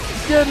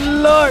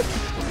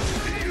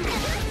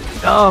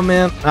 Oh,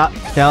 man.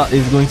 Cal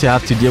is going to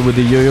have to deal with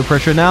the yo-yo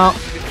pressure now.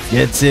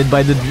 Gets hit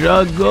by the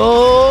juggle.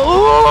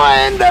 Ooh,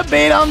 and the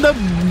bait on the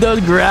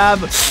grab.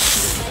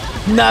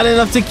 Not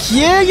enough to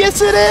kill.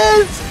 Yes, it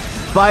is.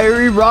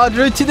 Fiery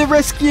Roger to the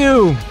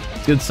rescue.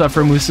 Good stuff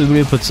from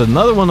Usuiburi. Puts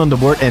another one on the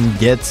board and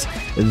gets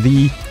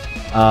the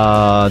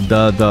how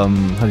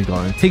do you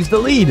call it? Takes the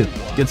lead.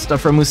 Good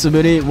stuff from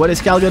Usuiburi. What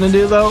is Cal gonna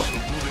do though?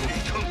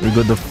 We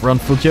go the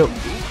front Fukyo.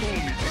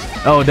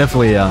 Oh,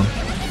 definitely.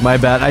 My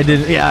bad. I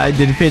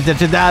didn't pay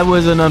attention. That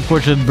was an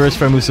unfortunate burst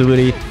from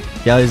Usuiburi.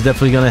 Cal is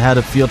definitely gonna have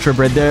a field trip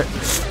right there.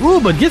 Ooh,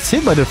 but gets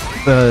hit by the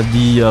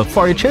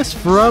 4HS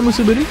from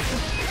Usuiburi.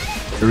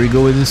 Here we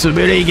go with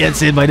Usuiburi. Gets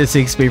hit by the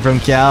 6P from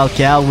Cal.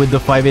 Cal with the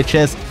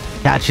 5HS.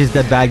 Catches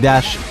that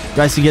backdash.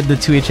 Tries to get the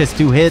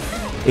 2HS2 hit.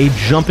 A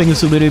jumping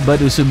Usuiburi, but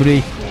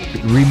Usuiburi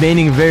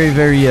remaining very,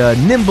 very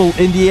nimble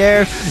in the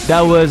air.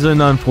 That was an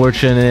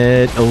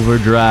unfortunate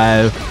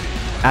overdrive.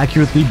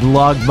 Accurately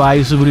blocked by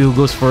Usuiburi, who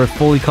goes for a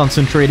fully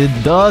concentrated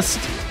dust.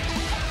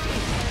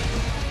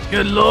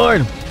 Good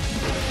lord.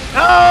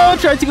 Oh,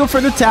 tried to go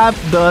for the tap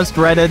dust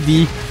right at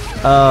the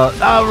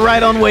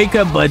right on wake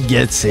up, but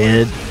gets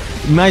hit.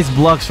 Nice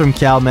blocks from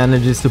Cal.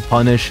 Manages to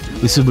punish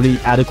Usuiburi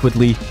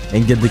adequately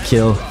and get the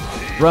kill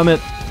from it.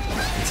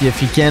 Let's see if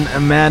he can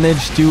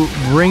manage to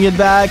bring it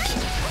back.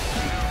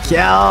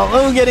 Cal,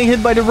 oh, getting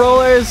hit by the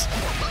rollers.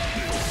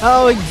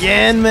 Oh,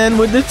 again, man,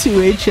 with the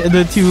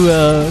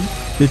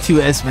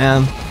 2S,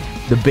 man.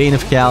 The bane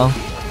of Cal.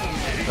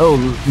 Oh,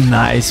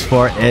 nice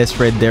 4S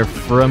right there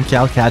from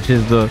Cal.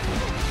 Catches the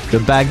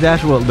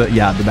backdash. Well, the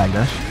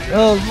backdash.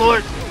 Oh,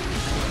 lord.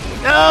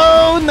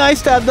 Oh,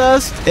 nice tap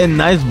dust. And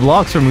nice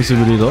blocks from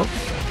Usuiburi, though.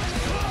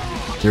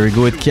 Here we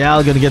go with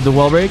Cal, gonna get the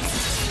wall break.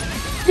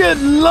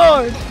 Good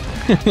lord!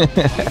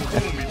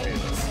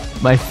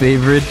 my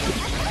favorite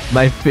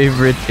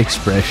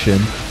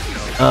expression.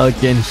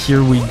 Again,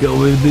 here we go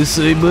with this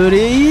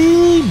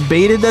Usuiburi.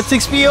 Baited that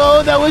 6P.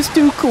 Oh, that was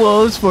too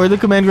close for the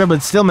command grab,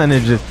 but still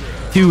manages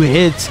to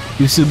hit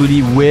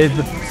Usuiburi with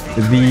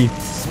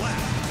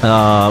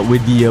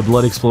the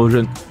blood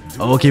explosion.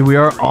 Okay, we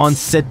are on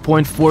set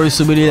point for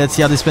Usuiburi. Let's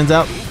see how this spins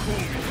out.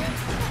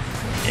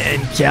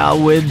 And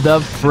Cal with the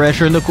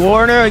pressure in the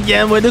corner.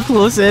 Again with the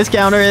closest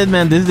counter hit.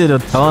 Man, this did a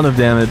ton of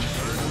damage.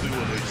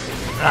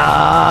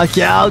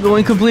 Cal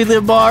going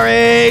completely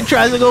barring.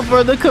 Tries to go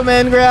for the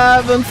command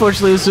grab.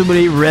 Unfortunately,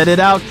 Usuiburi read it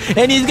out.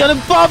 And he's gonna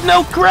pop.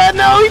 No, crap.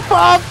 No, he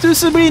popped.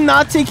 Usuiburi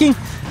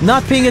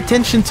not paying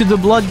attention to the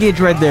blood gauge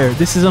right there.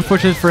 This is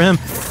unfortunate for him.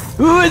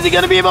 Ooh, is he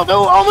gonna be able to?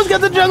 Oh, almost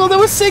got the juggle. That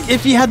was sick.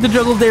 If he had the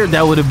juggle there,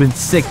 that would have been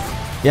sick.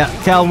 Yeah,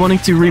 Cal wanting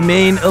to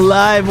remain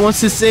alive,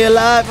 wants to stay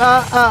alive.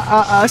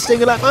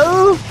 Staying alive.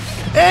 Oh,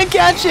 and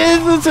catches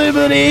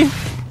Usuiburi.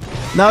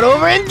 Not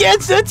over and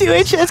gets the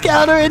 2HS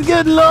counter. And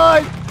good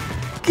lord,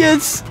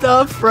 good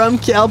stuff from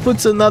Cal.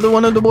 Puts another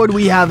one on the board.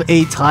 We have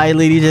a tie,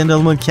 ladies and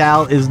gentlemen.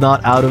 Cal is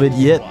not out of it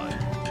yet.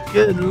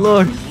 Good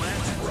lord.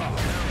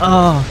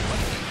 Oh,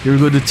 here we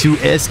go. The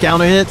 2S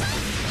counter hit.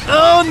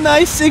 Oh,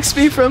 nice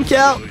 6P from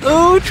Cal.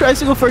 Oh, tries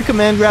to go for a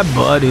command grab,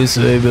 but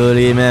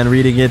Usuiburi, man,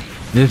 reading it.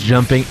 Just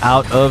jumping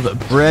out of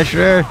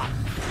pressure.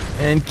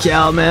 And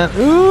Cal, man,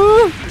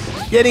 ooh,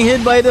 getting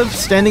hit by the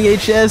standing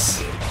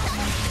HS.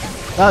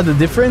 The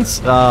difference?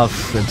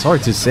 It's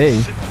hard to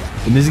say.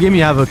 In this game,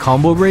 you have a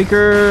combo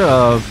breaker.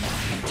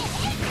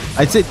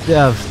 I'd say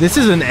this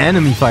is an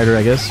enemy fighter,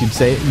 I guess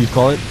you'd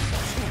call it.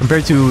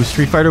 Compared to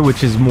Street Fighter,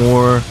 which is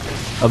more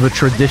of a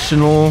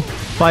traditional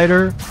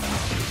fighter.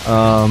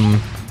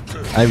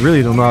 I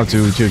really don't know how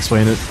to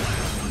explain it.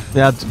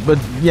 Yeah, but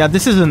yeah,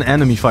 this is an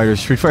enemy fighter.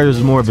 Street Fighter is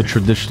more of a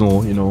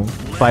traditional, you know,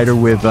 fighter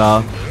with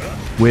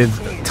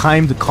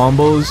timed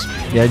combos.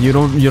 Yeah, you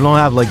don't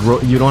have like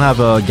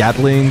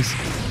Gatlings.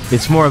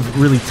 It's more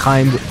of really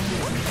timed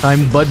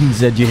buttons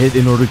that you hit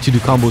in order to do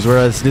combos.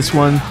 Whereas this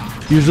one,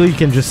 usually you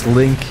can just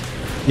link.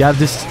 You have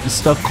this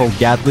stuff called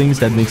Gatlings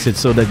that makes it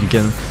so that you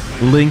can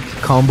link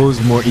combos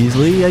more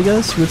easily, I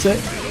guess you would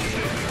say.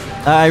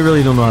 I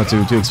really don't know how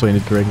to explain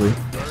it correctly.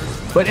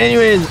 But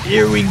anyways,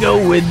 here we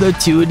go with the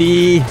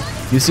 2D.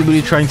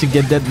 Usuiburi trying to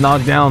get that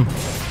knockdown.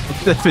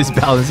 His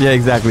balance, yeah,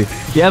 exactly.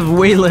 You have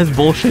way less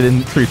bullshit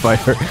in Street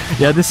Fighter.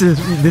 Yeah, this is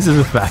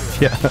a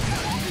fact, yeah.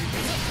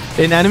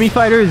 In Enemy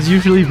Fighter, it's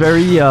usually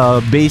very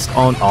based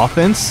on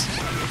offense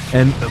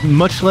and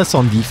much less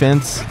on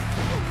defense.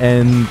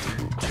 And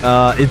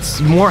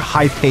it's more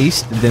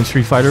high-paced than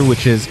Street Fighter,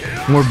 which is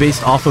more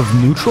based off of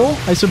neutral,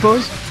 I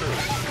suppose.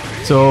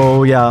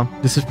 So yeah,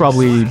 this is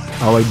probably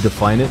how I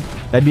define it.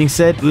 That being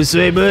said,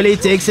 Usuiburi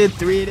takes it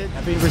 3-0.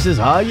 Caffeine versus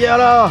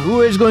Hagyaara.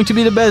 Who is going to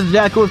be the best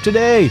Jacko of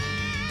today?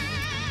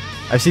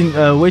 I've seen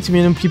way too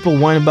many people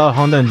whine about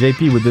Honda and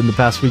JP within the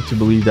past week to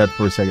believe that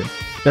for a second.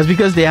 That's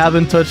because they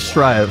haven't touched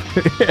Strive.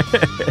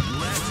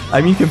 I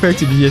mean, compared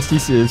to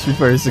GGST, Street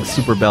Fighter 6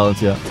 super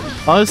balanced, yeah.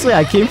 Honestly,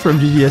 I came from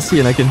GGST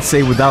and I can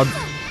say without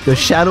the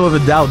shadow of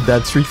a doubt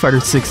that Street Fighter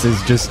 6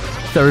 is just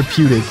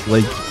therapeutic.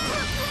 Like,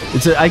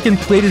 I can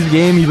play this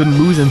game, even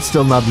lose, and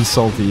still not be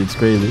salty. It's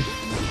crazy.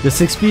 The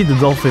 6P, the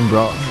Dolphin,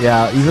 bro.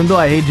 Yeah, even though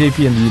I hate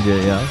JP and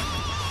DJ, yeah.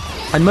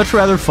 I'd much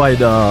rather fight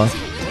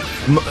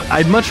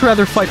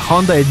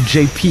Honda and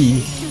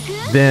JP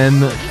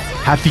than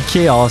Happy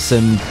Chaos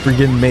and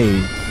friggin' May.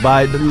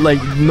 By,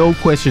 like, no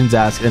questions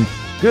asked. And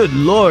good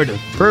lord,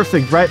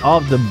 perfect right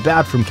off the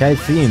bat from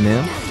Caffeine,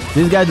 man.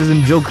 This guy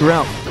doesn't joke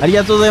around.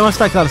 Arigatou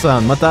gozaimashita,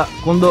 Kar-san. Mata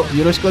kondo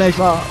yoroshiku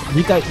onegaishimasu.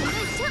 Jikai.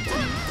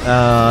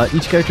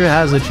 Each character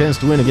has a chance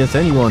to win against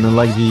anyone, and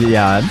like the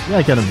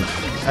I kind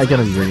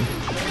of agree.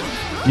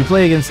 You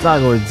play against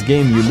Nago, it's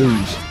game you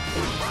lose.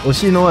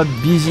 Oshii no wa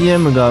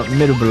BGM が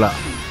メルブラ。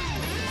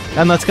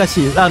懐か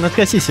しいで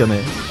すよ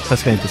ね。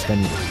確かに。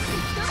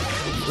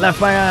Left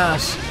my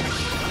ass.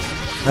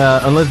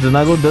 Unless the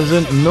Nago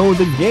doesn't know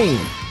the game.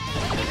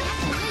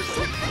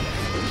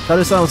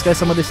 Karu-san, お疲れ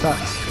様でした。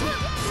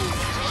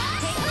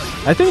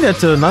I think that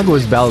Nago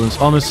is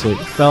balanced, honestly.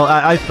 Well,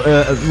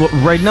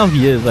 right now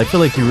he is. I feel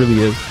like he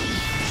really is.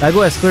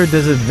 Nago has clear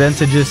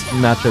disadvantageous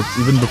matchups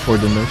even before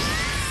the nerfs.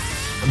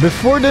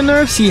 Before the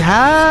nerfs, he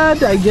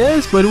had, I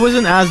guess, but it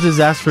wasn't as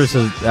disastrous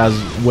as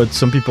what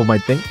some people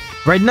might think.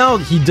 Right now,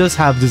 he does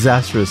have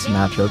disastrous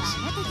matchups.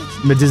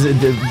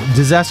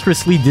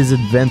 Disastrously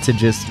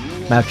disadvantageous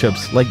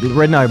matchups. Like,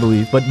 right now, I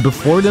believe. But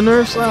before the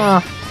nerfs,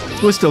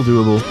 it was still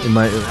doable.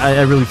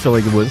 I really feel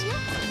like it was.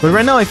 But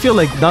right now, I feel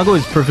like Nago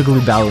is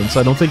perfectly balanced.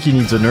 I don't think he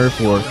needs a nerf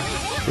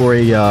or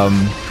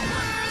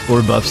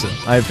a buffs.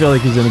 I feel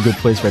like he's in a good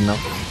place right now.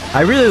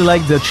 I really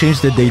like the change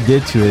that they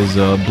did to his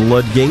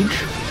blood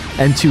gauge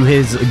and to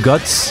his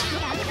guts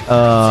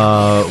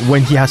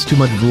when he has too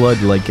much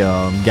blood like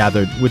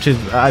gathered, which is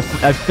I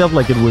felt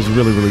like it was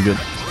really good.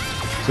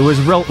 It was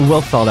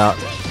well thought out.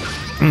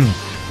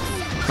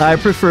 I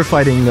prefer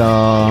fighting.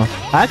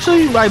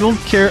 Actually, I don't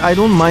care. I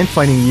don't mind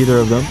fighting either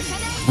of them.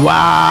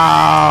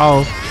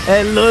 Wow.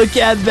 And look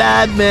at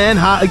that, man.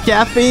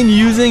 Caffeine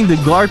using the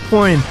guard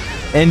point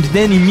and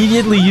then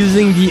immediately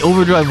using the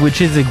overdrive,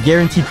 which is a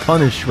guaranteed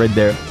punish right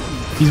there.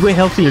 He's way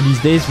healthier these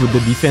days with the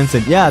defense.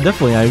 And yeah,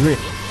 definitely, I agree.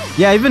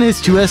 Yeah, even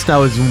his 2S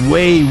now is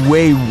way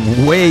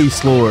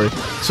slower.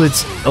 So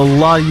it's a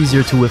lot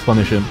easier to whiff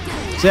punish him.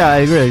 So yeah, I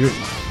agree.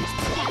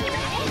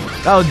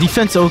 Oh,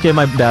 defense, okay,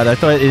 my bad. I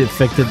thought it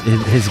affected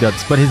his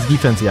guts, but his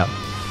defense, yeah.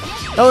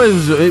 Oh,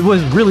 it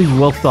was really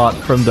well thought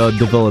from the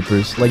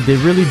developers. Like, they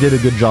really did a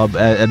good job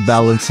at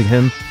balancing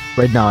him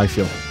right now, I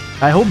feel.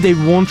 I hope they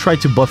won't try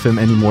to buff him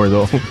anymore,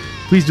 though.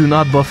 Please do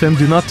not buff him.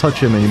 Do not touch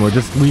him anymore.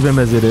 Just leave him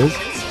as it is.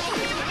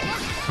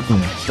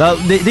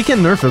 They can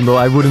nerf him, though.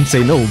 I wouldn't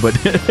say no, but...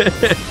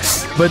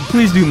 but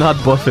please do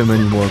not buff him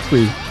anymore,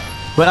 please.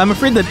 But I'm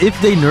afraid that if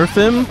they nerf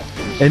him,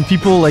 and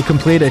people, like,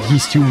 complain that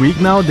he's too weak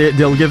now,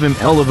 they'll give him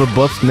hell of a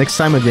buff next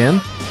time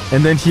again.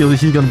 And then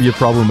he's gonna be a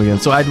problem again.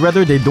 So I'd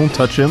rather they don't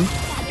touch him,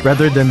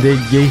 rather than they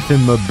gave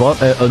him a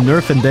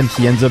nerf and then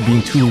he ends up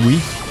being too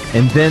weak.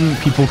 And then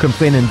people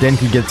complain and then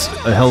he gets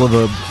a hell of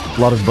a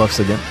lot of buffs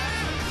again.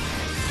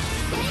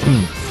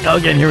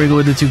 Again, here we go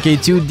with the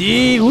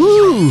 2K2D.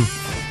 Woo!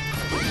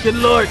 Good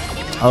lord.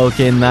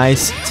 Okay,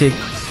 nice tick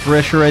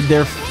pressure right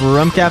there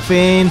from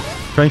Caffeine.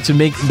 Trying to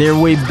make their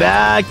way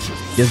back.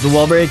 Gets the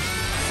wall break.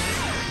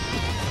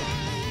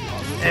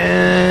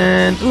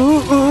 And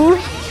ooh.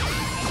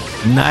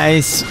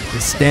 Nice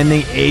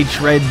standing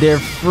H right there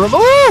from...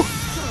 Oh!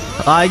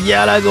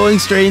 Hagyaara going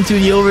straight into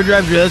the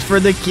overdrive just for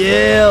the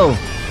kill.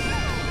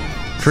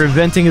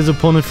 Preventing his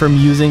opponent from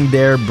using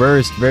their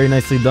burst. Very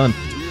nicely done.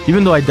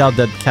 Even though I doubt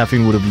that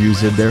Caffeine would have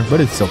used it there, but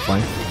it's still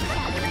fine.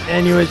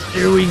 Anyways,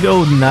 here we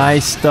go.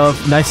 Nice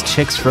stuff. Nice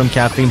checks from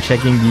Caffeine,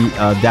 checking the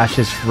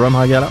dashes from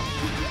Hagyaara.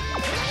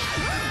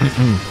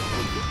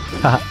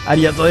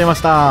 Arigatou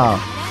gozaimashita.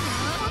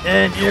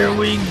 And here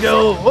we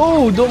go.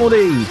 Oh, domo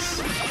desu.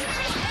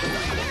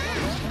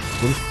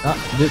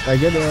 Did I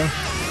get there?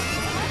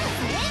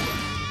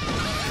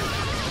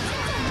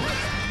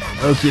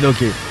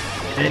 Okay.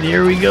 And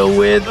here we go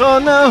with... Oh,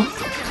 no.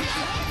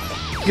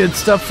 Good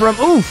stuff from...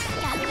 Oof.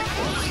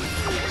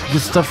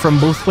 Good stuff from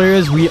both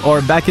players. We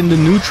are back in the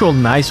neutral.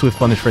 Nice with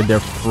punish right there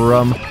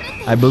from...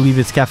 I believe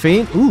it's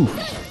Caffeine. Ooh.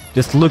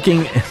 Just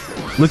looking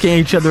at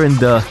each other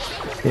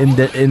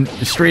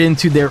straight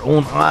into their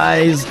own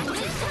eyes.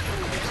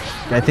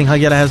 I think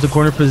Hagyaara has the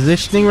corner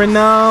positioning right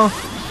now.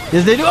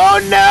 Yes, they do. Oh,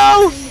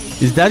 no!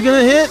 Is that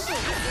gonna hit?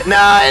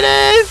 No, it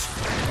is!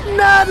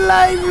 Not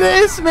like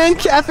this, man.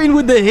 Caffeine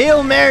with the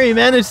Hail Mary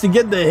managed to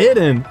get the hit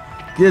in.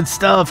 Good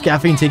stuff.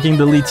 Caffeine taking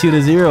the lead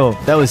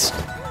 2-0. That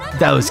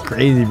was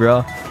crazy,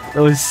 bro.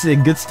 That was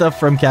sick. Good stuff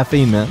from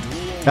Caffeine, man.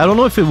 I don't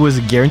know if it was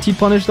a guaranteed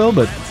punish, though,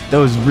 but that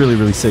was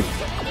really sick.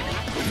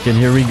 And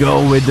here we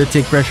go with the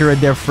take pressure right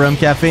there from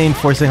Caffeine,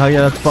 forcing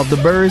Hagyaara to pop the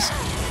burst.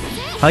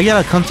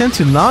 Hagyaara content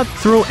to not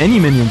throw any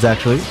minions,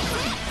 actually.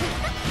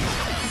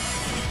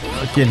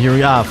 Okay, and here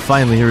we are.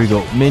 Finally, here we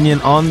go.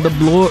 Minion on the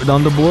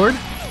board.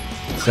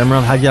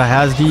 Samron Hagyaara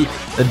has the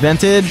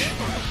advantage.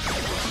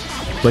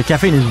 But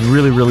Caffeine is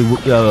really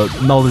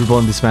knowledgeable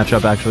in this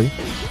matchup, actually.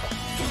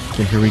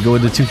 Okay, here we go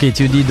with the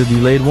 2K2D, the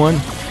delayed one.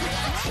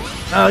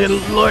 Oh, good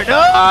lord.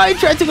 Oh, I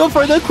tried to go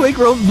for the quick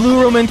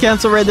blue Roman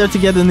cancel right there to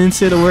get an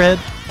instant overhead.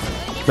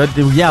 But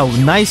yeah,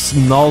 nice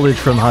knowledge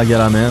from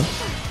Hagyaara, man.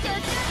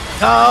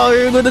 Oh,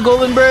 here we go with the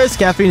golden burst.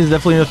 Caffeine is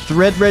definitely a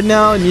threat right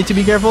now. Need to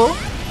be careful.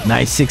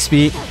 Nice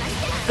 6-speed.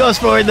 Goes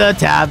for the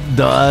tap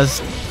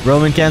dust.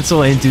 Roman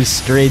cancel into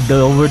straight the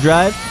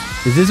overdrive.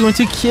 Is this going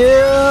to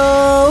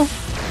kill?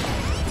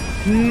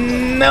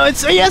 No,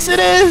 it's... Yes, it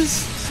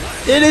is!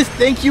 It is.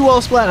 Thank you,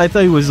 wall splat. I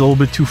thought it was a little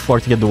bit too far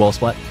to get the wall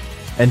splat.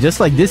 And just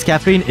like this,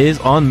 Caffeine is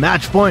on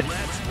match point.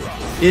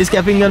 Is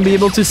Caffeine going to be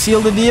able to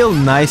seal the deal?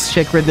 Nice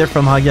check right there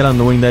from Hagyaara,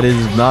 knowing that it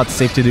is not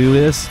safe to do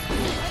this.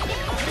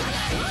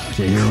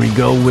 Okay, here we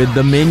go with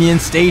the minion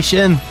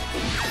station.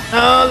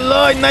 Oh,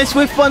 lord. Nice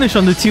whiff punish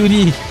on the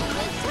 2D.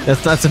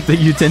 That's not something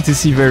you tend to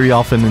see very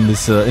often in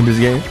this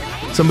game.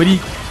 Somebody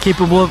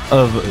capable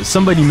of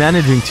somebody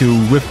managing to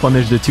whiff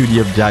punish the 2D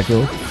of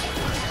Jacko.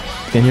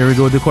 And here we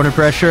go with the corner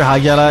pressure.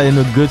 Hagyaara in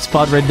a good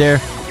spot right there.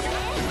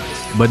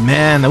 But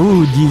man,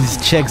 ooh, these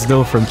checks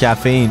though from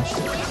Caffeine.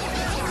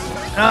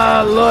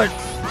 Ah, lord.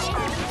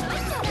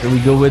 Here we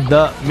go with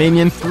the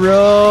minion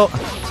throw.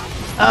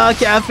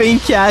 Caffeine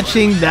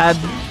catching that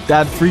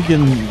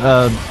freaking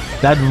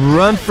that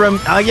run from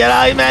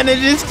Hagyaara. He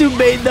manages to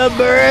bait the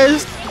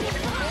burst.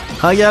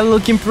 Hagyaara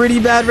looking pretty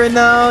bad right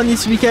now.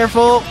 Needs to be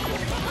careful.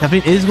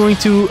 Caffeine is going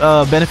to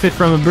benefit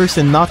from a burst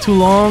in not too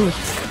long.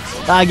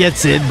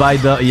 Gets hit by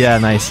the... Yeah,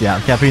 nice.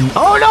 Yeah, Caffeine...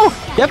 Oh, no!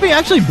 Caffeine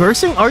actually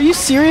bursting? Are you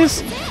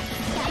serious?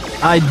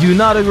 I do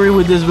not agree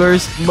with this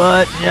burst,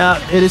 but yeah,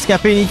 it is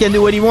Caffeine. He can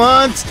do what he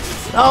wants.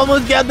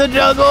 Almost got the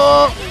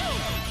juggle.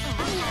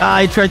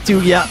 I tried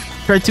to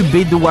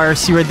bait the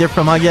YRC right there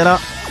from Hagyaara.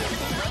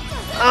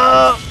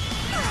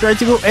 Tried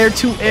to go air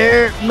to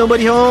air.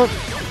 Nobody home.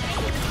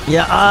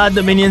 Yeah,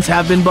 the minions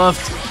have been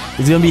buffed.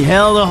 It's gonna be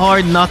hella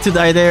hard not to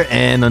die there,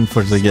 and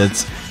unfortunately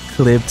gets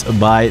clipped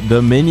by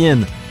the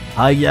minion.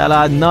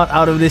 Hagyaara not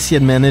out of this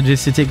yet,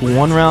 manages to take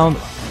one round.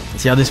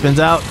 Let's see how this spins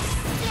out.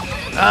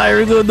 Here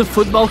we go, the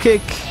football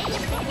kick.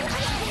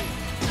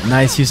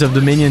 Nice use of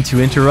the minion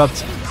to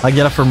interrupt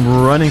Hagyaara from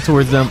running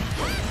towards them.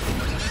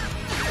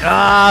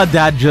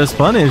 That just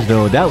punished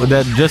though. That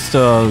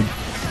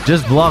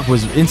just block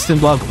was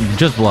instant block.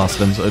 Just blast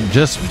them. So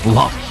just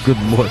block.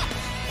 Good lord.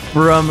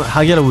 From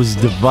Hagyaara was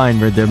divine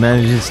right there.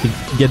 Manages to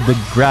get the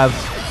grab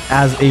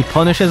as a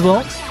punish as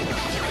well.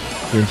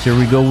 And here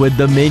we go with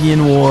the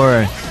minion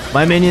war.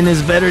 My minion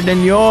is better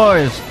than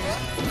yours.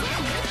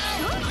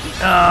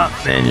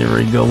 And here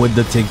we go with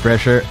the tick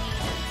pressure.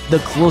 The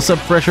close-up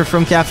pressure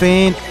from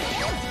Caffeine.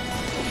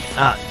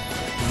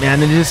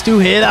 Manages to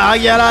hit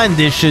Hagyaara, and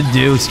this should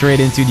do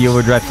straight into the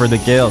overdrive for the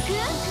kill.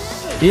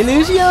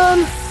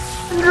 Illusion!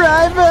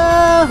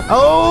 Driver!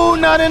 Oh,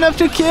 not enough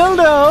to kill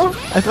though.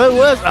 I thought it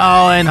was.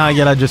 Oh, and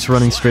Hagyaara just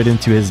running straight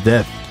into his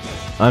death.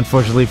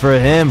 Unfortunately for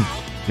him,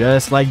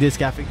 just like this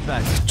Caffeine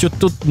back. ちょっ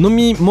と飲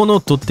み物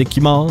取って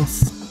きま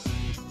す。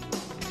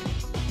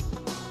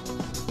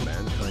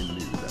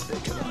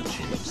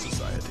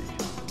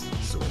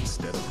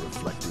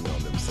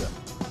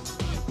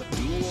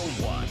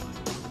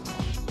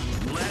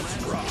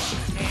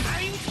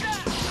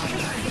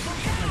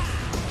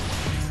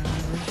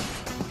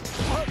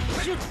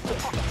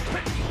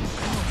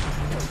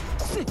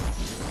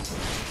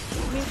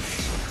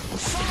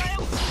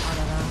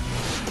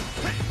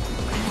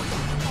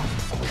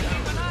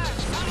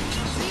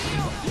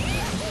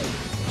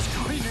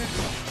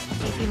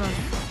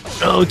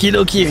Okie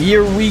dokie,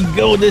 here we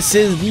go. This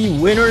is the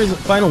winners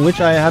final, which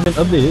I haven't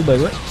updated by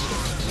the way.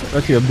 I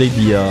have to update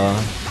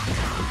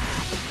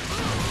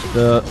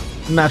the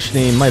match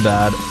name, my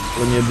bad.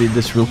 Let me update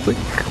this real quick.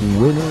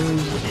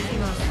 Winners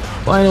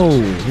final,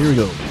 here we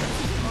go.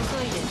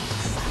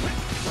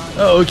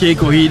 Okay,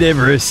 Kouhide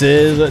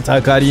versus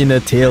Takarin, a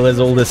tale as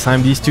old as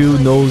time. These two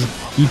knows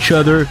each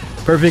other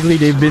perfectly.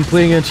 They've been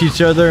playing against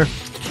each other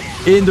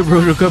in the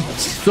Brojo Cup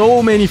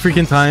so many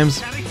freaking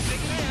times.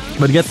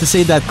 But I get to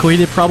say that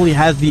Kouhide probably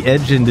has the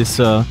edge in this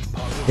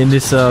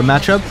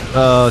matchup,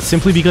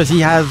 simply because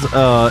he has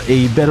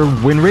a better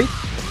win rate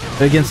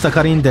against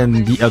Takarin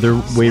than the other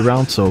way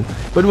around. So,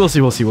 but we'll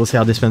see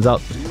how this pans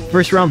out.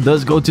 First round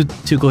does go to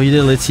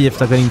Kouhide. Let's see if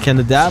Takarin can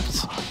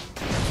adapt.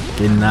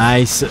 Okay,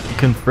 nice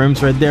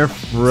confirms right there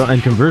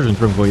and conversion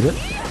from Kouhide.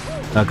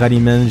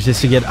 Takarin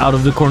manages to get out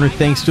of the corner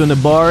thanks to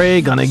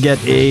Nagoriyuki. Gonna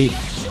get a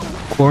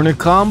corner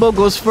combo,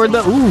 goes for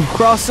the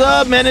cross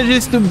up,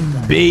 manages to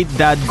bait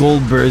that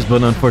gold burst,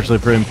 but unfortunately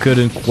for him,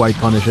 couldn't quite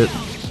punish it.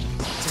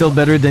 Still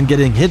better than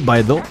getting hit by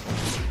it though.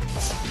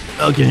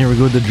 Okay, here we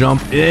go, the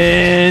jump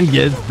in,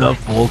 gets the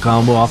full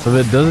combo off of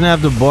it. Doesn't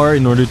have the bar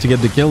in order to get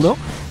the kill though.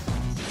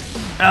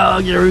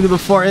 Okay, here we go,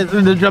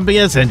 the jumping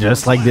is, and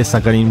just like this,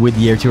 Takarin with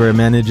the air to air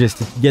manages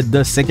to get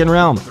the second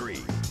round.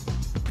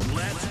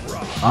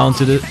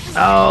 Onto the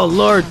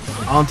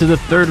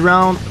third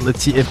round.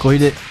 Let's see if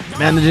Kouhide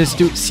manages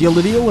to seal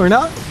the deal or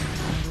not.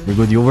 Here we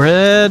go, the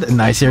overhead.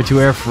 Nice air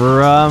to air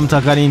from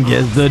Takarin.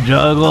 Gets the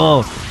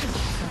juggle.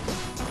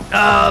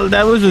 Oh,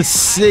 that was a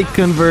sick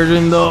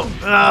conversion though.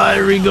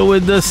 Here we go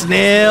with the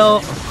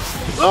snail.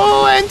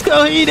 Oh, and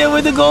Kouhide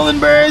with the golden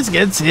burst.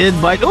 Gets hit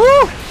by...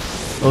 Oh!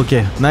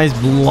 Okay, nice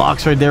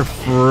blocks right there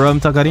from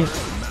Takarin.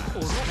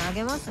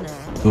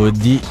 Good,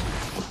 the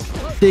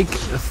thick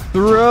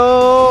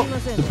throw.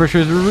 The pressure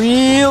is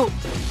real.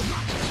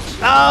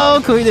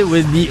 Oh, Kouhide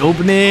with the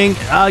opening.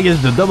 I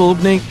guess the double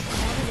opening.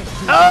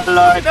 Oh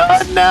lord,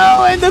 oh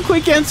no! And the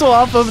quick cancel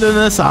off of the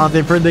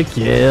Nasante for the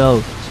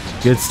kill.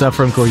 Good stuff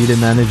from Kouhide.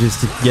 Manages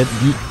to get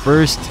the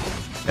first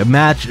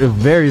match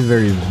very,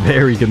 very,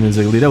 very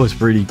convincingly. That was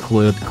pretty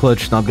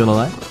clutch, not gonna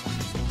lie.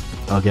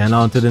 Okay, and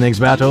on to the next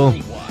battle.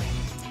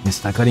 Is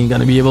Takarin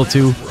gonna be able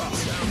to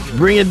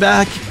bring it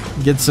back?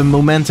 Get some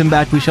momentum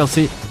back, we shall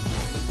see.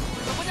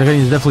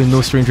 Takarin is definitely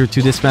no stranger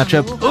to this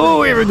matchup.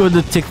 Oh, here we go,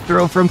 the tick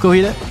throw from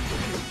Kouhide.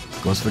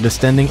 Goes for the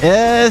standing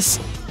S.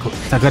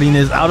 Takarin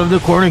is out of the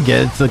corner,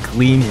 gets a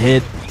clean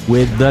hit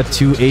with the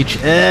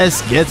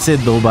 2HS. Gets it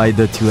though by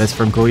the 2S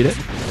from Kouhide.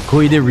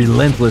 Kouhide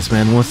relentless,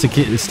 man. Wants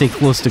to stay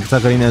close to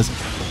Takarin as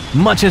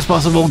much as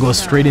possible. Goes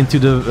straight into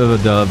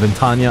the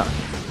Ventania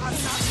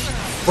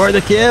for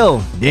the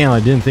kill. Damn,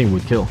 I didn't think it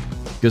would kill.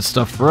 Good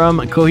stuff from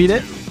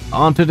Kouhide.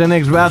 On to the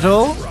next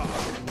battle.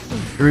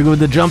 Here we go with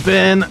the jump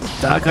in.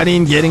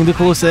 Takarin getting the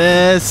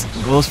closest.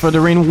 Goes for the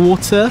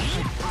rainwater.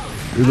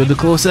 Here we go with the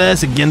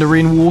closest. Again the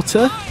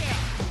rainwater.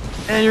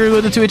 And here we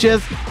go with the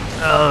 2HS.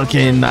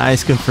 Okay,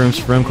 nice confirms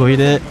from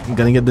Kouhide.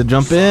 Gonna get the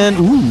jump in.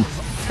 Ooh,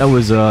 that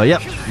was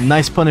yep,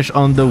 nice punish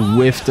on the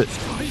whiffed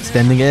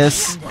standing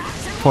S.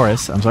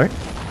 4S, I'm sorry.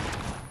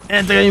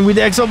 And Takarin with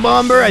the Exo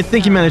Bomber. I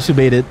think he managed to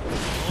bait it.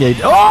 Yeah.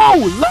 Oh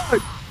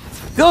lord!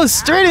 Goes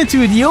straight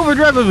into the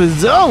overdrive of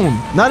his own.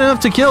 Not enough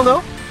to kill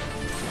though.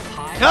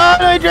 Oh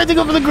no, he tried to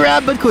go for the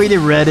grab, but Kouhide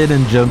read it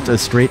and jumped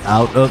straight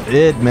out of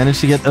it.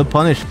 Managed to get a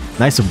punish.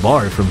 Nice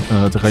bar from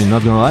Takarin,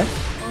 not gonna lie.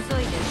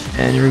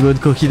 And here we go with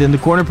Kouhide in the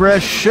corner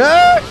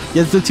pressure.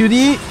 Gets the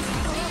 2D.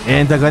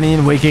 And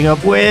Takarin waking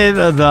up with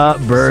the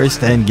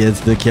burst and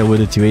gets the kill with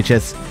the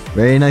 2HS.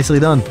 Very nicely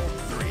done.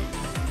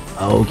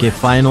 Okay,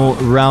 final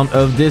round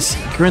of this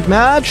current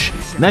match.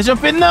 Nice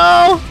jump in.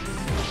 No!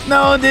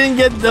 No, didn't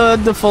get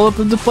the follow-up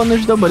of the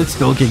punish though, but it's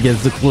still okay.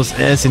 Gets the close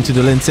S into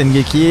the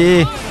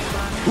Lensengeki.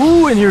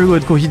 Ooh, and here we go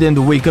with Kouhide and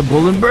the wake-up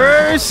golden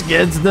burst.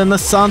 Gets the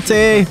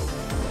Nasante.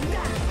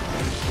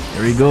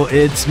 There we go.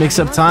 It's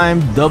mix-up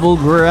time. Double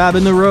grab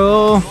in a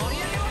row.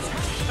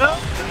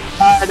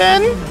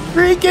 Pardon.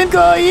 Freaking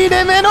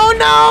Kouhide, man. Oh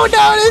no,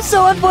 that is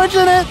so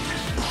unfortunate.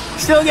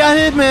 Still got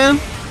hit, man.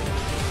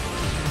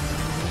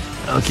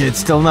 Okay, it's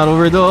still not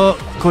over though.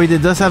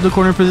 Kouhide does have the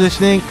corner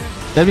positioning.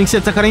 That being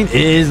said, Takarin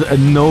is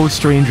no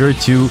stranger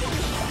to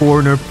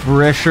corner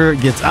pressure.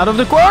 Gets out of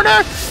the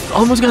corner.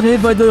 Almost got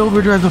hit by the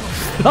overdrive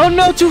though. Oh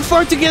no, too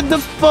far to get the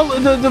far.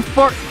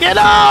 Get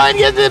on!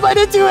 Gets hit by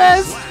the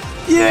 2S.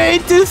 You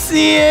hate to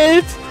see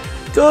it.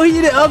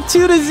 Kouhide up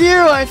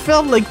 2-0. I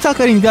felt like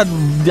Takarin got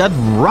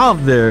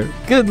robbed there.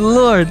 Good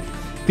lord.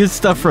 Good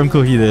stuff from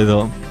Kouhide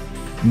though.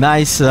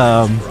 Nice.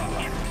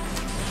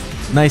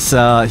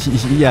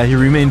 He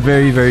remained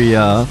very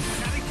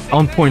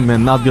on point,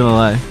 man. Not gonna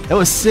lie. That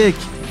was sick.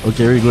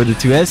 Okay, here we go to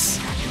 2S.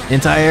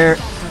 Entire.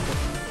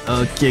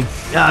 Okay.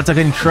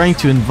 Takarin trying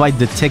to invite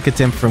the tech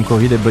attempt from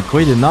Kouhide, but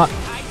Kouhide not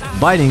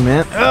biting,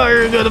 man. Oh,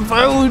 here we go to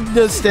Faust.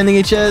 The standing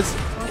HS.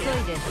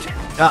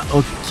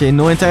 Okay,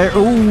 no entire.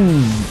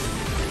 Ooh.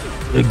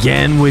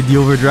 Again with the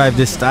overdrive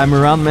this time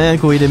around, man.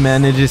 Kouhide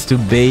manages to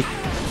bait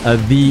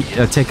the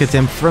tech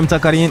attempt from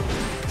Takarin.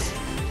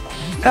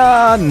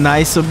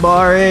 Nice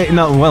Abare.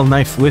 No, well,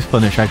 nice with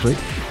punish actually.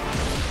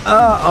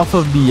 Off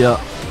of the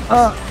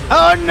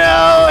oh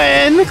no,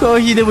 and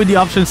Kouhide with the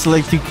option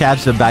select to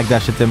catch the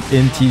backdash attempt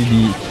into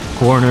the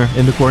corner,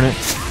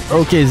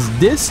 Okay, is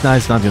this? No,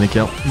 it's not gonna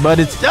kill. But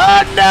it's,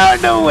 oh no,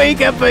 the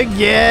wake up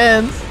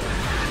again.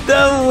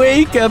 The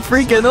wake up,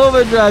 freaking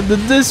overdrive, the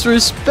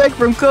disrespect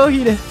from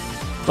Kouhide.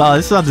 Well,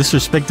 it's not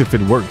disrespect if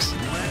it works.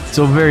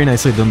 So very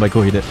nicely done by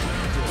Kouhide.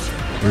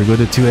 Here we go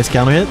to 2S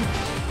counter hit.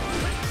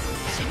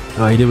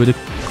 Kouhide with a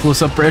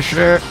close-up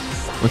pressure.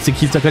 Wants to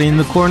keep Takarin in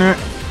the corner.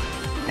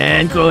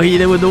 And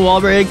Kouhide with the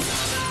wall break.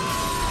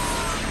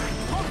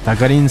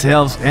 Takarin's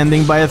health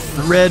ending by a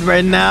thread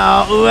right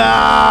now.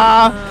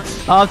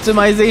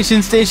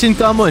 Optimization station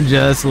combo. And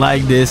just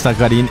like this,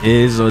 Takarin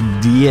is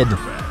dead.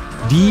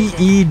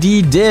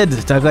 D-E-D dead.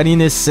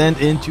 Takarin is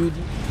sent into the...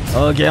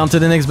 Okay, on to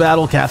the next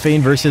battle.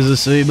 Caffeine versus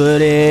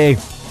Usuiburi.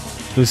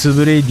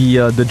 Usuiburi,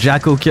 the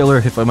Jacko killer,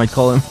 if I might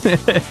call him.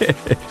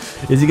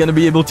 Is he gonna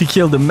be able to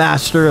kill the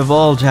master of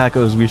all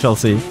Jackos? We shall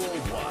see.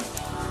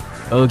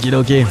 Okie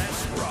dokie.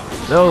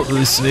 So,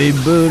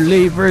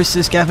 Usuiburi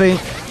versus Caffeine.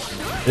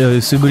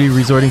 Usuiburi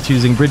resorting to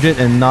using Bridget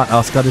and not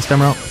Asuka this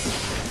time around.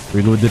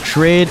 We go with the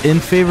trade in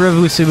favor of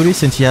Usuiburi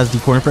since he has the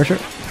corner pressure.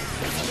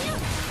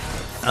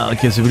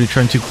 Okay, Usuiburi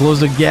trying to close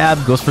the gap.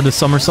 Goes for the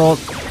somersault.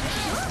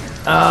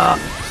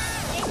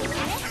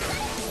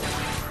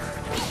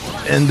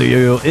 And the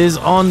yo-yo is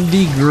on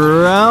the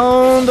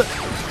ground.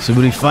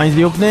 Usuiburi finds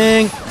the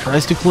opening.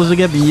 Tries to close the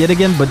gap yet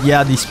again. But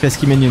yeah, these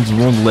pesky minions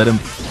won't let him.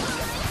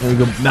 There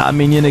we go.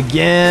 Minion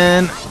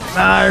again.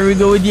 Here we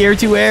go with the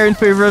air-to-air in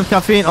favor of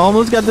Caffeine.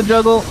 Almost got the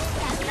juggle.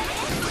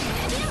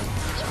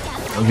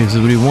 Okay,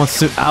 Usuiburi wants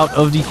to out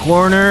of the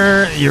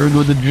corner. Here we go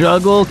with the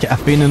juggle.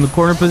 Caffeine in the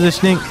corner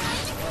positioning.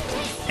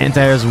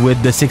 Anti-airs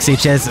with the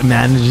 6HS.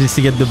 Manages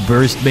to get the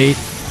burst bait.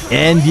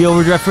 And the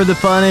overdrive for the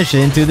punish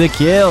into the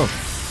kill.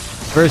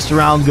 First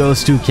round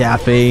goes to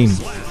Caffeine.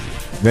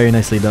 Very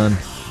nicely done.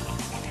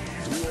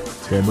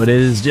 Okay, but it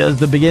is just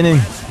the beginning.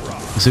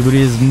 Usuiburi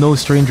is no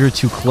stranger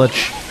to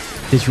clutch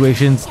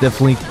situations.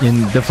 Definitely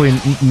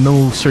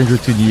no stranger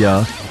to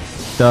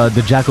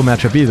the Jacko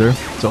matchup either.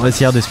 So let's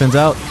see how this spins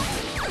out.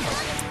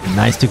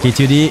 Nice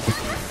 2K2D.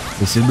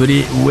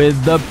 Usuiburi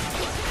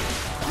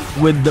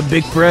with the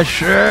big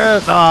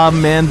pressure. Oh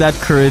man, that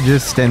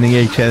courageous standing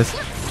HS.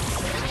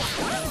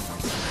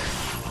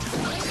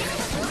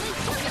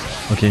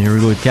 Okay, here we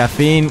go with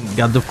Caffeine.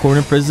 Got the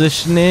corner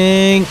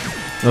positioning.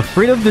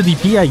 Afraid of the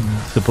DP, I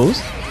suppose.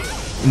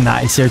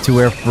 Nice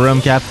air-to-air from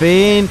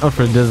Caffeine.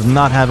 Alfred does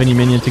not have any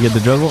minion to get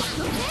the juggle.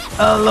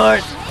 Oh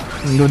lord.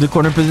 Go to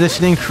corner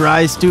positioning.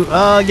 Tries to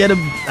get a...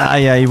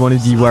 yeah, he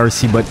wanted the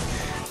YRC, but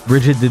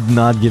Bridget did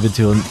not give it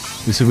to him.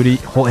 Usuiburi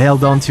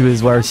held on to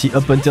his YRC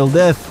up until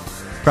death.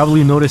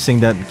 Probably noticing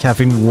that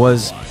Caffeine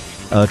was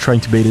trying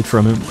to bait it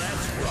from him.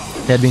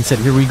 That being said,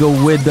 here we go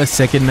with the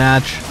second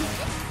match.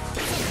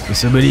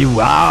 Usuiburi,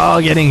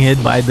 wow, getting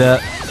hit by the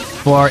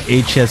far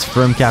HS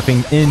from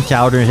Caffeine in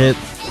counter hit.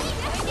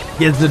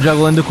 Gets the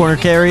juggle in the corner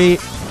carry.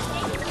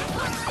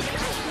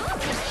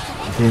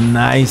 Okay,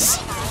 nice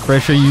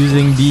pressure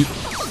using the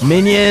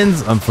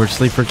minions.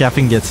 Unfortunately for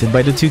Caffeine, gets hit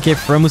by the 2K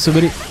from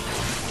Usuiburi.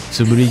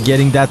 Usuiburi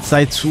getting that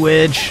side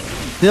switch.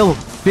 Still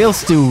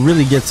fails to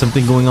really get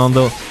something going on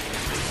though.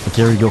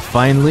 Okay, here we go.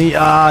 Finally,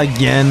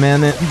 again,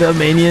 man, the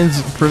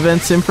minions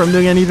prevents him from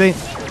doing anything.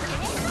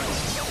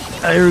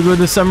 Here we go,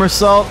 the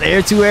somersault,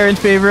 air-to-air in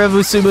favor of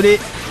Usuiburi.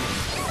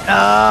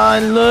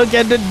 And look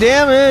at the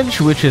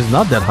damage, which is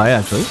not that high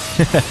actually.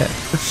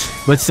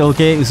 But still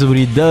okay,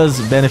 Usuiburi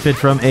does benefit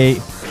from a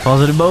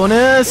Positive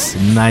bonus.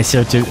 Nice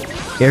air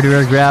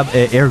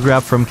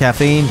grab from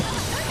Caffeine.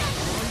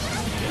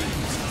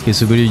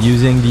 Usuiburi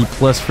using the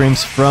plus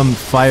frames from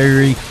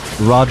Fiery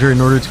Roger in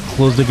order to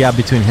close the gap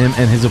between him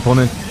and his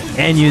opponent,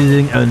 and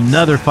using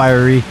another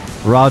Fiery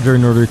Roger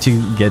in order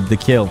to get the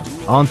kill.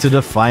 On to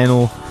the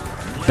final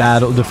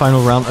battle, the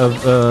final round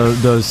of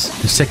the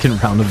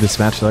second round of this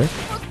match. Sorry.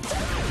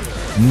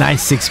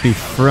 Nice 6P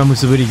from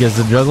Usuiburi, gets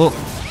the juggle.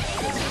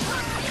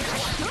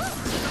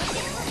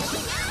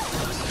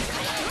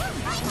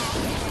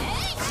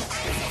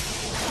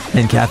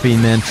 And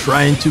Caffeine, man,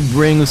 trying to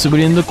bring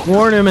Usuiburi in the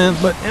corner, man,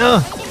 but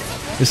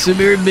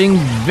Usuiburi being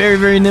very,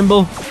 very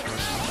nimble.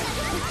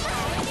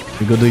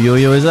 We go, the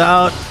yo-yo is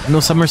out. No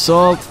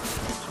somersault.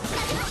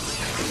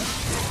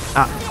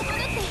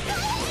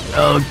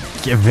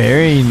 Okay,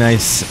 very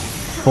nice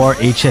for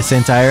HS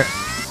Entire.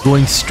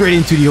 Going straight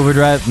into the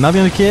overdrive. Not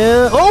gonna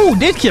kill. Oh,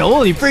 did kill.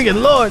 Holy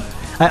freaking lord.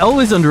 I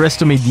always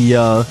underestimate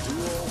the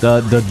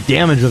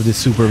damage of this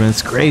Superman.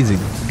 It's crazy.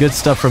 Good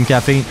stuff from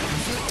Caffeine.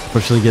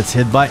 Unfortunately gets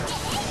hit by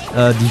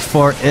the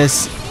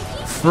 4S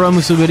from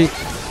Usuiburi.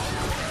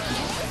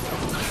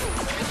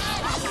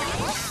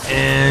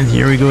 And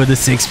here we go with the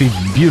 6P.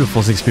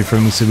 Beautiful 6P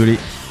from Usuiburi.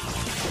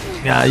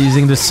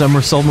 Using the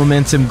somersault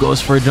momentum, goes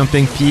for a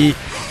jumping P.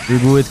 We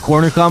go with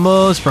corner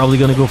combos. Probably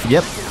gonna go for,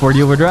 yep, for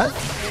the overdrive.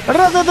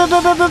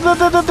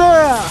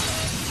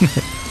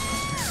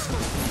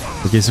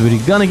 Okay, so we're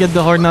gonna get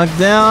the hard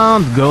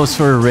knockdown. Goes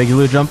for a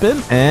regular jump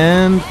in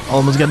and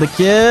almost got the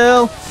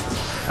kill.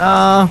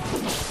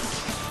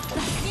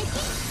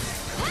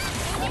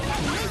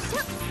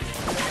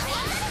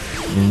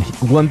 And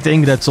one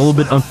thing that's a little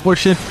bit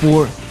unfortunate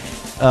for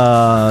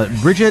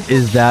Bridget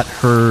is that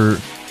her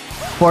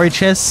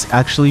 4HS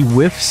actually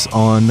whiffs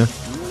on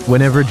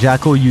whenever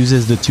Jacko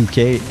uses the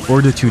 2K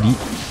or the 2D.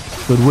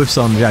 So it whiffs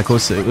on Jacko,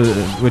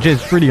 which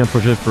is pretty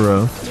unfortunate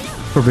for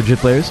Bridget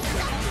players.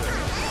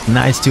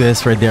 Nice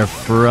 2S right there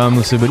from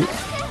Usuiburi.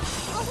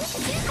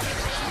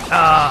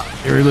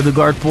 Here we go, the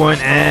guard point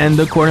and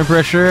the corner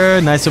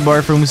pressure. Nice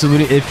bar from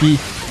Usuiburi.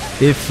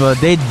 If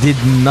they did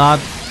not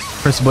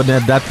press the button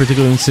at that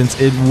particular instance,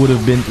 it would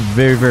have been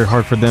very, very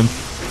hard for them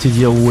to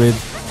deal with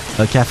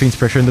Caffeine's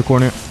pressure in the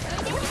corner.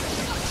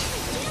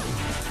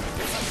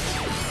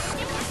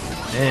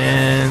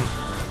 And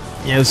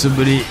yeah,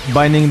 Usuiburi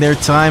binding their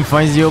time,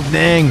 finds the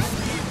opening.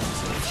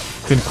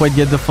 Couldn't quite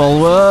get the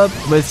follow-up,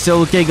 but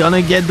still okay,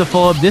 gonna get the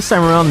follow-up this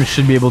time around. We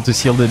should be able to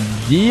seal the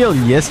deal.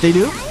 Yes, they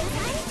do.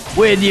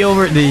 With the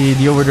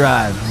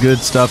overdrive. Good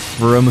stuff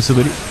from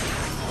Usuiburi.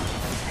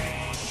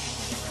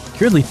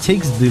 Currently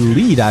takes the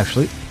lead,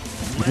 actually.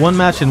 One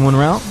match in one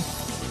round.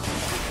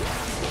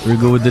 Here we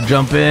go with the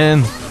jump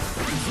in.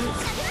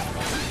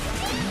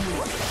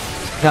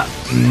 Yeah,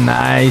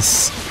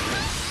 nice.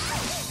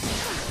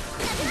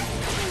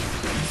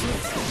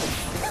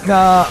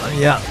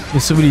 Yeah,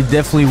 Usuiburi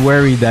definitely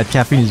worried that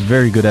Caffeine is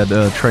very good at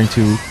trying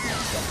to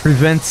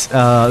prevent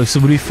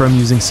Usuiburi from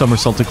using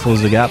somersault to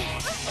close the gap.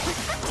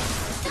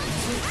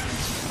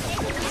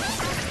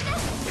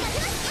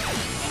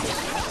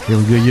 Here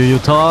we go, yo-yo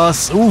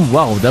toss. Oh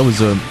wow, that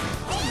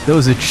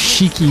was a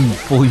cheeky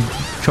fully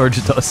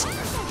charged toss.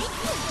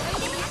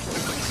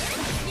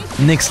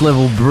 Next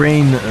level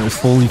brain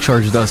fully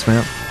charged us,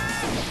 man.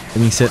 That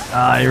being said,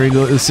 here we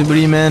go,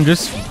 Usuiburi, man,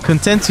 just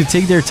content to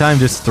take their time,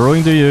 just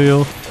throwing the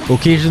yo-yo,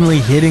 occasionally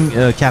hitting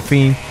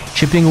Caffeine,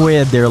 chipping away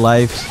at their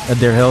lives, at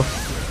their health.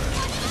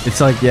 It's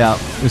like, yeah,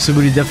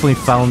 Usuiburi definitely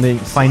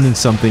finding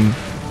something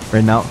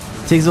right now.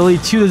 Takes only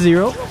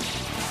 2-0.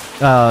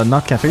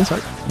 Not Caffeine,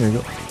 sorry. There we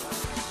go.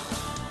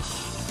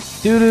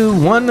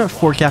 2-1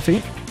 for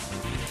Caffeine.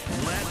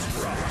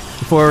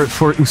 For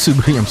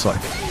Usuiburi, I'm sorry.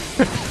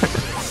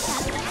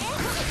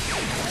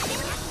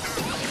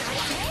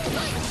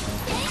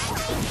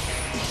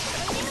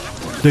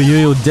 The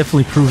yo-yo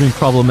definitely proving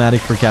problematic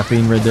for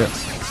Caffeine right there.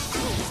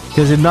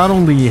 Because it not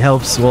only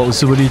helps, well,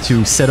 Usuiburi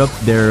to set up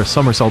their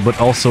somersault, but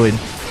also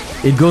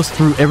it goes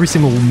through every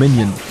single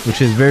minion,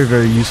 which is very,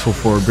 very useful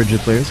for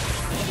Bridget players.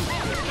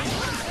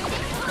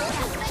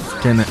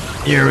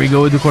 Here we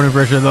go with the corner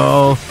pressure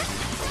though.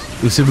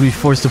 Usuiburi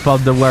forced to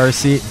pop the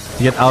YRC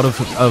to get out of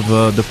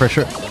the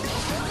pressure.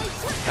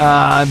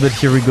 But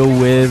here we go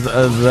with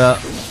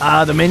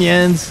the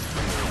minions.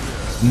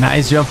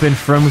 Nice jump in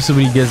from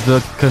Usuiburi, gets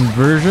the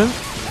conversion.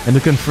 And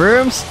it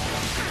confirms.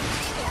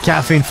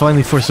 Caffeine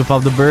finally forced to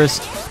pop the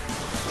burst.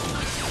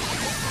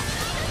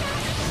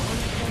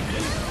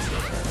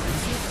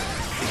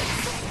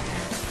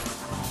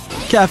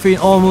 Caffeine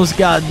almost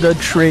got the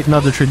trade,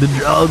 not the trade, the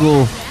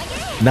juggle.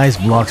 Nice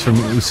blocks from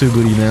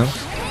Usuiburi now.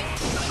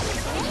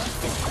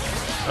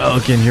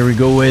 Okay, and here we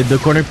go with the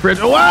corner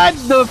pressure. What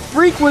the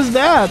freak was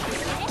that?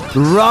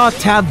 Raw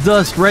tap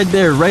dust right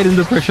there, right in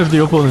the pressure of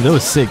the opponent. That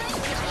was sick.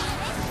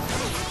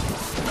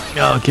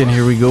 Okay, and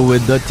here we go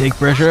with the take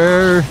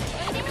pressure.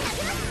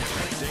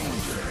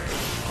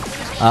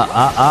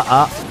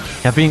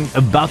 Caffeine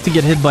about to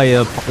get hit by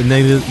a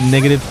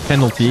negative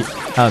penalty.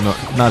 No,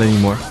 not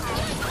anymore.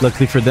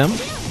 Luckily for them.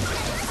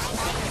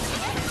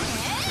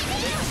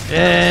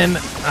 And,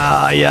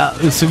 yeah,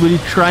 Usuiburi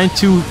trying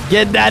to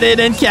get that in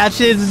and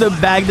catches the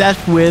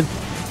backdash with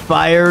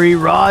Fiery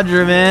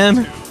Roger,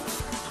 man.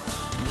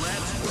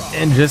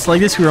 And just like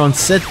this, we're on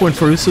set point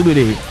for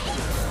Usuiburi.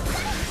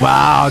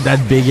 Wow,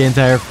 that big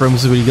anti-air from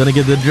Usuiburi. Gonna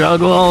get the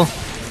juggle.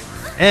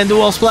 And the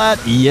wall splat.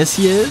 Yes,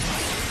 he is.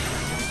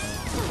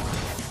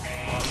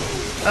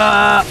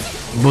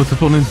 Both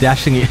opponents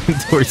dashing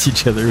towards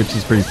each other, which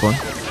is pretty fun.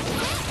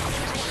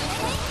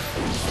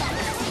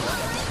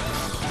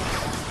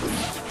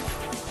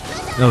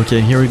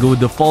 Okay, here we go with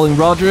the falling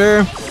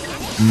Roger.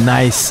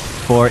 Nice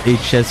for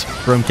HS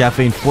from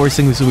Caffeine,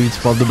 forcing Usuiburi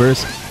to pop the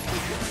burst.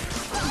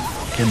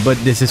 Okay, but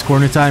this is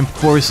corner time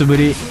for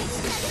Usuiburi.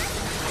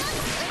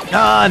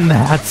 Ah,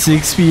 that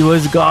 6P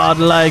was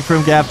godlike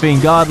from Caffeine,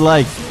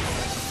 godlike.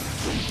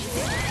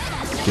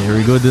 Okay, here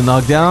we go, the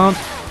knockdown.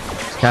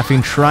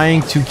 Caffeine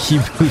trying to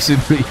keep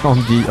Usuiburi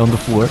on the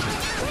floor.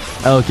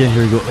 Okay,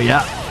 here we go.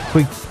 Yeah,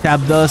 quick tap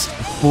dust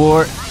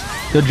for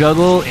the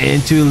juggle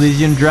into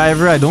Elysian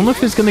Driver. I don't know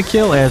if it's gonna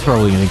kill. Yeah, it's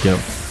probably gonna kill.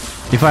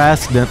 If I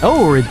ask then,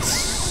 oh, it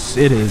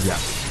is. Yeah.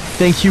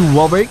 Thank you,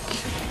 wall break.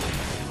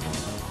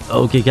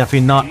 Okay,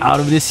 Caffeine not out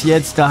of this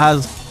yet. Still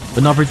has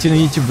an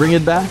opportunity to bring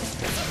it back.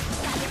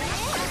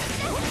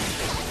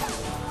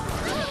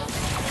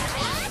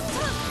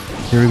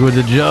 Here we go with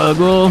the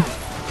juggle.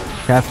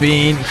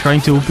 Caffeine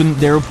trying to open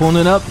their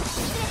opponent up.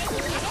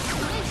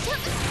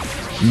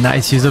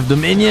 Nice use of the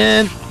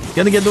minion.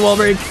 Gonna get the wall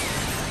break.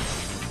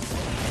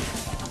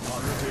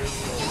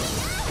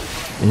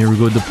 And here we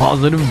go with the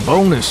positive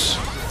bonus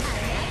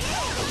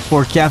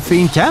for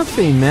Caffeine.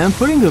 Caffeine, man,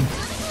 putting the...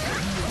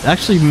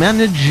 Actually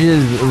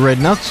manages right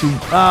now to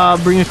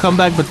bring a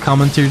comeback, but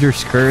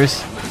commentator's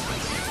curse.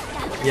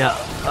 Yeah,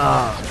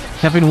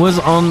 Caffeine was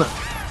on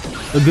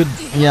a good...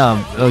 Yeah,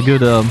 a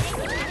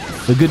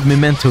good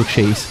momentum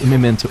chase.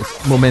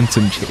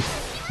 Momentum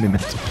chase.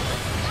 Momentum.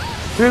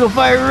 Here we go,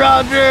 Fire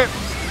Roger.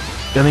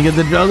 Gonna get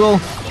the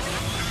juggle.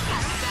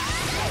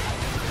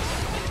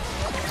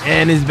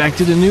 And is back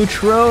to the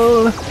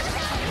neutral.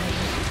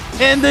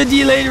 And the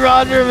delayed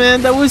Roger,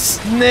 man. That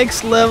was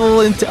next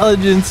level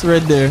intelligence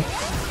right there.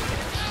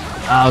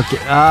 Okay.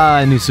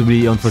 And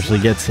Usuiburi unfortunately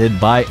gets hit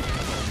by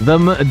the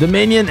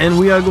minion. And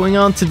we are going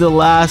on to the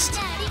last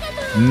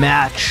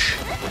match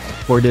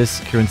for this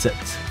current set.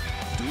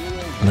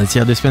 Let's see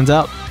how this pans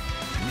out.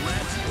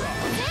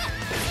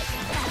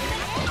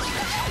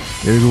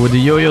 Here we go with the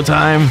yo-yo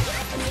time.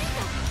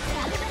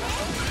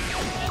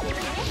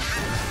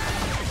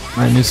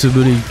 And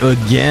Usuiburi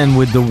again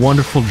with the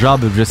wonderful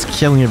job of just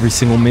killing every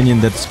single minion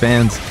that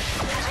spans.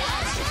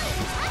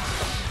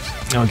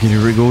 Okay,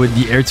 here we go with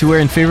the air-to-air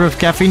in favor of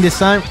Caffeine this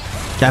time.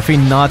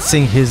 Caffeine not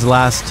saying his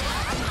last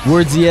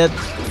words yet.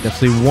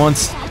 Definitely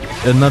wants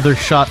another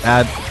shot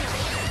at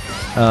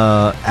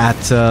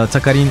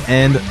Takarin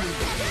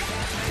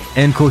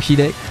and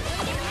Kouhide.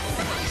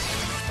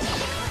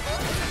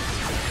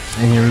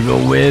 And here we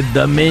go with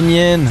the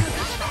minion.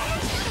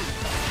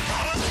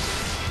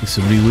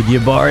 Usuiburi with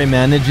Yabari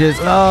manages,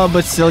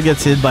 but still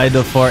gets hit by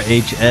the far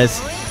HS.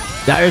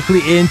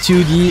 Directly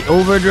into the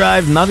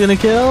overdrive. Not gonna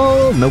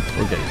kill. Nope.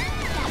 Okay.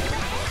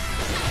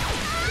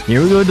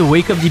 Here we go with the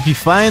wake up DP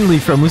finally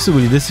from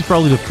Usuiburi. This is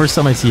probably the first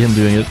time I see him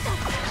doing it.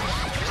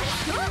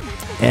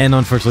 And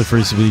unfortunately for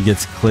Usuiburi,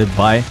 gets clipped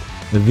by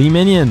the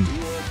minion.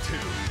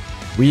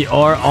 We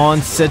are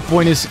on set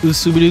point. Is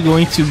Usuiburi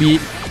going to be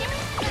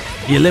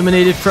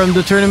eliminated from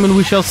the tournament?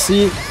 We shall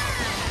see.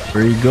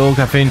 There you go.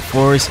 Caffeine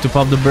forced to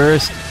pop the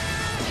burst.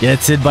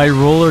 Gets hit by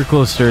roller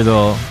coaster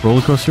though.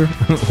 Roller coaster?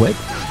 What?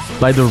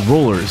 By the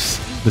rollers.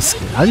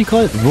 How do you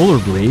call it? Roller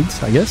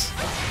blades, I guess.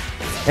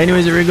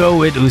 Anyways, here we go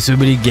with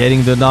Usuiburi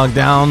getting the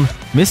knockdown.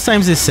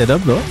 Mistimes his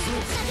setup though.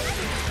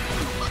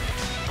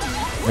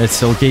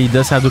 It's okay. He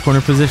does have the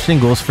corner position.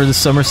 Goes for the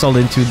somersault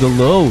into the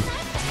low.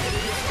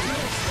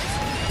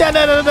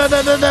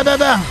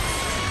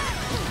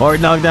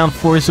 Hard knockdown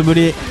for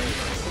Usuiburi.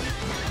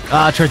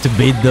 Tried to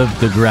bait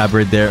the grab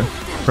right there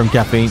from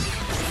Caffeine.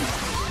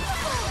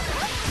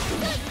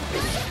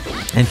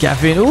 And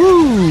Caffeine,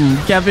 ooh!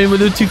 Caffeine with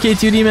the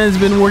 2K2D, man, has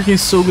been working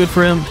so good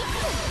for him.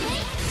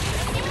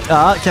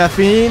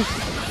 Caffeine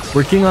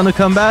working on the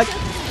comeback.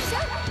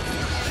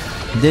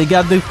 They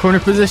got the corner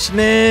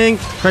positioning.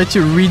 Try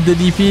to read the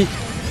DP.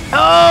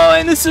 Oh,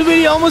 and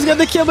Usuiburi almost got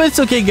the kill, but it's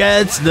okay.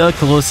 Gets the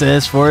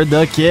closest for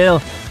the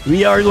kill.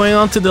 We are going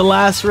on to the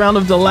last round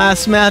of the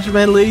last match,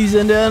 man, ladies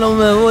and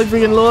gentlemen. Holy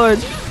freaking lord.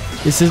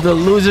 This is the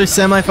loser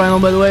semi-final,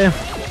 by the way.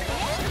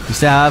 We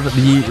still have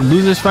the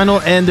losers final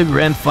and the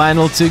grand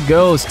final to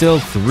go. Still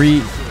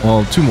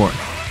two more.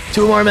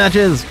 Two more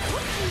matches.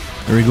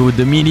 Here we go with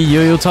the meaty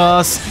yo-yo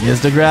toss.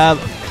 Here's the grab.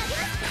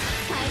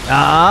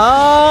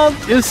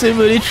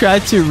 Usuiburi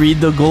tried to read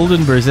the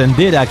golden burst and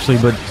did actually,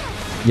 but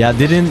yeah,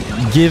 didn't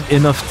give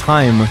enough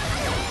time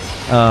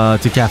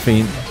to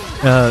Caffeine.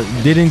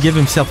 Didn't give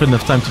himself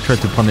enough time to try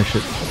to punish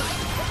it.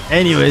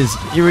 Anyways,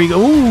 here we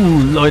go.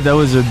 Ooh, Lord, that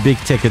was a big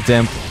tech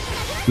attempt.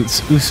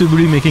 It's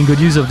Usuiburi making good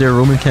use of their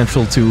Roman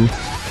cancel to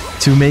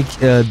make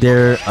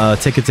their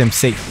tech attempt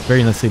safe.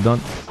 Very nicely done.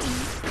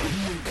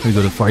 Here we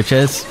go to far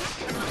chest.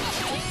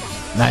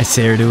 Nice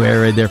air to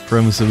air right there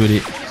from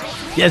Usuiburi.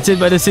 Gets hit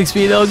by the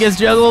 6P though, gets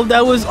juggled.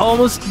 That was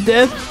almost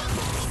death.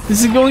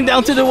 This is going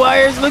down to the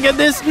wires. Look at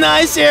this.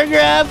 Nice air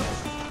grab.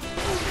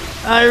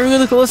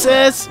 Really close.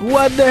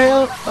 What the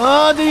hell?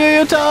 Oh, the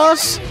yo-yo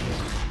toss.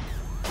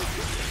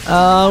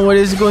 What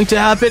is going to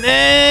happen?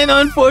 And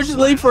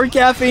unfortunately for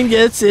Caffeine,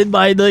 gets hit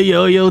by the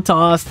yo-yo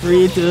toss.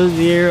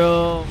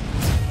 3-0.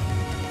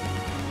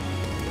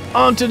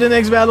 On to the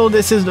next battle.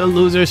 This is the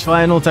losers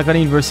final.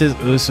 Takarin versus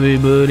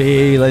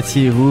Usuiburi. Let's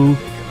see who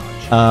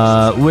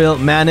will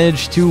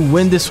manage to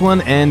win this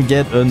one and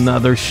get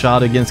another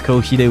shot against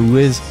Kouhide, who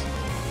is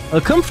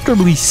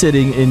comfortably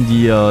sitting in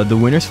the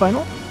winners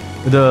final.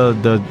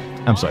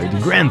 I'm sorry, the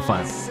grand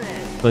final.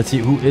 Let's see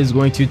who is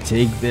going to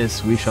take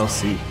this. We shall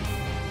see.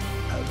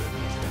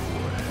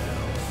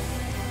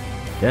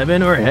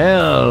 Heaven or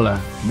hell.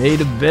 May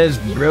the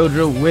best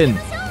Brojo win.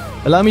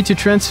 Allow me to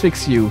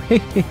transfix you.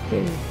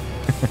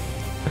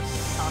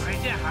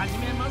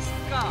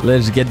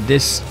 Let's get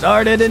this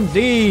started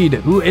indeed.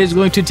 Who is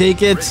going to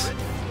take it?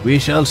 We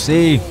shall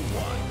see.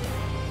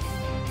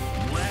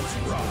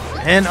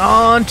 And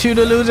on to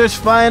the losers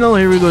final.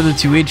 Here we go, the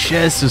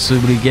 2HS.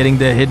 Usuiburi getting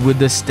the hit with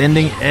the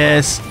standing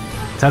S.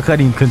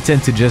 Takarin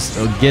content to just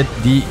get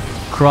the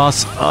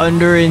cross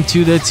under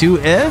into the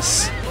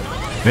 2S.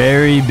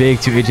 Very big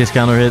 2HS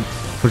counter hit.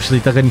 Fortunately,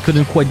 Takarin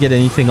couldn't quite get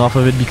anything off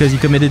of it because he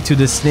committed to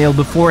the snail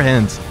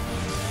beforehand.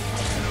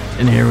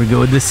 And here we go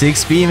with the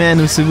 6P, man.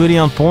 Usuiburi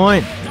on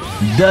point.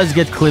 Does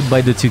get clipped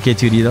by the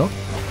 2K2D though.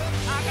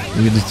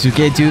 Look at the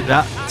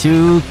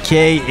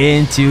 2K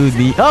into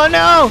the... Oh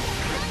no!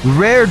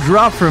 Rare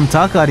drop from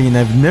Takarin.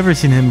 I've never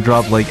seen him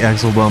drop like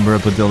Axel Bomber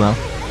up until now.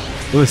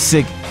 It was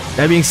sick.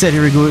 That being said,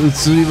 here we go with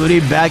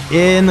Usuiburi back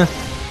in.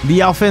 The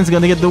offense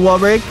gonna get the wall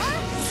break.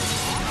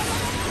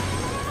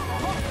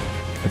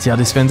 Let's see how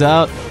this spins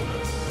out.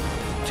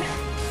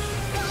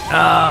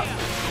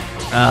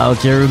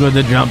 Okay, here we go,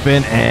 the jump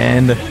in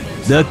and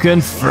the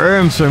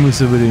confirms from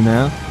Usuiburi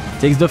now.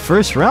 Takes the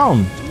first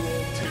round.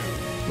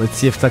 Let's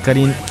see if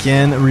Takarin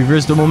can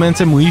reverse the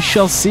momentum. We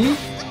shall see.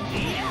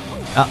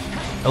 A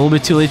little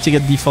bit too late to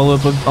get the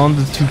follow-up on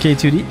the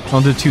 2K2D.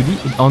 On the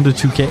 2D. On the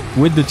 2K.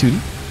 With the 2D.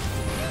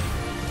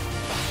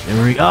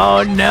 There we go.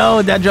 Oh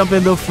no! That jump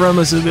in though from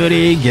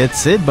Usuiburi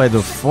gets hit by the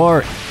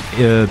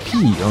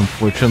 4P,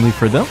 unfortunately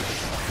for them.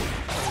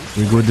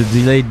 We go with the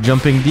delayed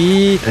jumping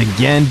D.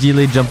 Again,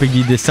 delayed jumping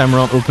D this time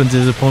around opens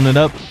his opponent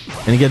up.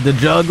 And get the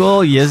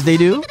juggle. Yes, they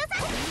do.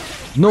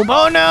 No,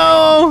 oh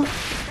no!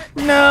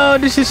 No,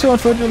 this is so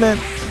unfortunate.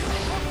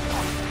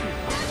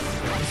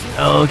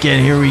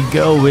 Okay, here we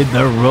go with the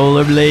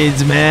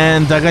rollerblades,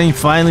 man. Takarin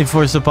finally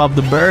forced to pop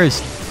the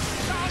burst.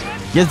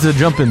 Gets the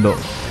jump in though.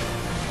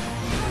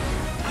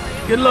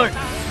 Good luck.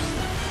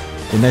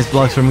 A nice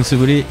blocks from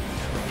Usuiburi.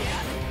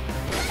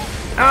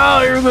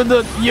 Oh, here we go with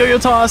the yo-yo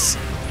toss.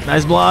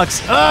 Nice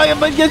blocks. Oh, yeah,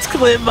 but gets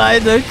clipped by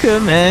the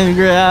command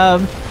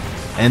grab.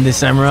 And this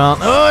time around,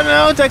 oh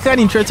no,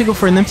 Takarin tried to go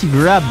for an empty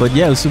grab, but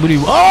yeah, Usuiburi.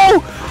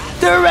 Oh,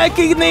 the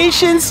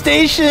recognition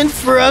station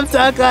from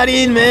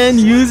Takarin, man,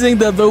 using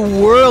the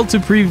world to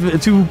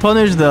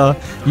punish the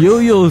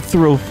yo-yo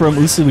throw from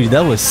Usuiburi.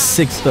 That was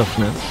sick stuff,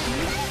 man.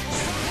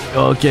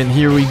 Okay, and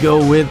here we go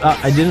with.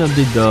 I didn't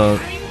update the.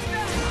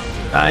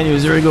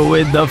 Anyways, here we go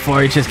with the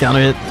 4HS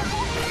counter hit.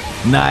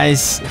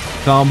 Nice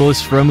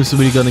combos from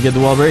Usuiburi, gonna get the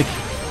wall break.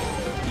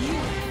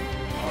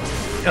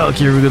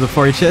 Okay, here we go, the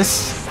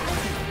 4HS.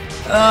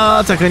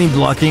 Takarin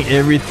blocking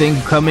everything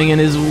coming in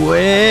his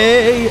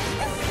way.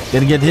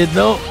 Gonna get hit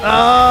though.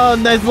 Oh,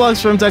 nice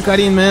blocks from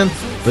Takarin, man.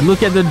 But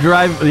look at the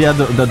drive. Yeah,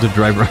 the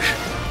drive rush.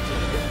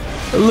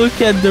 Look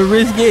at the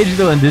wrist gauge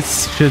though, and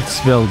this should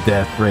spell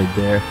death right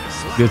there.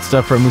 Good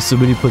stuff from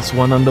Usuiburi. Puts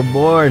one on the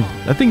board.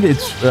 I think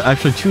it's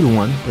actually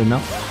 2-1 right now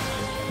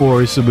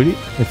for Usuiburi,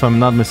 if I'm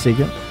not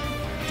mistaken.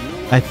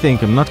 I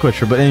think, I'm not quite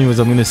sure. But anyways,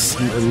 I'm gonna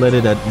let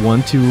it at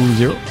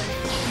 1-0.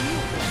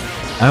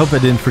 I hope I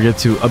didn't forget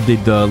to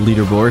update the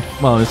leaderboard.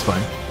 Well, it's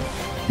fine.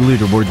 The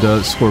leaderboard,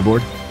 the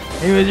scoreboard.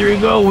 Anyways, here we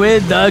go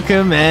with the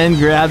command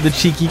grab, the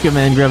cheeky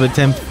command grab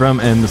attempt from,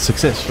 and the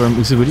success from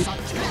Usuiburi.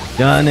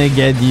 Gonna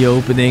get the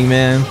opening,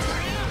 man.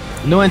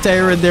 No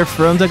anti-air right there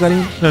from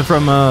Takarin,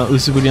 from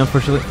Usuiburi,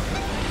 unfortunately.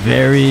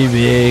 Very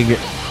big.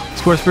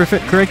 Score's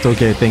perfect, correct?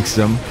 Okay, thanks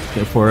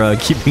for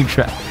keeping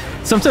track.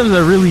 Sometimes I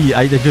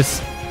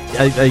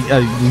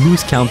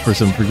lose count for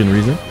some freaking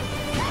reason.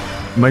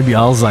 It might be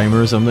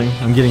Alzheimer or something.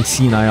 I'm getting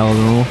senile, I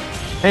don't know.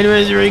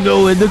 Anyways, here we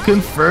go with the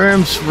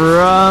confirms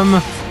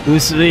from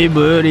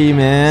Usuiburi,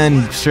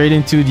 man. Straight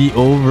into the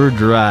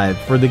overdrive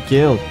for the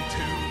kill.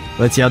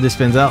 Let's see how this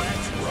spins out.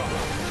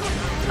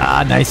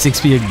 Nice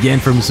 6P again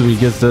from Usuiburi.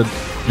 Gets the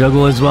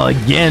juggle as well.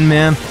 Again,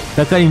 man.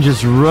 Takarin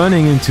just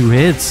running into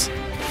hits.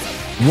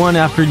 One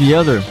after the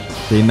other.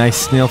 Okay, nice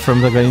snail from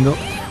Takarin though.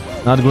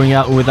 Not going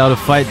out without a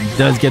fight.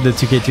 Does get the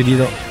 2K2D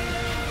though.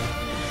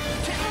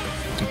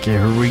 Okay,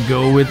 here we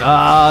go with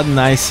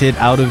nice hit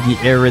out of the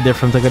air right there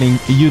from Takarin,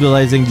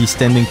 utilizing the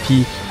standing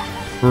P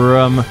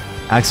from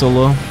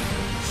Axolo.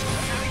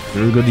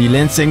 Here we go, the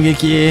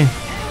Lensengeki.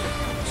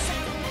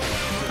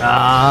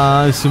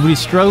 Somebody's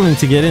struggling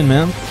to get in,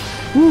 man.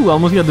 Ooh,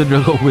 almost got the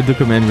juggle with the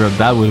command grab.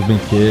 That would have been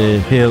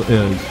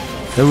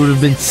that would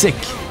have been sick.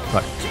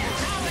 But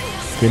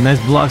okay, nice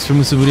blocks from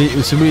Usuiburi.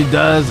 Usuiburi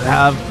does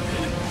have,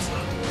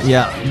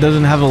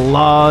 doesn't have a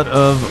lot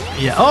of,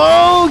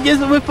 Oh, gets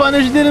the whip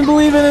punish. Didn't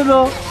believe in it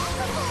though.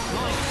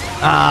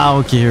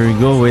 Okay, here we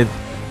go with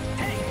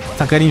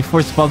Takarin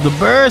force pop the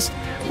burst.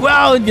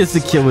 Wow, it gets the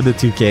kill with the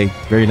 2K.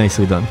 Very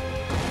nicely done.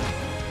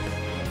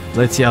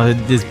 Let's see how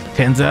this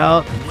pans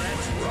out.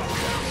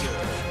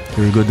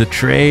 Here we go, the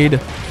trade.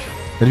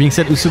 That being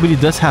said, Usuiburi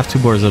does have 2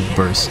 bars of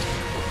burst.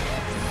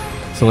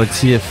 So let's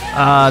see if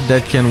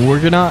that can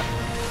work or not.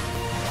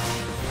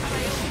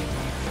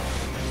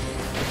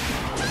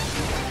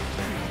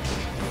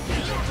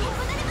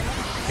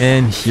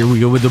 And here we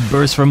go with the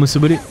burst from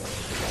Usuiburi.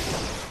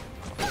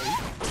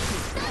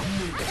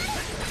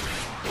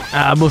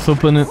 Both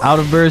open and out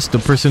of burst. The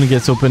person who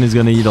gets open is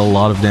going to eat a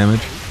lot of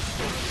damage.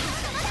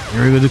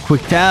 Here we go, the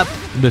quick tap.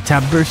 The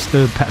tap burst,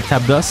 the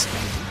tap dust.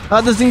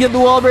 Doesn't get the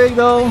wall break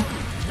though.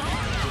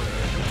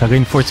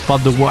 Takarin force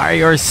spot the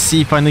warrior.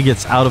 C finally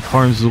gets out of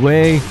harm's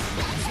way,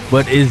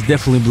 but is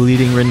definitely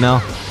bleeding right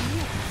now.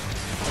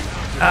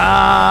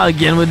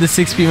 Again with the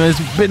 6P, man.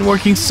 It's been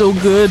working so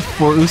good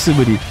for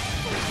Usuiburi.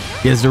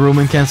 He has the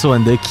Roman cancel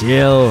and the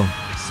kill.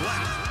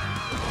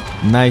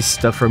 Nice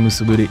stuff from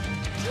Usuiburi.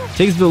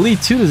 Takes the lead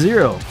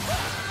 2-0.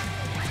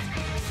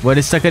 What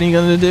is Takarin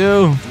gonna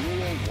do?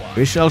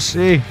 We shall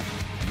see.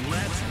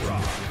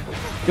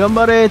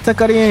 Gambare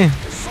Takarin.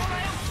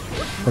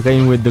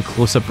 Takarin with the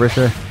close-up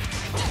pressure.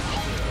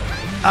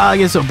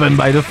 Gets opened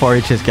by the far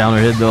HS counter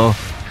hit though.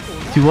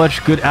 To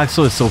watch good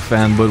Axel is so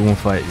fan, but won't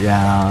fight.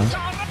 Yeah,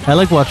 I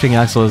like watching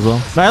Axel as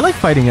well. I like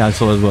fighting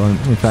Axel as well.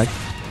 In fact,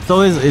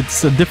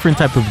 it's a different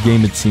type of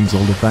game. It seems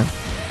all the time.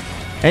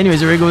 Anyways,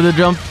 here we go with the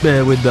jump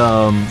with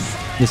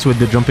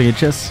the jumping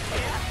HS.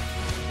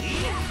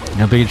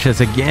 Jumping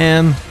HS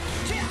again.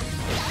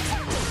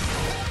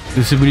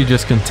 Usuiburi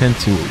just content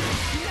to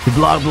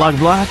block.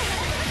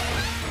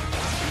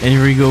 And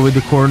here we go with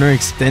the corner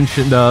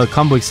extension, the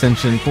combo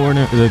extension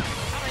corner, the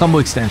combo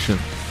extension.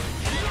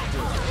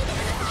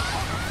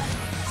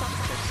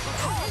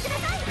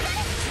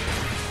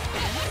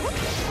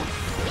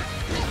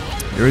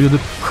 Here we go,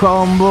 the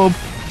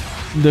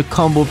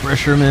combo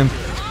pressure, man.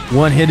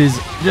 One hit is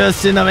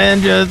just enough,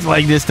 and just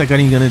like this,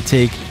 Takarin gonna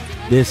take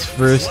this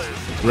first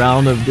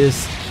round of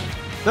this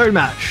third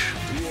match.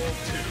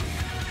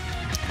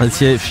 Let's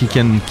see if he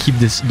can keep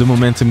the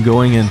momentum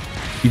going and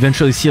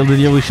eventually seal the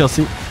deal. We shall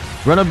see.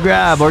 Run up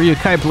grab. Are you a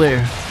Kai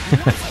player?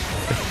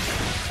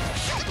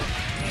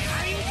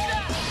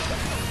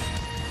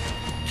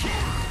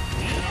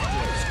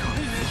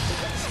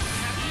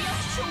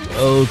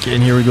 Okay,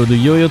 and here we go. The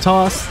yo-yo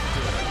toss.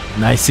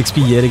 Nice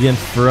 6P yet again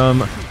from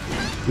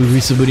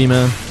Usuiburi,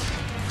 man.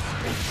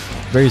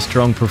 Very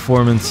strong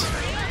performance.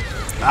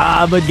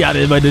 But got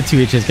it by the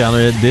 2 HS counter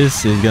hit.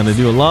 This is gonna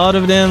do a lot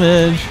of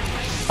damage.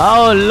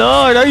 Oh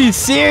lord, are you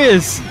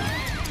serious?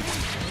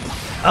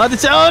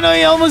 Oh no,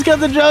 he almost got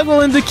the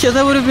juggle and the kill.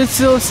 That would have been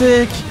so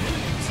sick.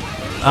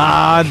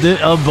 The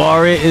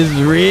Abare is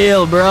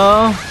real,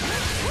 bro.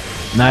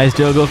 Nice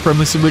juggle from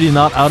Usuiburi,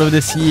 not out of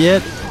this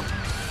yet.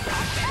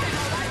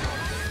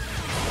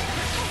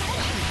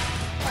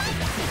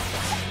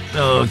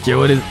 Okay,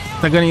 what is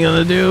Takarin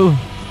gonna do?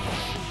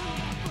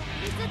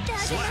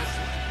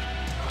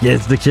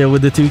 Gets the kill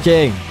with the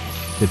 2K.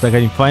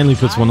 Takarin finally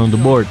puts one on the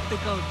board.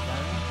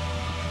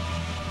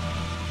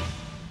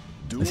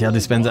 Let's see how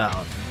this pans out.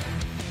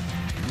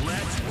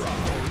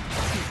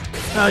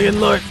 Oh, good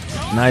lord.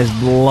 Nice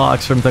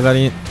blocks from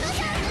Takarin.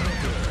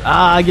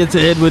 Gets a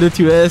hit with a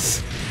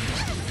 2S.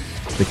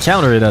 The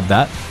counter hit at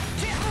that.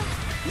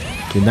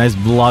 Okay, nice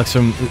blocks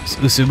from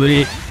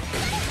Usuiburi.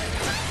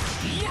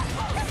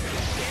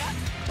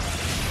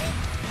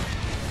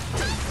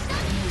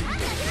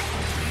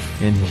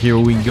 And here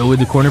we go with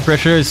the corner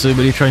pressure.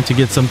 Usuiburi trying to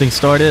get something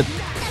started.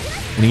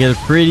 And he gets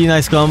a pretty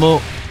nice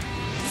combo.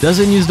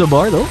 Doesn't use the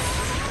bar though.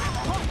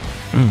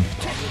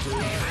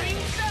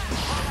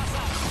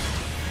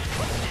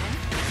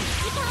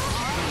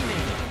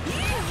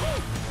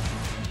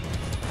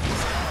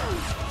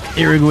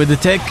 Here we go with the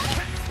tech.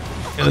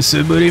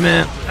 Usuiburi,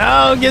 man.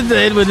 Oh, gets the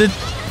hit with the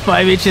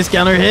 5 HS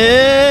counter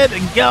hit.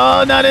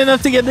 Oh, not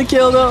enough to get the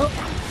kill though.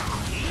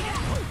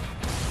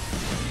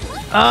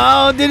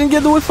 Oh, didn't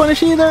get the whip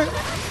punish either.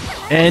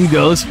 And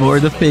goes for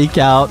the fake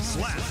out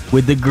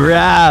with the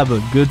grab.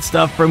 Good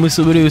stuff from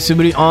Usuiburi.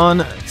 Usuiburi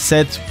on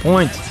set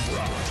point.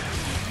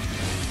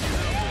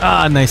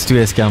 Nice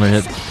 2S counter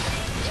hit.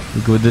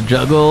 We go with the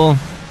juggle.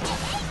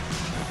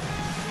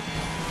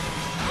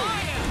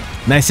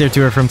 Nice air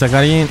to her from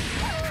Takarin.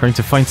 Trying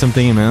to find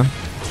something in, man.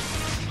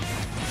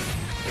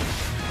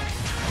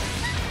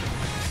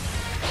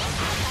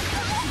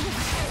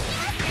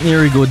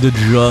 Here we go with the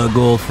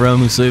juggle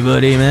from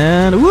Usuiburi,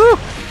 man. Woo!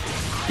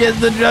 Gets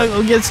the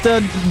juggle, gets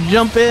the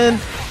jump in.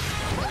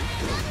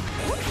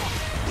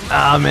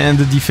 Man,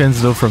 the defense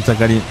though from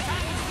Takarin.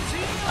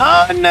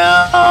 Oh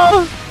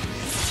no!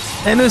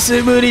 And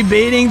Usuiburi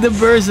baiting the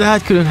burst.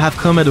 That couldn't have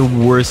come at a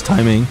worse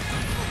timing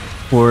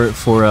for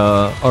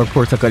our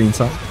poor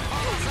Takarin-san.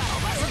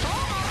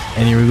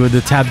 And here we go,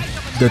 the tap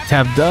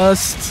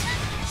dust.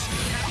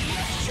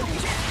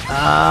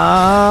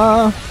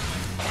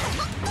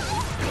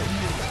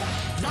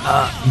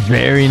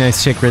 Very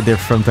nice check right there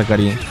from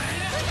Takarin.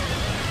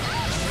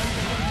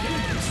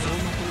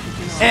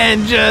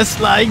 And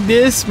just like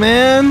this,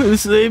 man,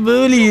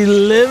 Usuiburi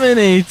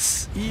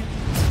eliminates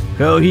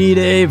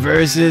Kouhide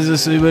versus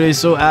Usuiburi.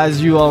 So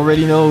as you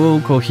already know,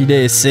 Kouhide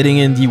is sitting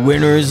in the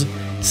winner's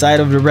side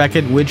of the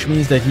bracket, which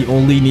means that he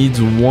only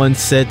needs one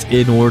set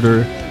in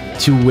order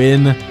to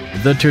win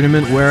the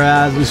tournament,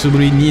 whereas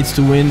Usuiburi needs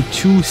to win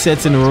 2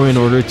 sets in a row in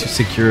order to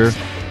secure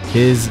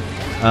his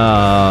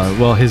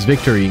his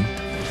victory.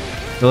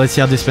 So let's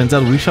see how this pans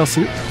out. We shall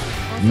see.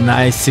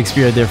 Nice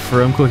 6P right there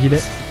from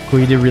Kouhide.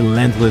 Kouhide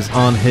relentless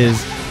on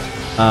his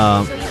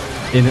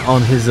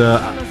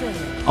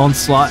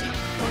onslaught.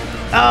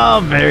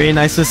 Oh, very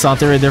nice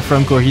Sutera right there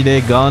from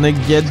Kouhide. Gonna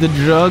get the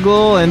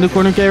juggle and the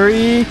corner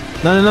carry.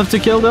 Not enough to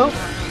kill though.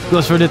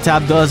 Goes for the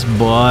tap dust,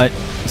 but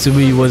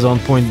Usuiburi was on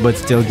point, but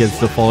still gets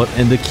the fallout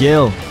and the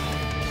kill.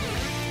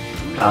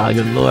 Ah,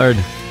 good lord.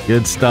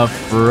 Good stuff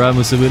from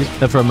Usuiburi,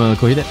 from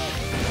Kouhide.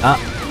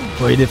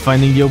 Kouhide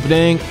finding the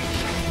opening.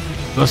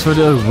 Goes for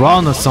the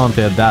Renaissance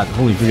at that.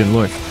 Holy freaking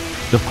lord.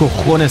 The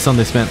cojones on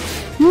this man.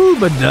 Woo,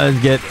 but does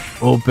get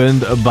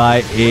opened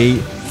by a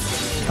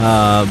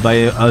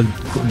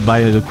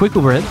quick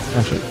overhead,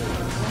 actually.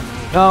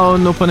 Oh,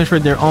 no punish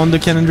right there on the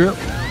cannon drill.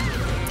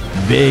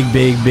 Big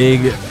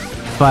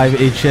 5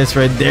 HS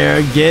right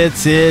there.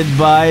 Gets it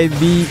by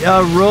the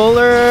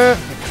roller.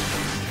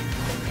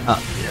 Yeah.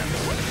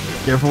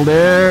 Careful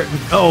there.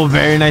 Oh,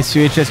 very nice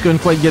 2 HS. Couldn't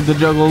quite get the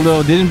juggle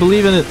though. Didn't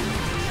believe in it.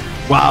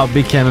 Wow,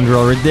 big cannon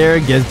drill right there.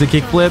 Gets the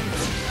kick flip.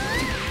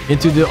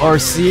 Into the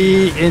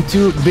RC.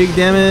 Into big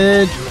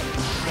damage.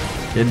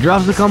 It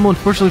drops the combo,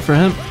 unfortunately for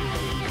him.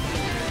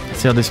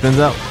 See how this spins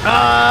out.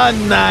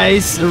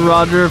 Nice.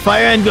 Roger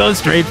fire and goes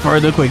straight for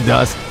the quick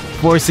dust,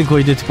 forcing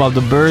Kouhide to pop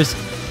the burst.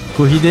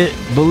 Kouhide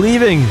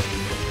believing,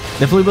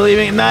 definitely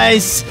believing.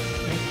 Nice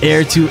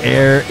air to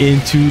air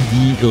into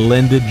the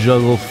landed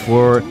juggle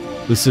for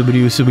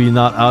Usuiburi. Usuiburi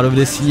not out of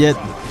this yet.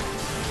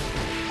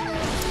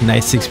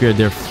 Nice 6 spear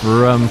there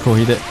from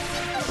Kouhide.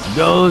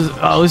 Goes.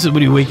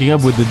 Usuiburi waking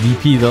up with the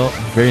DP though.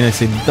 Very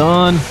nicely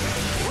done.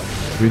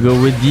 We go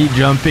with the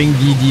jumping,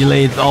 the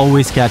delay. It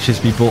always catches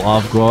people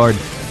off guard.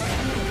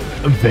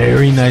 A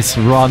very nice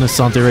raw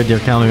Nasante right there,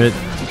 counter hit.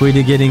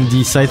 Kouhide getting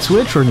the side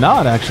switch, or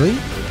not actually,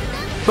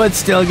 but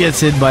still gets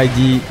hit by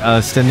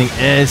the standing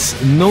S.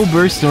 No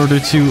burst in order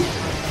to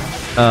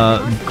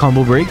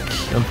combo break,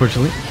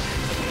 unfortunately.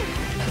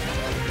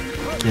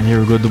 And here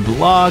we go, the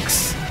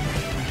blocks.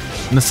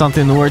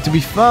 Nasante nowhere to be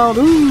found.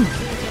 Ooh.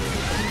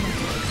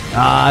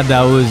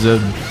 That was a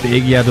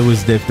big, that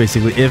was death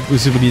basically. If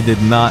Usuiburi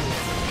did not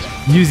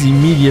use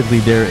immediately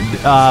there,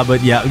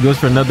 but yeah, it goes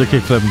for another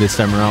kickflip this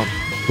time around.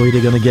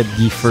 Kouhide gonna get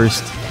the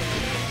first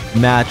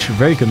match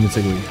very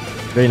convincingly.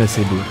 Very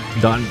nicely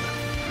done.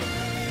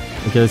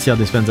 Okay, let's see how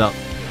this pans out.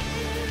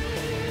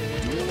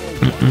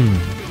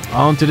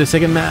 On to the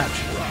second match.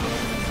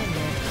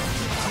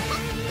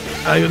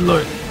 Oh, good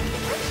lord.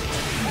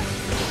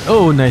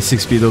 Oh, nice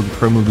 6 speed though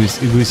from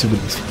Usuiburi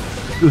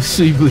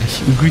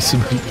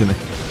tonight.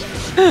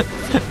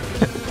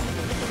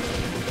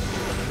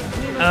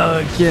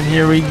 Okay, and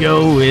here we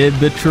go with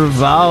the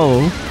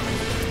Travao.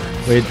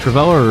 Wait,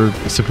 Travao or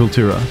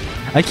Sepultura?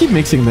 I keep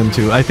mixing them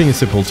too. I think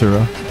it's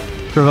Sepultura.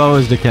 Travao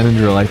is the cannon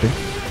drill, I think.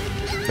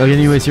 Okay,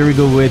 anyways, here we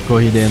go with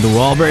Kouhide and the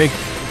wall break.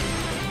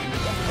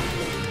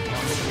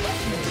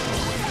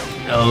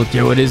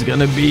 Okay, what is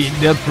gonna be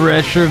the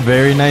pressure?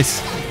 Very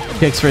nice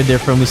kicks right there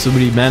from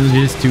Usuiburi.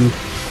 Manages to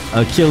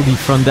kill the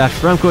front dash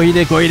from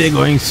Kouhide. Kouhide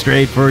going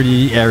straight for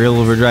the aerial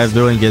overdrive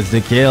throw and gets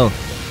the kill.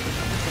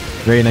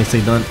 Very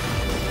nicely done.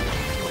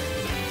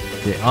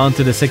 Okay, on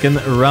to the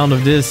second round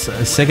of this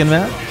second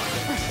match.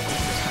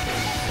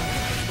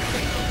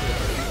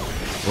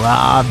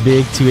 Wow,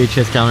 big 2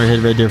 HS counter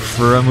hit right there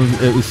from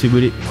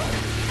Usuiburi.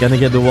 Gonna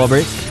get the wall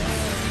break.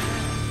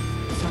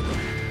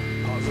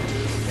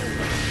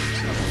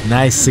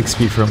 Nice 6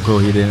 speed from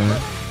Kouhide.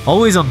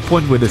 Always on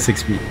point with the 6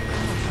 speed.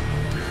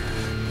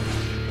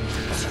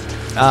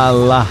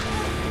 Allah.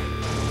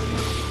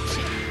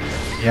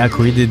 Yeah,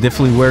 Kouhide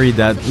definitely worried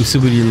that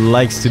Usuiburi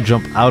likes to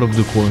jump out of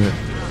the corner.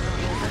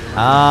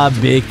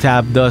 Big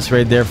tap dust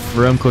right there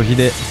from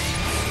Kouhide.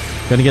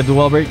 Gonna get the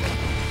wall break.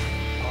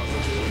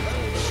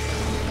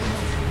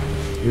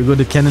 Here we go,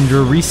 the cannon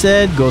drill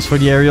reset. Goes for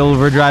the aerial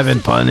overdrive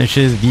and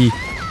punishes the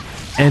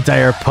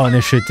entire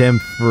punish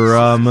attempt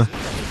from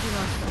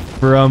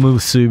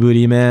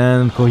Usuiburi,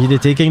 man. Kouhide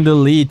taking the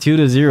lead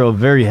 2-0.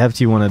 Very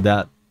hefty one at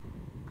that.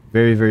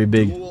 Very, very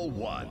big.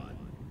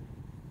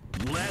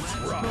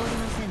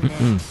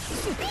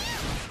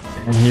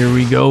 And here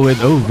we go with,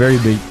 very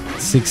big.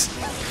 6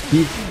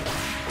 feet.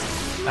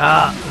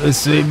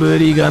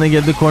 Usuiburi gonna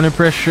get the corner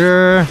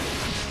pressure.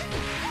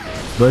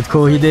 But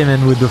Kouhide,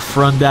 man, with the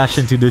front dash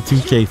into the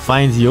 2K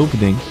finds the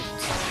opening.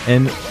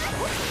 and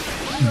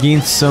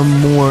gain some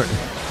more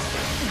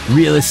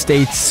real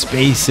estate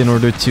space in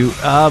order to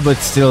but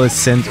still it's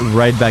sent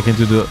right back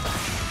into the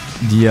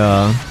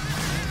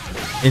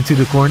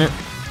corner.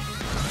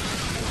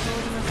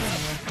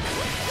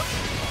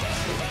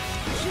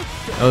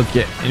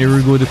 Okay, and here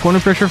we go with the corner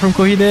pressure from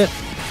Kouhide.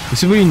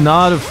 Usuiburi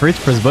not afraid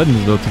to press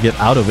buttons though to get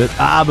out of it.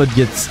 But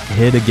gets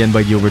hit again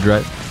by the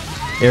overdrive.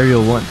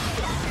 Aerial 1.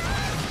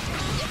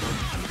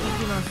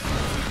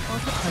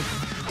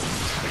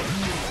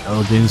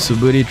 Okay,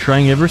 Usuiburi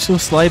trying ever so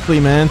slightly,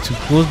 man, to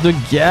close the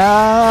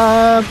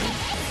gap.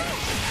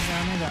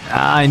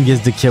 And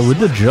gets the kill with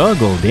the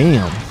juggle.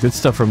 Damn. Good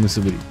stuff from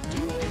Usuiburi.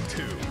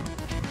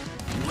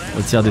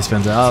 Let's see how this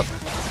pans out.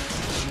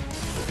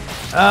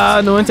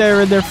 No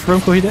anti-red there from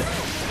Kouhide.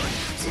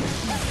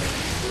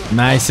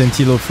 Nice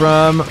Antilo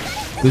from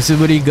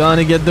Usuiburi,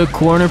 gonna get the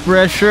corner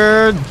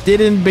pressure.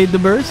 Didn't bait the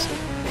burst.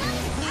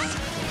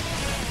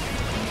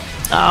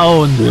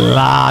 Oh,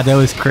 nah, that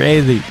was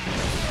crazy.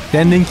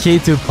 Sending K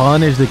to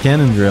punish the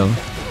cannon drill.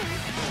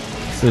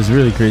 So it's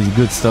really crazy.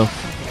 Good stuff.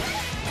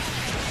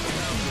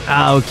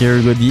 Okay, here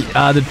we go.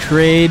 The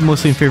trade,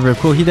 mostly in favor of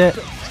Kouhide.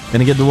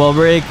 Gonna get the wall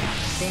break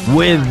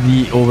with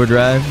the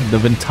overdrive, the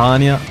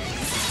Ventania.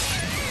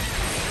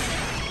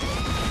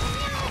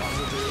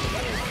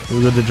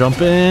 We got the jump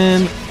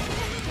in.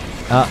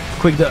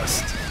 Quick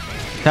dust.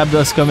 Tap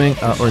dust coming.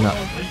 Or not.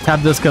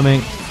 Tap dust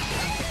coming.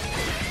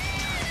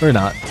 Or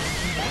not.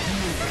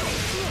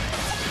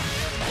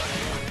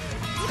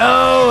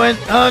 Oh, and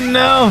oh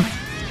no.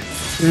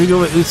 Here we go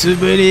with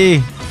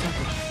Usuiburi.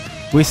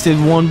 Wasted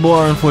one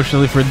bar,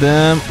 unfortunately for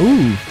them.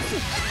 Ooh.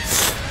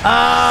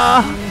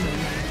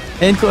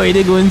 And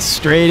Kouhide going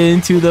straight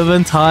into the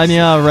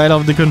Ventania right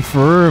off the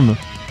confirm.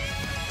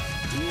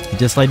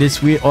 Just like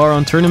this, we are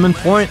on tournament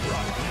point.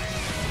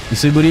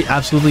 Usuiburi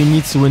absolutely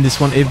needs to win this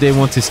one if they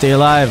want to stay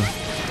alive.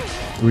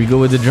 Here we go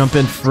with the jump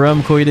in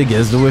from Kouhide,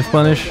 gets the whiff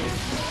punish.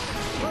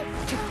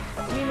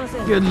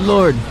 Good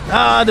lord.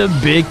 The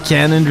big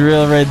cannon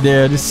drill right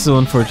there. This is so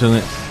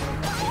unfortunate.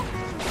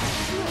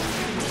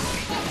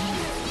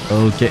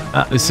 Okay,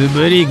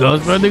 Usuiburi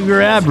goes for the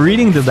grab,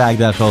 reading the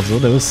backdash also.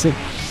 That was sick.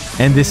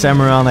 And this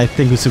time around, I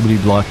think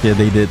Usuiburi blocked it.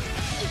 They did.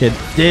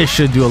 This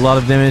should do a lot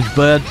of damage,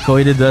 but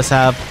Kouhide does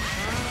have...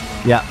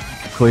 Yeah,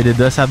 Kouhide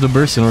does have the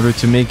burst in order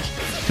to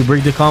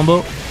break the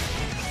combo.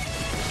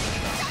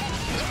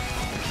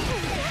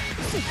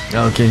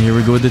 Okay, here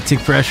we go with the tick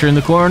pressure in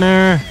the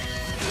corner.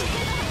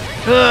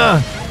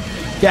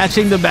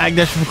 Catching the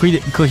backdash from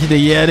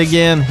Kouhide yet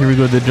again. Here we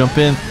go, the jump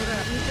in.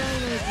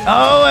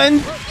 Oh,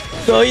 and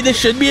Kouhide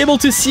should be able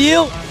to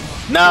seal.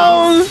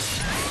 No!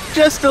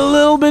 Just a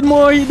little bit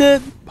more he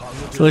did.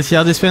 So let's see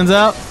how this pans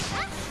out.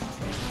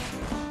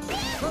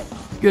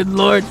 Good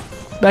lord.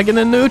 Back in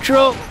the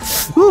neutral.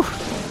 Whew.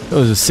 That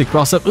was a sick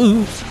cross up.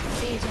 Ooh.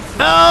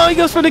 Oh, he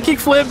goes for the kick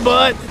flip,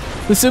 but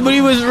somebody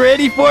was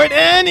ready for it.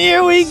 And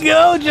here we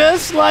go.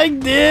 Just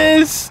like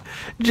this.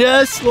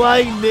 Just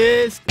like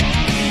this.